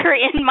because you're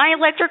in my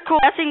electrical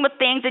messing with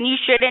things and you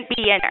shouldn't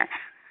be in there.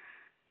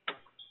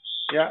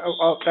 Yeah,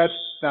 that's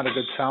not a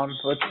good sound.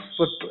 Let's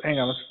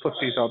flip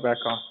these all back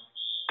off.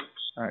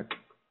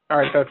 All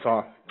right, that's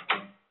off.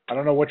 I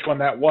don't know which one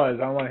that was.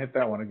 I don't want to hit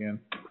that one again.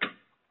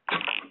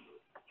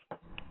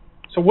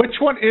 So which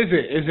one is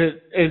it?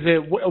 Is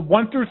it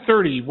 1 through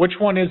 30? Which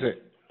one is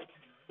it?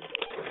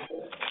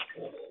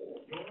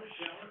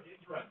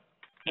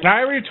 And I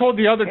already told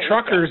the other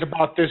truckers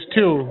about this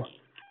too.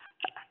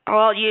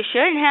 Well, you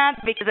shouldn't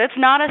have because it's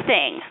not a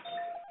thing.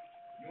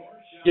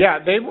 Yeah,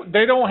 they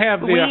don't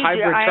have the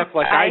hybrid truck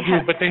like I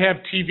do, but they have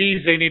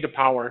TVs they need to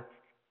power.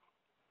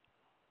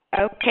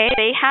 Okay,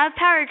 they have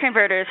power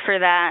converters for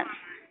that.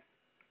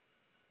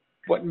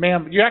 What,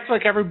 ma'am? You act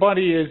like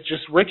everybody is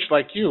just rich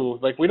like you.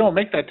 Like we don't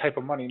make that type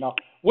of money. No.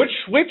 Which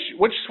switch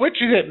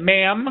is it,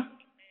 ma'am?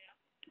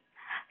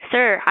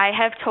 Sir, I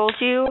have told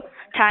you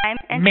time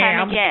and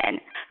time again.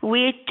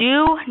 We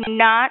do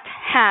not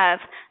have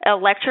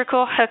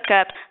electrical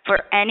hookup for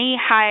any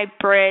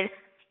hybrid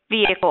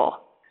vehicle.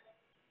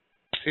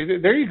 See,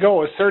 there you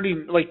go,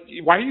 asserting, like,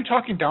 why are you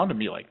talking down to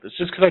me like this?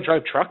 Just because I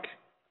drive truck?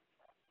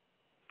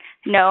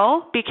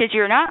 No, because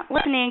you're not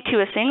listening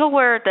to a single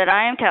word that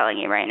I am telling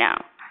you right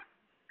now.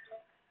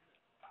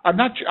 I'm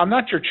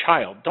not your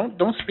child.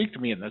 Don't speak to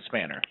me in this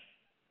manner.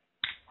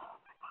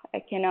 I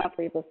cannot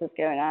believe this is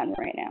going on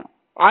right now.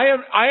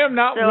 I am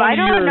not So one I of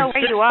don't your know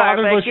where six you are,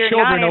 fatherless but you're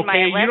children, not in my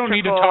okay? You don't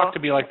need to electrical- talk to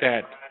me like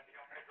that.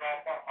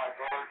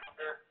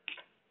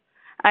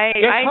 I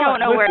Yes, don't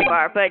know where listen. you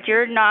are, but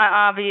you're not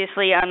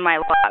obviously on my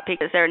lot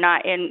because they're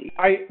not in.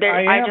 I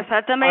just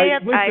had somebody.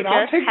 Listen,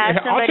 I'll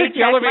take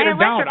the elevator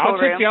down. I'll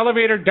take the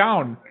elevator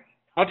down.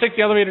 I'll take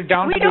the elevator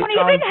down. We to don't the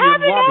even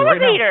have an lobby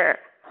right now. elevator.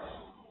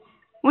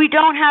 We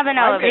don't have an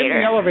I'm elevator.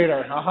 in the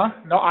elevator.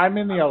 No, I'm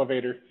in the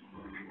elevator.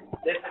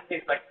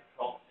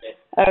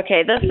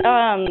 Okay,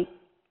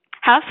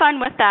 have fun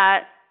with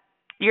that.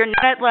 You're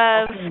not at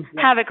love.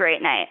 Have a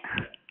great night.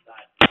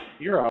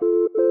 You're up.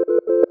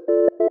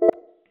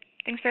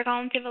 Thanks for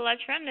calling to Village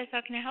Frienders.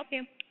 How can I help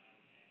you?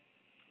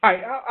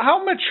 Hi,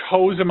 how much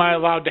hose am I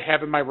allowed to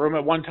have in my room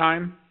at one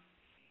time?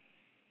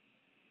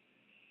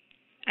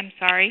 I'm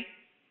sorry.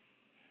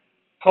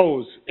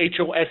 Hose,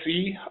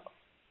 H-O-S-E?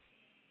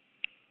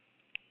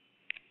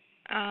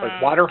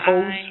 Like water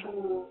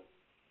hose?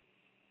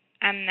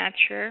 I'm not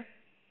sure.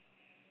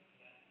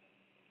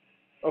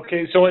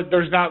 Okay, so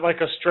there's not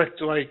like a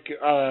strict like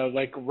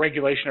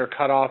regulation or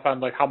cutoff on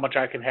like how much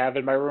I can have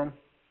in my room?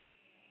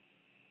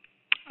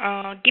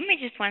 Give me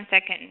just 1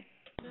 second.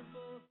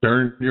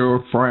 Turn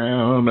your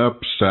frown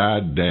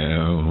upside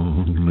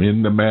down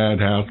in the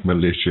Madhouse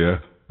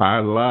Militia. I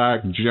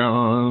like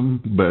John,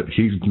 but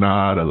he's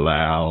not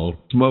allowed.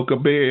 Smoke a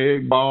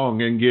big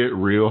bong and get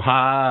real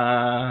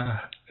high.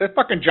 Is that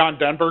fucking John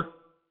Denver?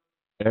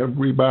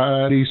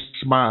 Everybody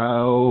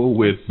smile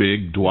with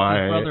Big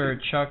Dwight.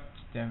 Brother Chuck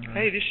Denver.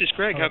 Hey, this is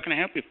Greg. How can I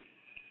help you?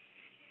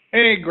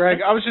 Hey, Greg,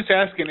 I was just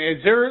asking,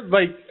 is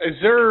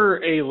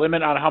there a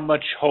limit on how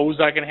much hose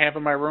I can have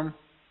in my room?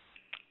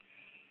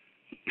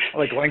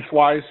 Like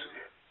lengthwise?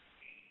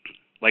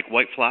 Like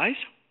white flies?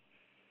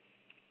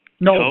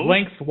 No, Hose?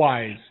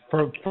 lengthwise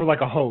for like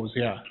a hose,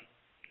 yeah.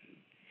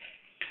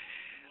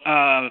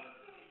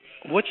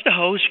 What's the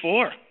hose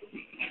for?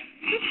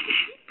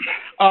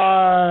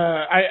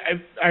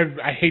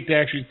 I hate to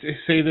actually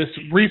say this.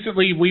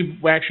 Recently, we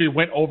actually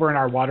went over in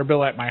our water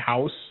bill at my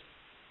house,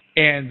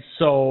 and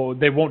so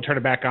they won't turn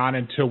it back on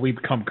until we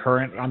become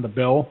current on the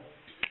bill.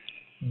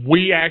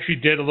 We actually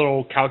did a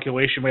little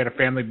calculation. We had a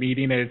family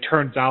meeting, and it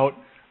turns out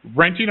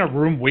renting a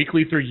room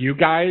weekly through you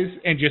guys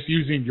and just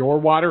using your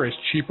water is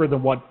cheaper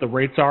than what the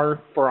rates are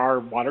for our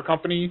water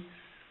company.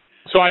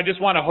 So I just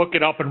want to hook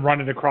it up and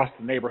run it across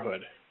the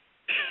neighborhood.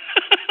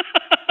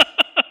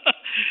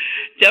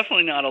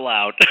 Definitely not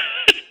allowed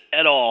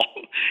at all.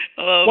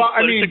 Well,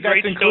 I but mean, it's a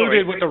great that's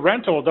included story. with the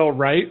rental, though,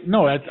 right?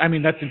 No,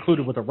 that's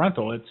included with the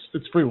rental.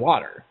 It's free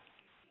water.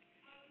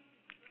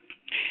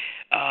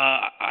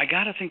 I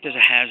gotta think there's a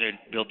hazard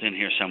built in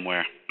here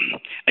somewhere.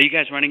 Are you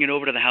guys running it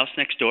over to the house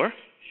next door?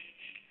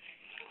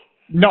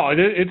 No,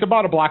 it's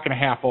about a block and a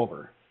half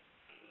over.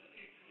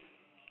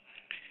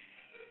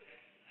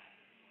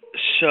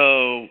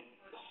 So,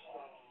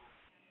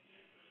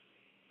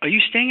 are you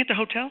staying at the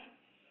hotel?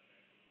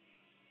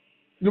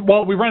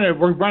 Well, we're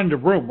renting a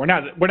room. We're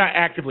not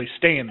actively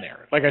staying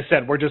there. Like I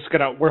said,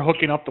 we're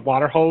hooking up the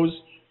water hose,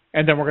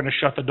 and then we're gonna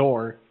shut the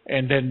door,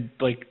 and then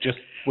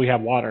we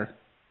have water.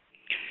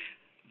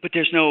 But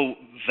there's no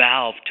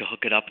valve to hook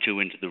it up to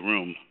into the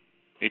room.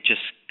 It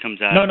just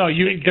comes out. No,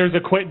 there's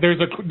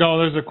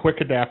a quick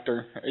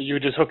adapter. You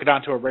just hook it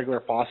onto a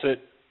regular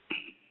faucet.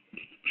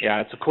 Yeah,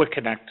 it's a quick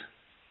connect.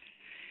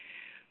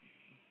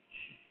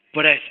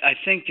 But I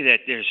think that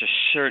there's a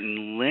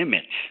certain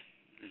limit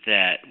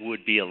that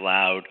would be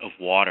allowed of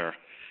water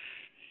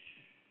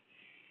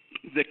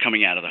that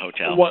coming out of the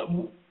hotel.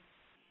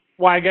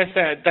 Well, I guess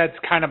that's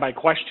kind of my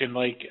question.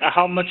 Like,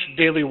 how much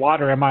daily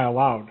water am I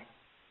allowed?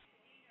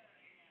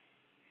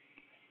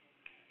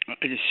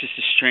 It's just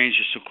the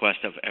strangest request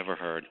I've ever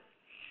heard.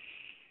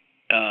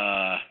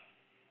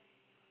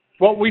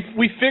 Well,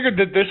 we figured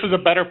that this was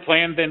a better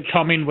plan than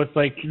coming with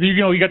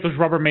you got those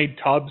Rubbermaid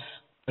tubs,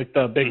 like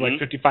the big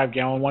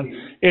 55-gallon one.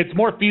 It's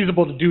more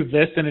feasible to do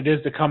this than it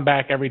is to come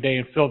back every day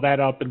and fill that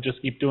up and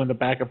just keep doing the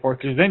back and forth,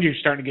 because then you're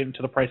starting to get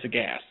into the price of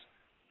gas.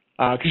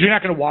 Because you're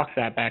not going to walk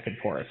that back and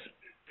forth.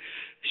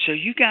 So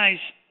you guys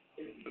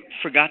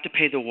forgot to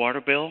pay the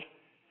water bill?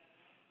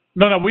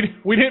 No,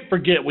 we didn't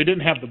forget. We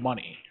didn't have the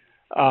money.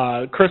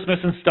 Christmas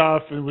and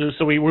stuff, and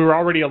we were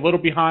already a little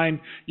behind.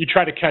 You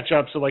try to catch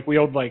up, so we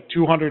owed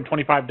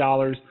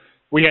 $225.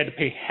 We had to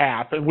pay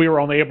half, and we were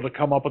only able to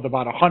come up with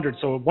about $100.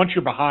 So once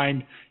you're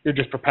behind, you're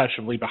just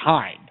perpetually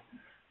behind.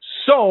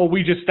 So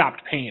we just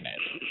stopped paying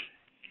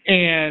it,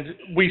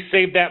 and we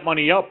saved that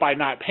money up by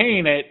not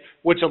paying it,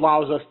 which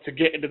allows us to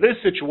get into this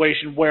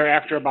situation where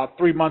after about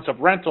 3 months of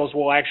rentals,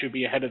 we'll actually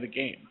be ahead of the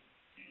game.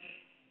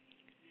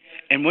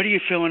 And what are you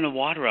filling the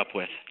water up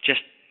with?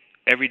 Just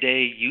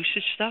everyday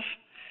usage stuff?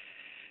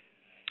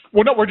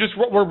 Well, no,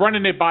 we're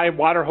running it by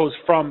water hose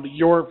from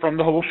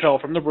the hotel,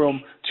 from the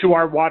room to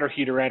our water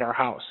heater at our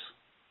house.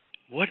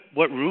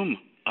 What room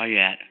are you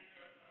at?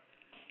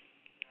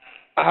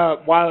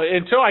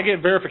 Until I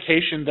get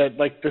verification that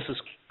like this is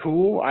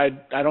cool, I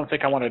don't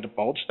think I want to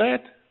divulge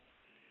that.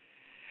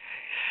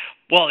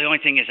 Well, the only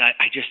thing is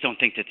I just don't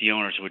think that the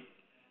owners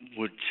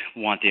would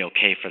want the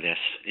okay for this.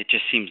 It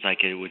just seems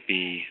like it would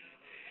be,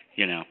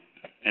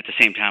 at the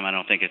same time I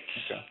don't think it's,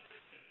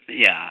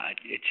 yeah,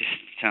 it just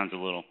sounds a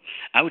little,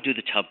 I would do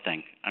the tub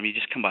thing. I mean,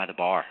 just come by the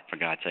bar, for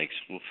God's sakes.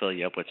 We'll fill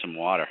you up with some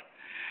water.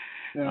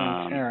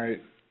 All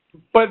right.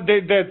 But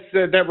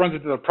that runs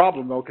into the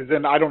problem, though, because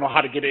then I don't know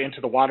how to get it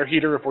into the water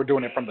heater if we're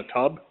doing it from the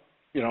tub.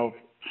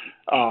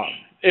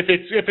 If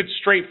it's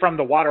straight from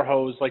the water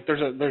hose, like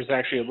there's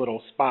actually a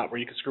little spot where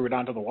you can screw it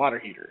onto the water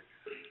heater.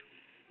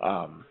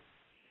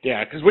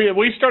 Yeah, because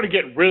we started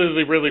getting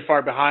really, really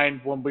far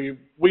behind when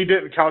we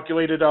didn't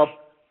calculate it up.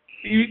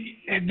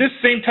 This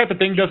same type of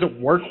thing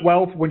doesn't work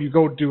well when you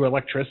go do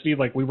electricity.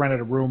 Like we rented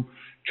a room,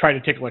 tried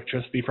to take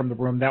electricity from the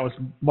room. That was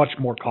much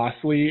more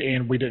costly,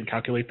 and we didn't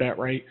calculate that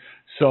right.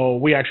 So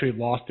we actually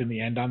lost in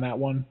the end on that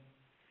one.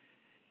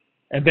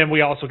 And then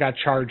we also got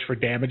charged for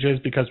damages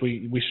because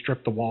we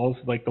stripped the walls,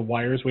 like the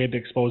wires. We had to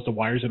expose the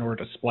wires in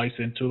order to splice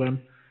into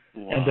them.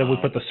 Wow. And then we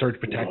put the surge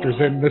protectors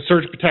in. The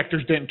surge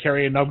protectors didn't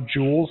carry enough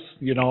joules,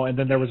 and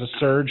then there was a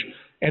surge,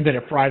 and then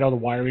it fried all the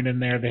wiring in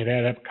there. They had to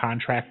have a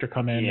contractor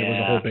come in. Yeah. It was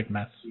a whole big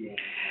mess.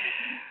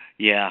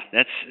 Yeah,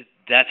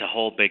 that's a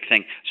whole big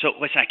thing. So,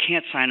 listen, I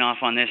can't sign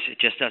off on this. It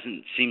just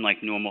doesn't seem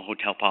like normal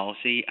hotel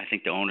policy. I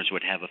think the owners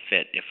would have a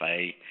fit if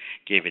I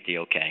gave it the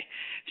okay.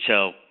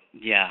 So,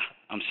 yeah,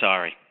 I'm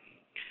sorry.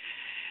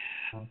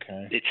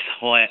 Okay. It's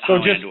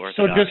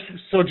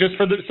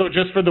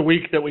just for the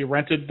week that we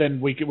rented, then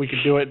we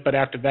could do it. But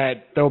after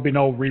that, there will be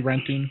no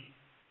re-renting.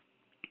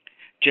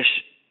 Just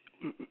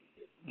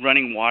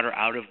running water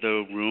out of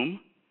the room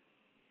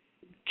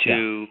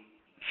to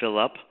fill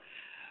up.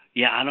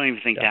 Yeah, I don't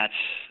even think that's.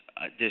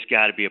 There's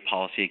got to be a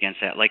policy against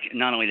that. Like,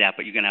 not only that,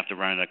 but you're gonna have to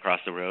run it across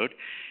the road.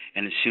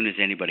 And as soon as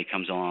anybody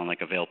comes along,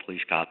 like a Vail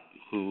police cop,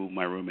 who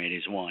my roommate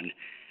is one,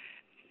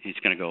 he's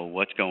gonna go,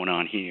 "What's going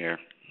on here?"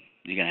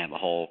 You're gonna have a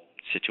whole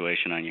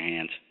situation on your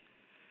hands.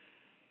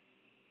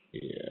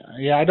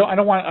 Yeah. I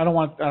don't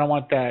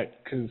want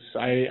that because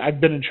I've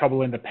been in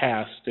trouble in the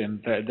past,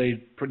 and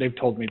they've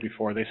told me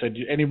before. They said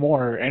any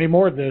more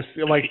of this.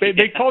 Like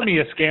they called me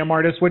a scam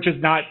artist, which is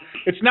not.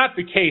 It's not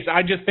the case.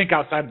 I just think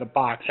outside of the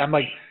box. I'm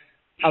like,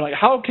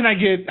 how can I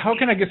get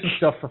some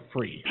stuff for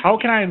free? How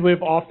can I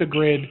live off the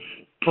grid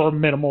for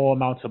minimal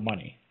amounts of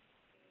money?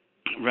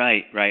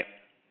 Right.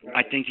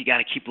 I think you got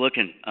to keep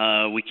looking.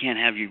 We can't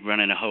have you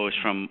running a hose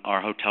from our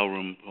hotel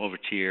room over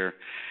to your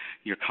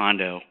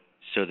condo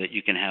so that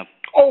you can have.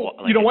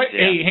 Oh, you know what?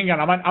 Yeah. Hey, hang on.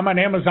 I'm on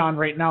Amazon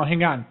right now.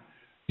 Hang on.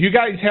 Do you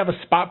guys have a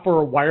spot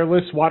for a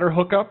wireless water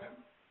hookup?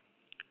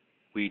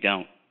 We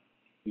don't.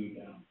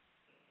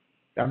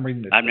 I'm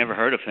reading this. I've never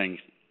heard of things.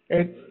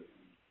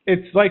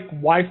 It's like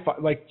Wi-Fi.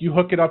 Like you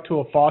hook it up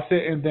to a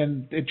faucet and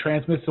then it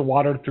transmits the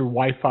water through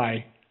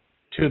Wi-Fi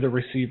to the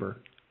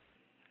receiver.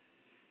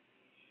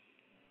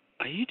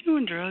 Are you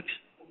doing drugs?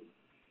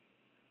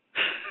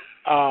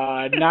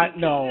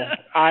 No.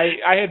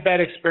 I had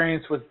bad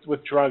experience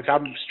with drugs.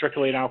 I'm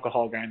strictly an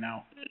alcohol guy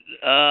now.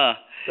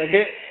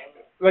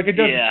 It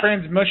does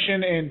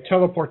transmission and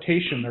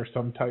teleportation or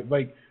some type.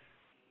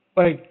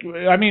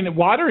 I mean,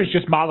 water is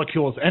just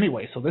molecules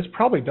anyway, so this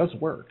probably does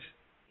work.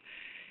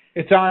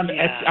 It's on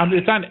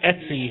it's on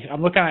Etsy.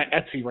 I'm looking at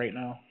Etsy right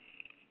now.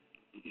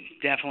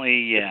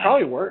 Definitely, yeah. It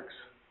probably works.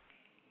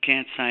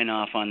 Can't sign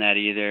off on that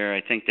either.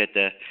 I think that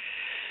the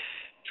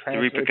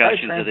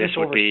repercussions of this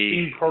would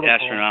be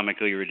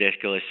astronomically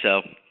ridiculous.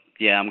 So,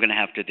 yeah, I'm going to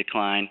have to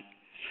decline.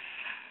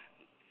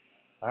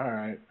 All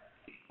right.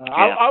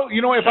 I'll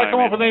if I come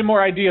up with any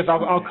more ideas,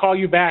 I'll call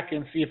you back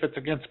and see if it's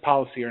against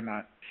policy or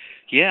not.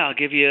 Yeah, I'll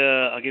give you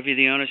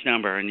the owner's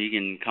number, and you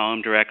can call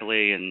him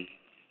directly and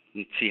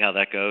see how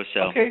that goes.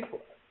 So. Okay.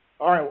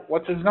 All right.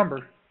 What's his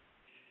number?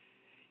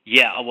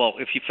 Yeah. Well,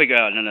 if you figure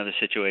out another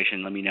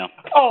situation, let me know.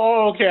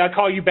 Oh, okay. I'll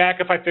call you back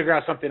if I figure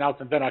out something else,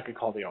 and then I can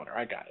call the owner.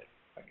 I got it.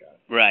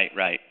 Right. All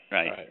right.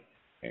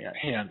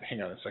 Hang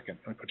on a second.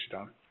 Let me put you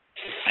down.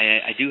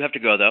 I do have to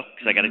go, though,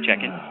 because I got to check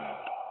in.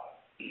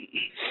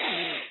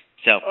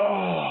 So.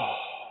 Oh.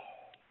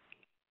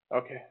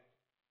 Okay.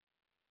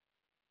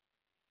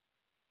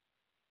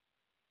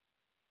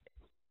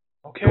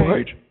 All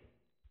right.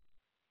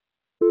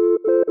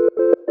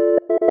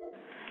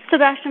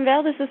 Sebastian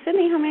Vale, this is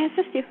Sydney. How may I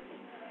assist you?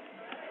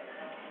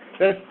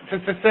 This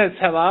is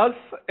hello.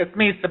 It's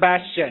me,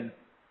 Sebastian.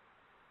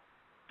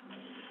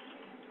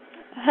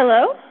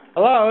 Hello?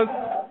 Hello.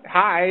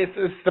 Hi,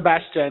 it's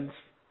Sebastian.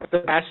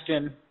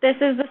 Sebastian. This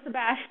is the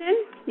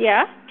Sebastian?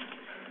 Yeah?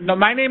 No,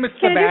 my name is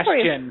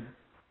Sebastian.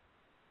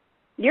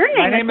 Your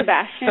name is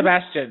Sebastian?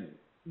 Sebastian.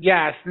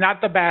 Yes,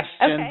 not the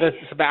Bastion.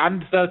 Okay. I'm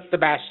the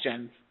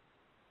Sebastian.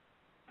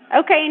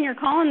 Okay, and you're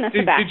calling the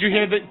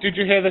Sebastian.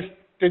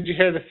 Did you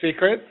hear the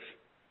secrets?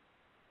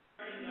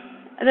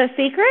 The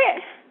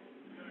secret?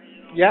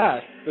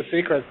 Yes, the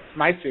secret's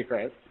my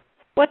secret.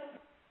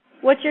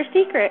 What's your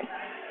secret?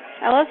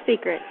 I love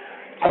secrets.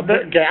 I'm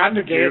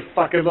the gayest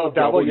fucking little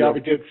devil you ever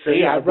did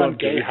see. I run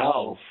gay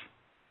hells.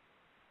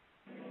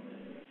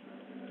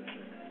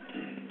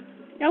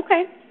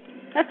 Okay,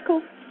 that's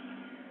cool.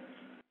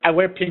 I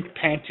wear pink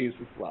panties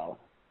as well.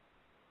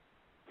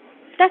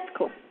 That's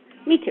cool.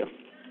 Me too.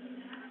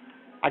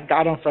 I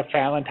got them for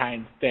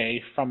Valentine's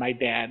Day from my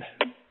dad.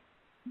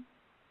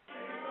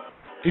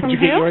 Did you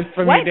get yours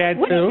from your dad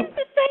what too? Did you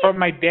just say? From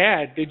my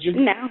dad. Did you?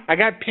 No. I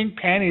got pink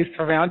panties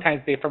for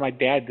Valentine's Day from my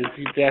dad. Did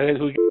you? That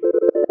who?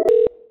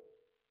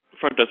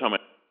 Front desk, how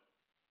much?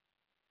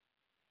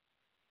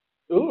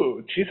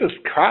 Ooh, Jesus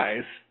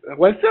Christ!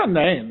 What's their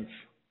names?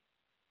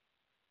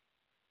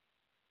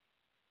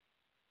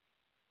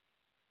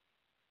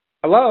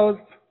 Hello.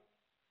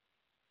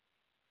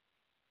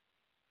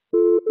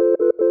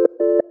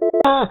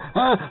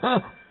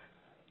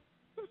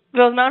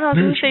 Bill's Mountain House,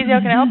 this is Stacey. How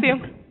can I help you?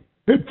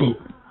 Headphone.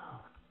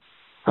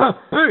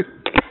 Hey.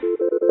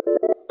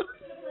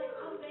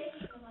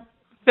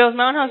 Bill's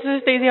Mountain House, this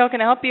is Stacey. How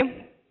can I help you?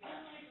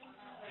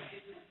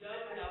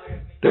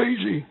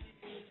 Daisy.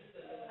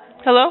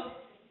 Hello?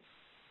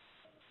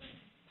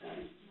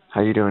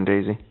 How you doing,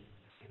 Daisy?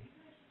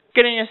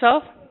 Good, and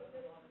yourself?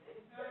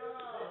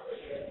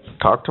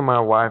 Talk to my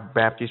wife,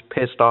 Bappy's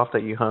pissed off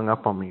that you hung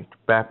up on me,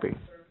 Bappy.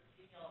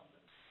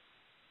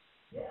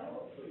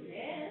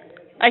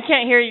 I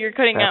can't hear you. You're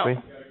cutting Bappy?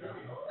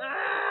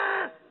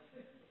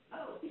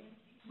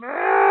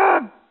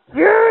 out.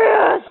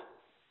 Furious!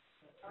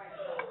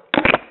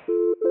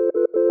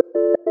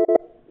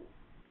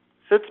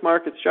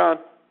 Sitzmark, it's John.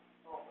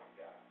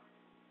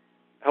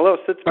 Hello,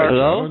 Sitzmark.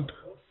 Hello?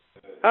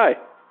 Hi.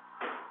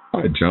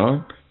 Hi,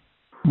 John.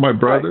 My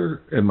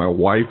brother and my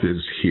wife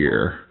is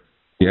here.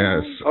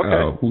 Yes.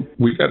 Okay.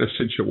 We got a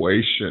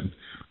situation.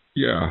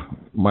 Yeah.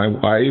 My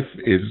wife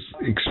is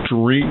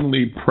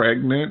extremely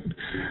pregnant,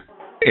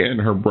 and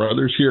her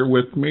brother's here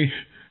with me.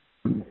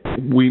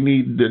 We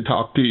need to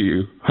talk to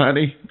you.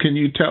 Honey, can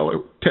you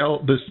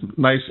tell this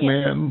nice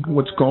man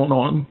what's going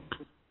on?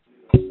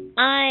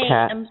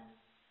 I am...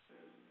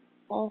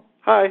 Well,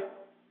 Hi.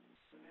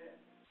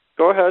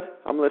 Go ahead.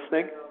 I'm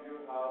listening.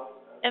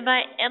 am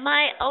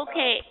I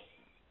okay?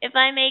 If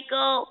I may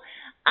go,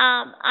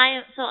 I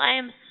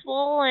am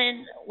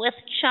swollen with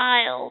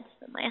child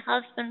that my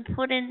husband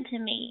put into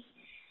me,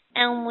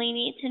 and we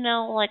need to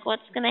know like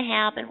what's gonna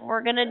happen.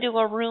 We're gonna do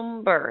a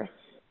room birth,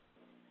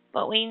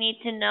 but we need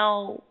to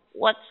know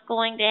what's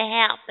going to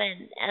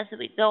happen as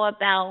we go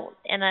about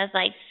and as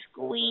I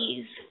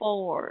squeeze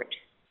forward.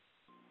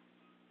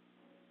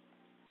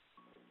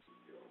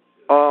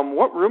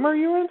 What room are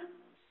you in?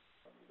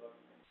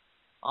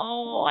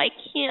 Oh, I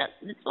can't.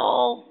 It's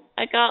all.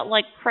 I got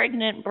like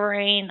pregnant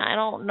brain. I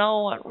don't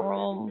know what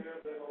room.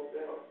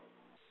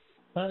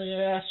 Honey,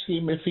 ask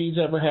him if he's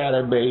ever had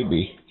a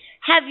baby.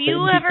 Have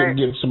you Maybe ever? He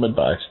can give some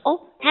advice.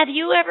 Oh, have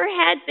you ever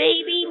had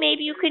baby?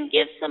 Maybe you can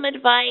give some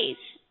advice.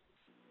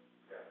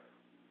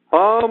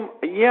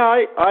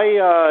 Yeah,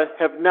 I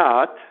have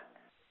not.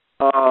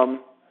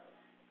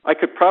 I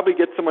could probably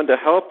get someone to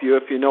help you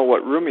if you know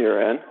what room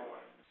you're in.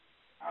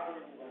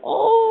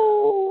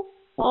 Oh,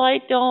 well, I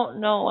don't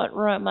know what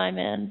room I'm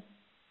in.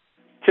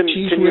 Can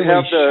you really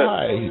have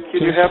shy.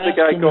 Can you have the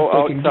guy go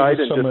outside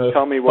and just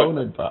tell me what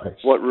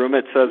room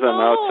it says on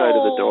the outside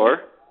of the door?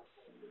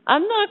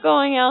 I'm not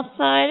going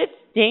outside.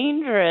 It's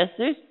dangerous.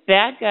 There's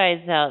bad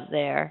guys out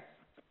there.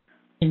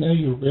 I know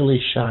you're really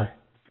shy.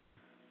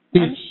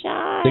 I'm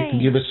shy. They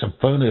can give us some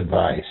phone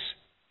advice.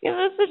 Give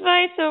us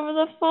advice over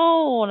the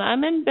phone.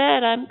 I'm in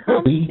bed. I'm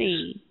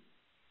comfy.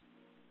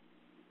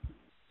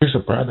 Here's a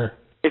brother.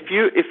 If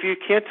you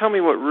can't tell me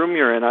what room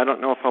you're in, I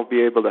don't know if I'll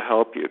be able to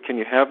help you. Can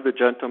you have the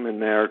gentleman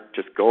there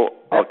just go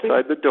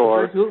outside the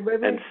door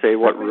and say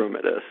what room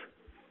it is?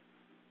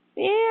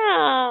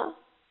 Yeah.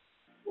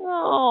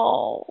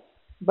 No.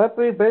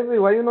 Baby,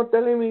 why you not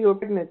telling me you're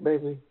pregnant,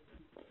 baby?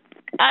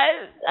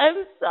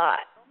 I'm sorry.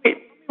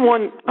 Tell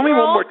me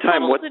one more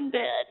time what. In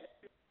bed.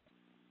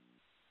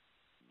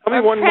 Tell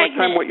me one more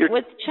time what you're.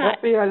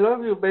 Snappy, I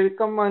love you, baby.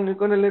 Come on, you're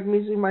gonna let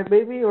me see my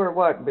baby or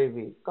what,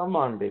 baby? Come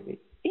on, baby.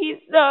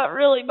 He's not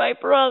really my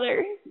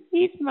brother.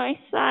 He's my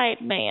side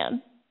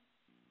man.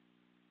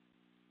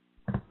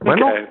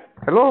 Bueno, okay.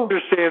 Hello. I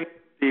understand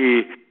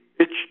the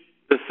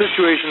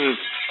situation is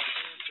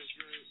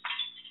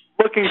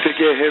looking to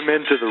get him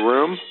into the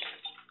room.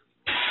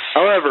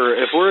 However,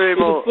 if we're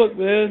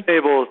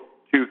able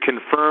to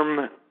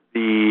confirm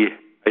the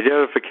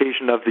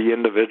identification of the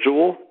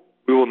individual,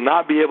 we will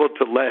not be able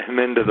to let him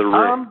into the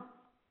room.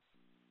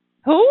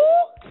 Who?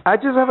 I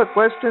just have a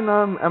question.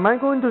 Am I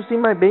going to see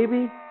my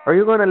baby? Are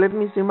you going to let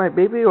me see my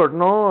baby or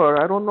no?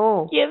 Or I don't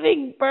know.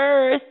 Giving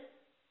birth.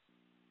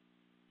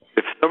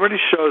 If somebody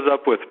shows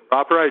up with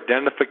proper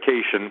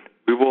identification,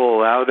 we will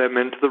allow them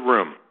into the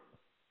room.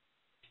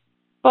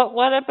 But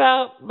what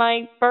about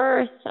my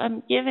birth?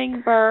 I'm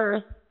giving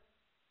birth.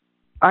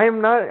 I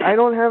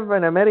don't have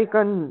an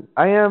American.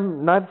 I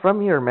am not from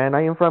here, man.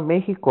 I am from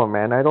Mexico,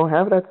 man. I don't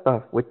have that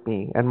stuff with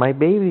me. And my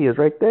baby is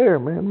right there,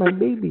 man. My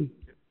baby.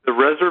 The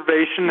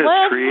reservation is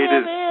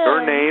created in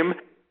your name,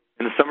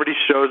 and somebody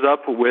shows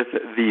up with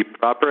the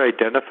proper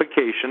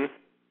identification.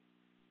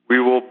 We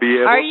will be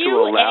able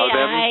to allow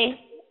them.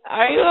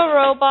 Are you a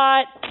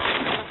robot?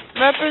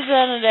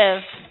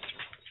 Representative.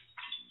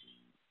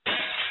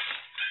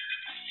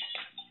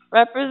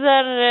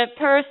 Representative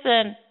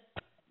person.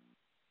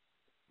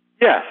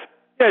 Yes.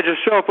 Yeah, just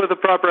show up with a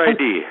proper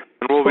ID,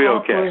 and we'll be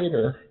okay.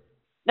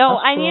 No,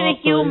 I need a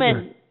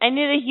human. I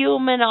need a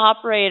human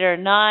operator,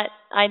 not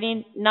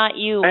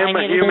you. I am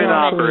a human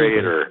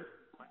operator.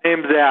 My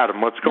name's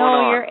Adam. What's going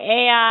on? No, you're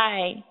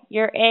AI.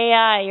 You're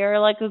AI. You're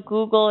like a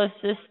Google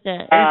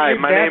assistant. Hi,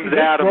 my name's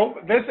Adam.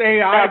 This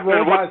AI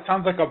robot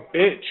sounds like a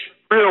bitch.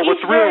 Real?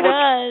 What's real?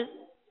 Does.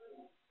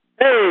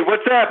 Hey,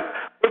 what's up?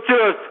 What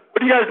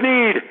do you guys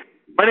need?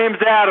 My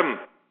name's Adam.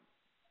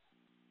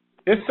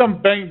 There's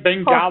some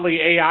Bengali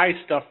AI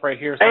stuff right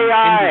here. Some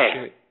AI.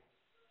 Hindu shit.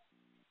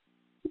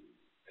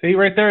 See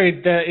right there,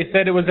 it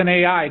said it was an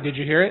AI. Did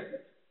you hear it?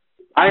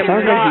 I am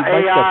sounds not like he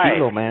bites AI. the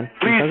pillow, man. It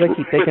sounds like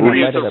he's taking a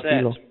bite of the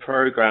pillow.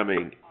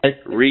 Programming.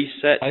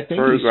 Reset I think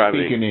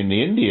programming. he's speaking in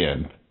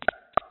Indian. I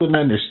couldn't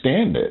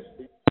understand it.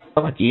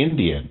 Like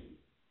Indian.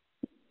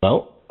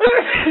 No?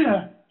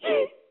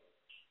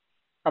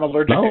 I'm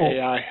allergic to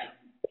AI.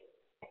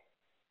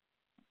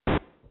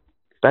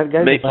 That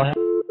guy's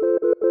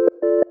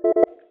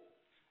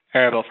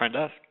Arabelle front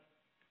desk.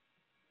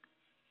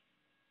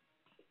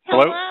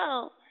 Hello.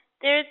 Hello?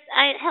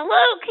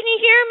 Hello, can you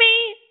hear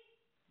me?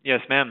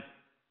 Yes, ma'am.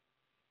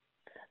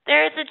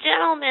 There's a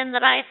gentleman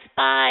that I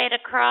spied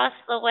across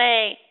the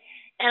way,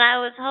 and I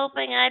was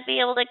hoping I'd be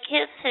able to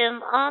kiss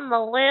him on the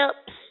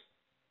lips.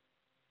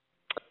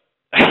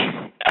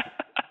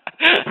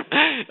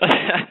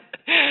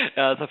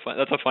 Yeah,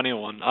 that's a funny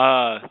one.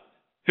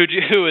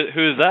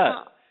 Who's that?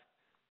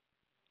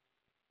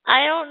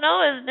 I don't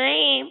know his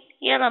name.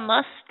 He had a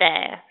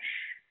mustache.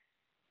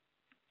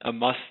 A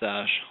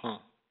mustache, huh?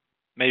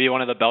 Maybe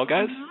one of the Bell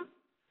guys?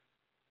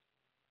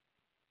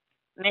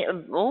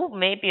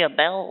 Maybe a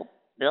bell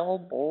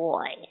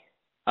boy.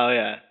 Oh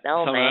yeah,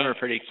 Bell some of man. them are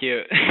pretty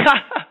cute.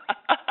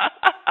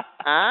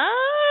 Are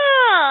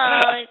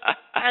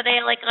they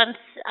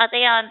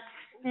on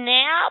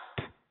Snap?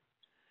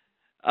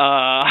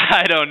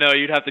 I don't know.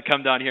 You'd have to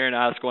come down here and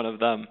ask one of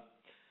them.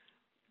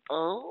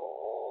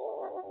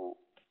 Oh,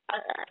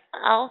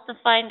 I'll have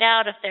to find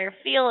out if they're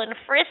feeling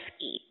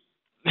frisky.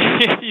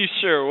 You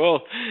sure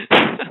will.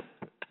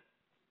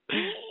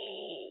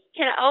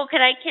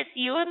 Can I kiss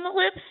you on the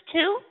lips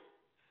too?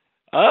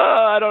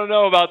 I don't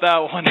know about that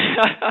one.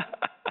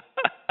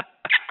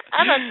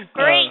 I'm a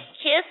great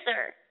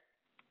kisser.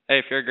 Hey,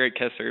 if you're a great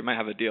kisser, you might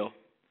have a deal.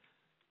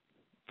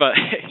 But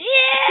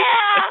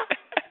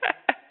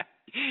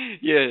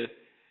yeah,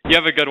 you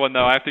have a good one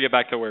though. I have to get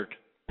back to work.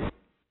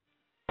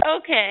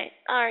 Okay,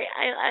 all right.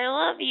 I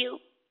love you.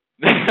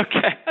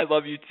 Okay, I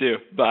love you too.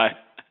 Bye.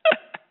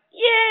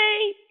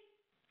 Yay!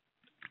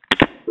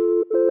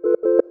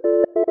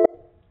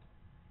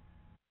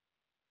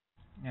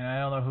 And I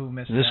don't know who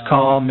missed This out.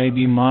 call may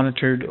be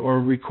monitored or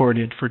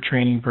recorded for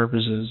training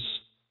purposes.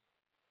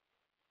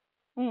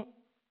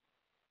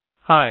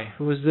 Hi,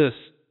 who is this?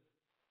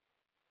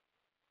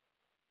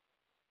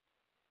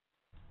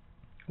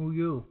 Who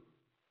you?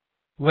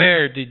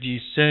 Where did you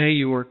say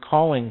you were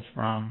calling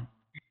from?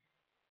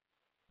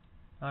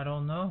 I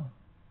don't know.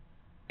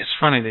 It's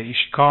funny that you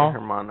should call.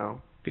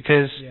 Hermano.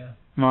 Because Yeah.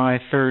 my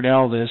third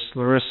eldest,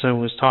 Larissa,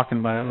 was talking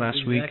about it last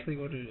That's week. exactly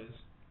what it is.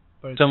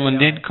 But it's Someone AI.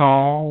 did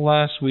call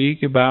last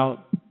week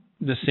about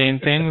the same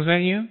thing. Was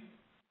that you?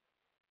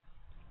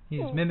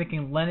 He's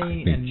mimicking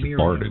Lenny and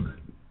Miriam.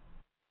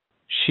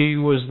 She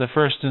was the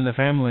first in the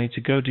family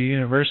to go to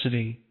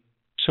university.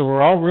 So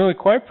we're all really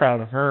quite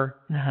proud of her.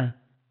 I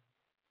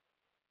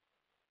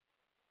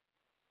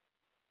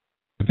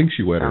think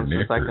she wet her Sounds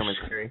just like a knickers.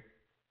 mystery.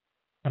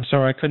 I'm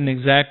sorry, I couldn't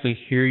exactly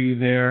hear you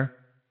there.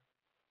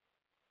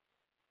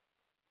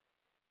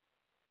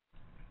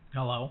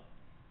 Hello.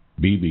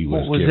 BB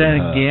was What was giving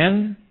that up.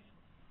 again?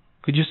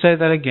 Could you say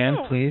that again,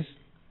 please?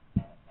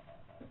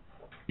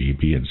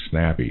 BB and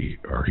Snappy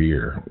are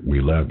here. We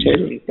love you.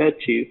 Churning, got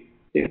you.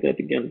 Say that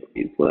again,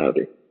 please,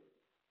 louder.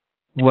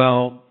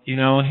 Well,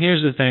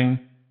 here's the thing.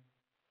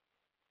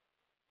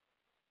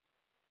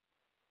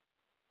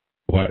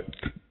 What?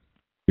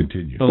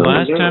 Continue. The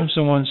last time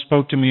someone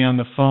spoke to me on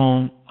the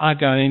phone, I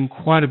got in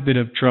quite a bit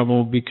of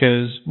trouble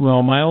because,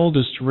 well, my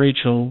oldest,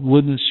 Rachel,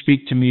 wouldn't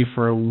speak to me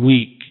for a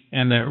week,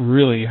 and that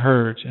really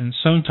hurt. And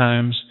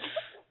sometimes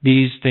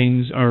these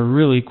things are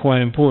really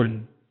quite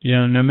important.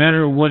 No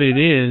matter what it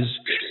is,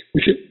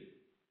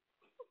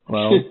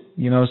 well,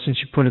 since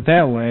you put it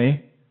that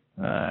way,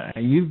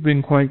 you've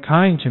been quite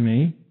kind to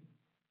me.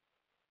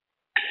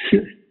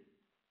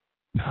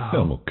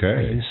 I'm okay.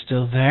 Are you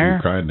still there?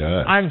 You're kind to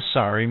us. I'm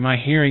sorry, my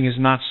hearing is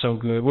not so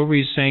good. What were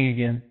you saying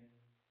again?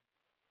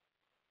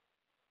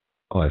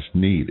 Oh, that's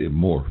neat. It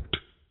morphed.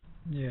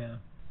 Yeah.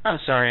 I'm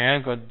sorry, I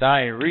got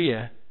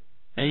diarrhea.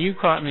 And you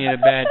caught me at a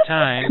bad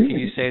time. Can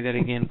you say that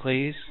again,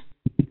 please?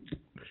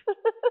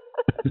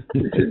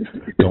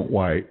 Don't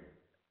white.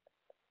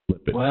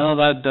 Flip it. Well,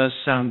 that does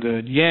sound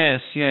good.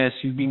 Yes,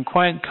 you've been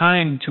quite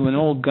kind to an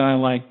old guy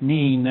like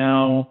me.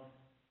 Now,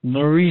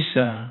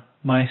 Larissa,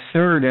 my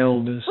third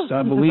eldest,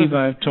 I believe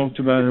I've talked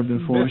about her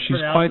before. She's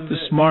quite the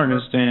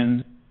smartest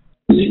and...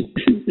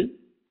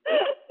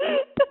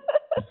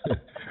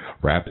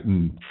 Wrap it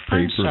in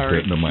paper, put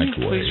it in the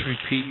microwave. Please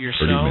repeat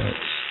yourself.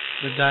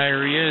 The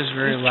diarrhea is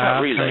very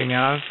loud coming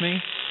out of me.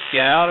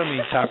 Get out of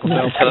me, Taco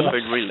Bell.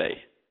 Telephone relay.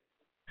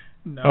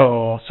 No.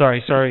 Oh,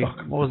 sorry.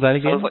 What was that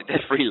again? Sounds like this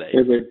relay.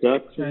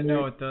 I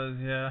know it does,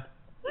 yeah.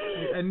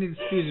 I need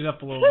to speed it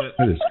up a little bit.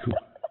 That is cool.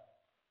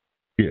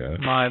 Yeah.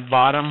 My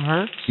bottom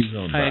hurts. He's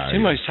on I had diet. too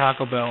much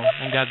Taco Bell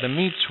and got the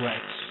meat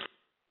sweats.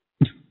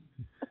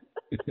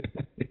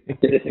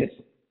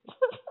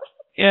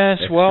 Yes,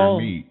 Extra well,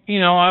 meat.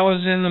 I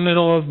was in the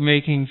middle of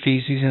making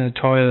feces in the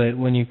toilet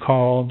when you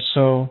called,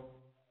 so...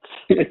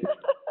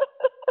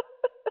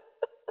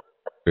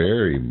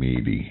 Very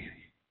meaty.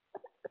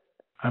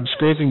 I'm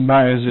scraping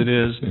by as it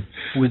is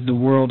with the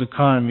world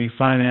economy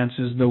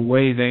finances the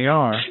way they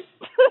are.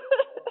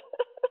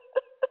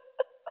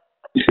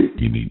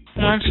 You need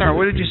I'm sorry,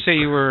 where did you say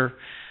you were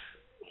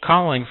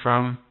calling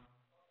from?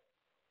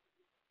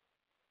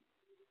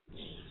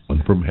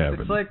 One from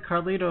heaven. It's like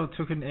Carlito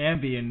took an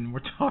Ambien and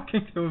we're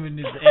talking to him in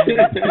his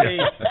Ambien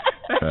state.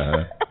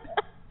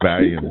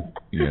 Valium.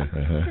 Yeah.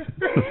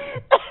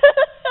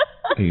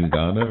 He's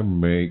gonna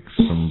make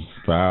some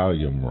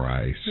Valium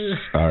rice.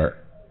 Or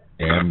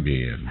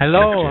Ambien.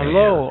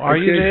 Hello, are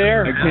you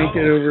there? I can't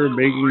get over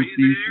making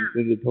feces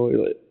in the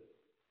toilet.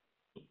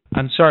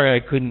 I'm sorry,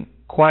 I couldn't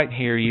quite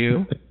hear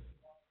you.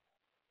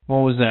 What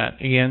was that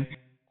again?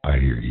 I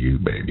hear you,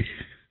 baby.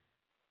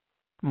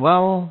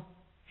 Well,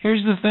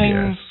 here's the thing.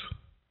 Yes.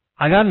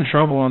 I got in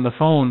trouble on the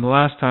phone the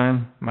last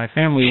time. My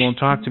family won't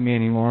talk to me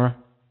anymore.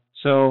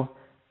 So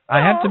I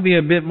have to be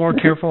a bit more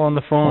careful on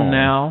the phone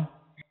now.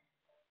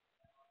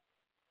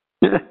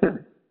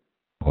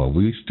 Well,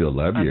 we still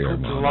love you, I've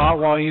pooped a Mama. lot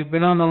while you've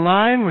been on the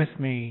line with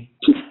me.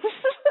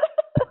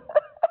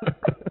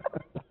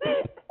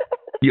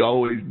 You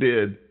always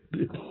did.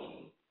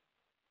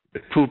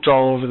 Pooped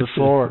all over the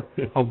floor.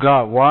 Oh,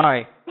 God,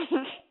 why?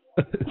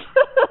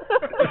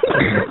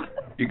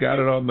 You got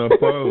it on the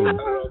phone.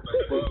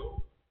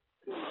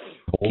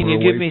 Can you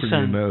give me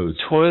some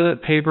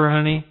toilet paper,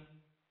 honey?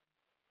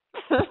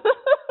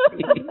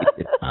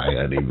 Hi,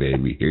 honey,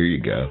 baby. Here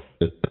you go.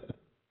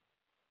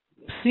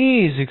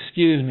 Please,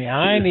 excuse me.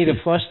 I need to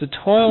flush the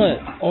toilet,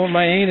 or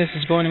my anus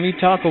is going to meet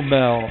Taco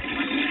Bell.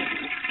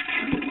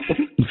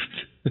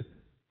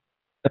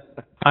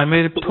 I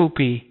made it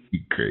poopy.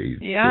 You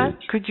crazy. Yeah?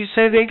 Bitch. Could you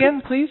say it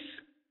again, please?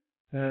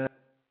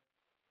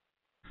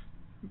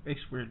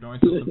 Makes weird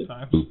noises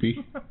sometimes.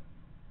 Poopy.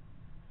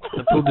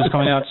 The poop is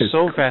coming out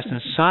so fast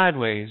and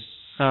sideways.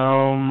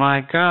 Oh,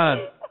 my God.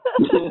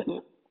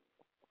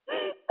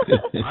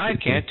 I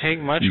can't take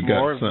much You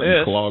more got of something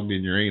this. clogged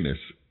in your anus.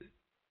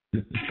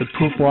 The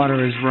poop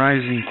water is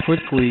rising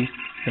quickly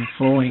and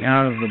flowing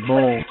out of the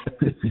bowl.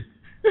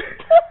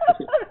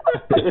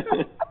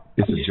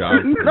 It's a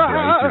job for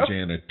Dwight the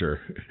janitor.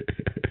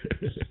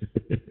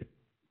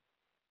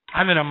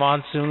 I'm in a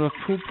monsoon of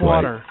poop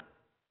water.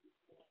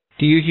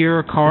 Do you hear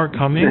a car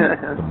coming?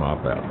 The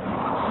mop out.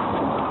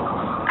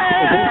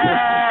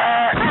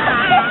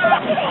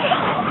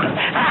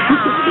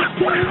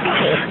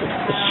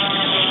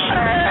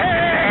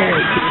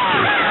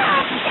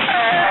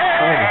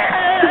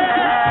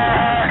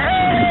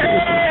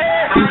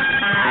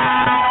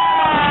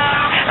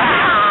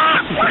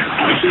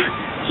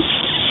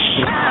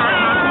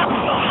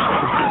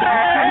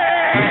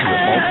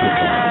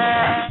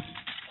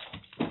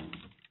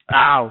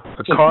 Ow!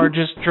 A car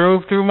just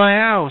drove through my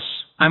house.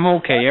 I'm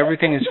okay.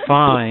 Everything is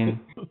fine.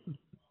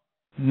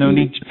 No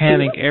need to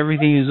panic.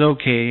 Everything is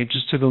okay. It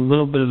just took a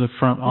little bit of the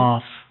front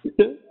off.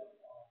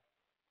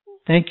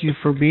 Thank you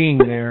for being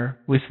there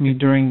with me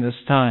during this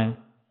time.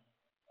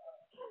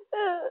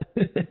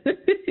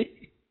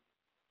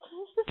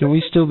 Can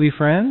we still be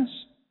friends?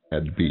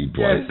 Had to be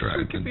Dwight Yes,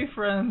 we can be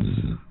friends.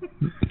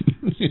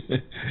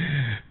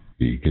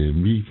 We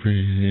can be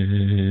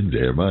friends,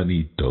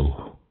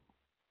 hermanito.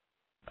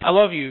 I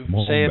love you. Come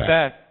on Say it back.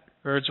 back,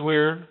 or it's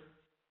weird.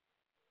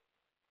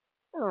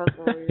 Oh, that's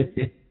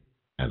weird.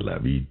 I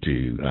love you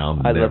too. I'll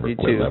I love never you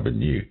quit too. loving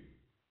you.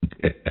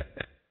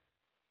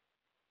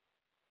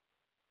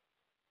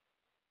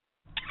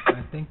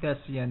 I think that's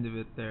the end of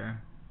it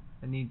there.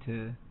 I need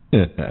to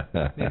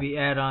maybe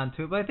add on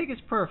to it, but I think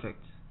it's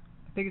perfect.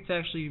 I think it's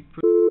actually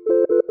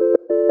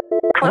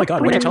Oh my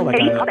God, what did you tell that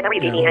guy that we're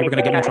going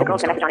to get in trouble?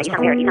 It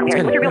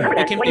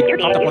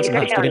popped up once in the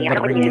house. They didn't let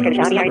it ring. You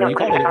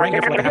called it. It rang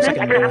there for like a half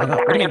second and then hung up.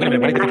 What do you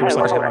mean? Why did they think you were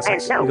stuck as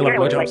sex? You love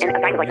blowjobs? I'm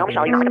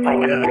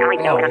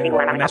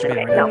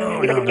masturbating right now. No.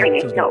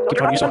 Keep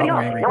talking yourself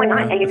out angry.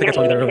 I think I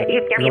told you that earlier.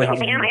 You're really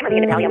hot.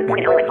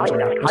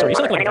 I'm sorry, you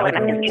sound like a guy.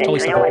 Totally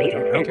stuck. I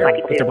don't care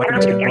if they're black or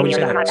Mexican. Why would you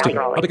say that? Stupid.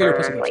 How big are your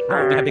pussy lips?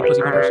 Oh, they have big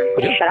pussy pumpers.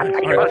 You do? All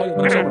right, I'll call you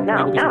when I'm sober.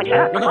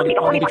 We'll be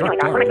drunk. We'll be drunk.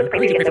 Don't worry. I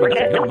need you to pray for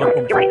nothing. You don't love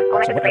me. So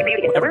whatever. I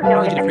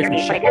need you to pray for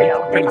me. Shit.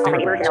 Pray with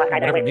therapy.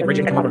 Whatever. Maybe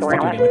Reggie can come over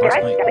and fuck you again like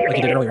last night. Like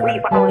he did earlier.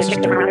 It's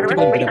just dirty. I can't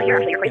believe you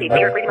did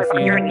that. You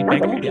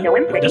banged him? Yeah.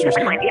 That's what you're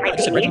saying. I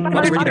just said Reggie. Why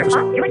was Reggie there for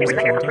so long? He was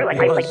there for a long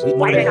time. He was.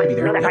 Why did he have to be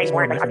there? Yeah, he's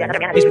more my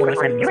friend. He's more my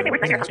friend than you.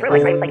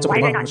 What's up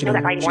with mom? She made. Is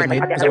that why you broke? Oh,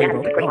 yeah.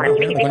 Like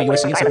going to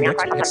USC and sucking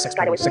dicks? You had sex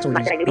orgies. I'm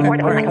going to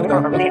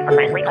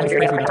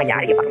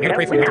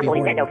pray for you not to be a whore.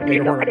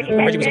 You're a whore.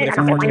 Reggie was over there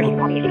for far too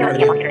long. He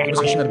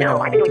shouldn't have been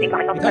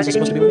there. You guys are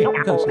supposed to be with me.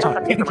 Because it's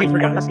hot. Gay for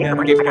guys. Yeah,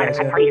 we're gay for guys.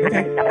 Yeah.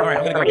 Okay. All right,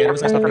 I'm going to go again. It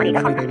was nice talking to you. I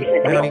love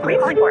you, baby. I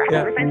love you.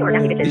 Yeah.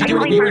 Did you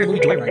do it? You were in the movie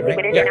Dwight, right?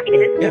 Yeah.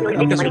 Yeah.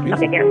 Because you're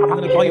beautiful. I'm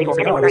going to call you for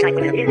 $4. I'm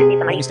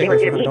going to stay there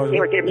for $100.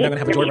 You're not going to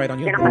have a joyride on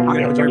you. You're going to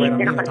have a joyride on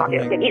me. On top of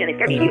like,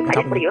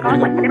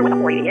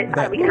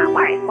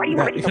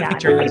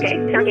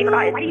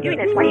 Why are you doing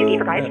this? Why are you gay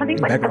for guys? Something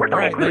like that. We're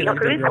fine. Cruise. I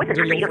wasn't cruise. I was a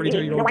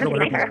 42-year-old. No, I'm a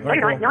nicer. No,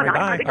 you're not. No, I'm not.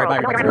 All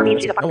right, bye.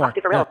 She's a fucking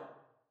prostitute for real.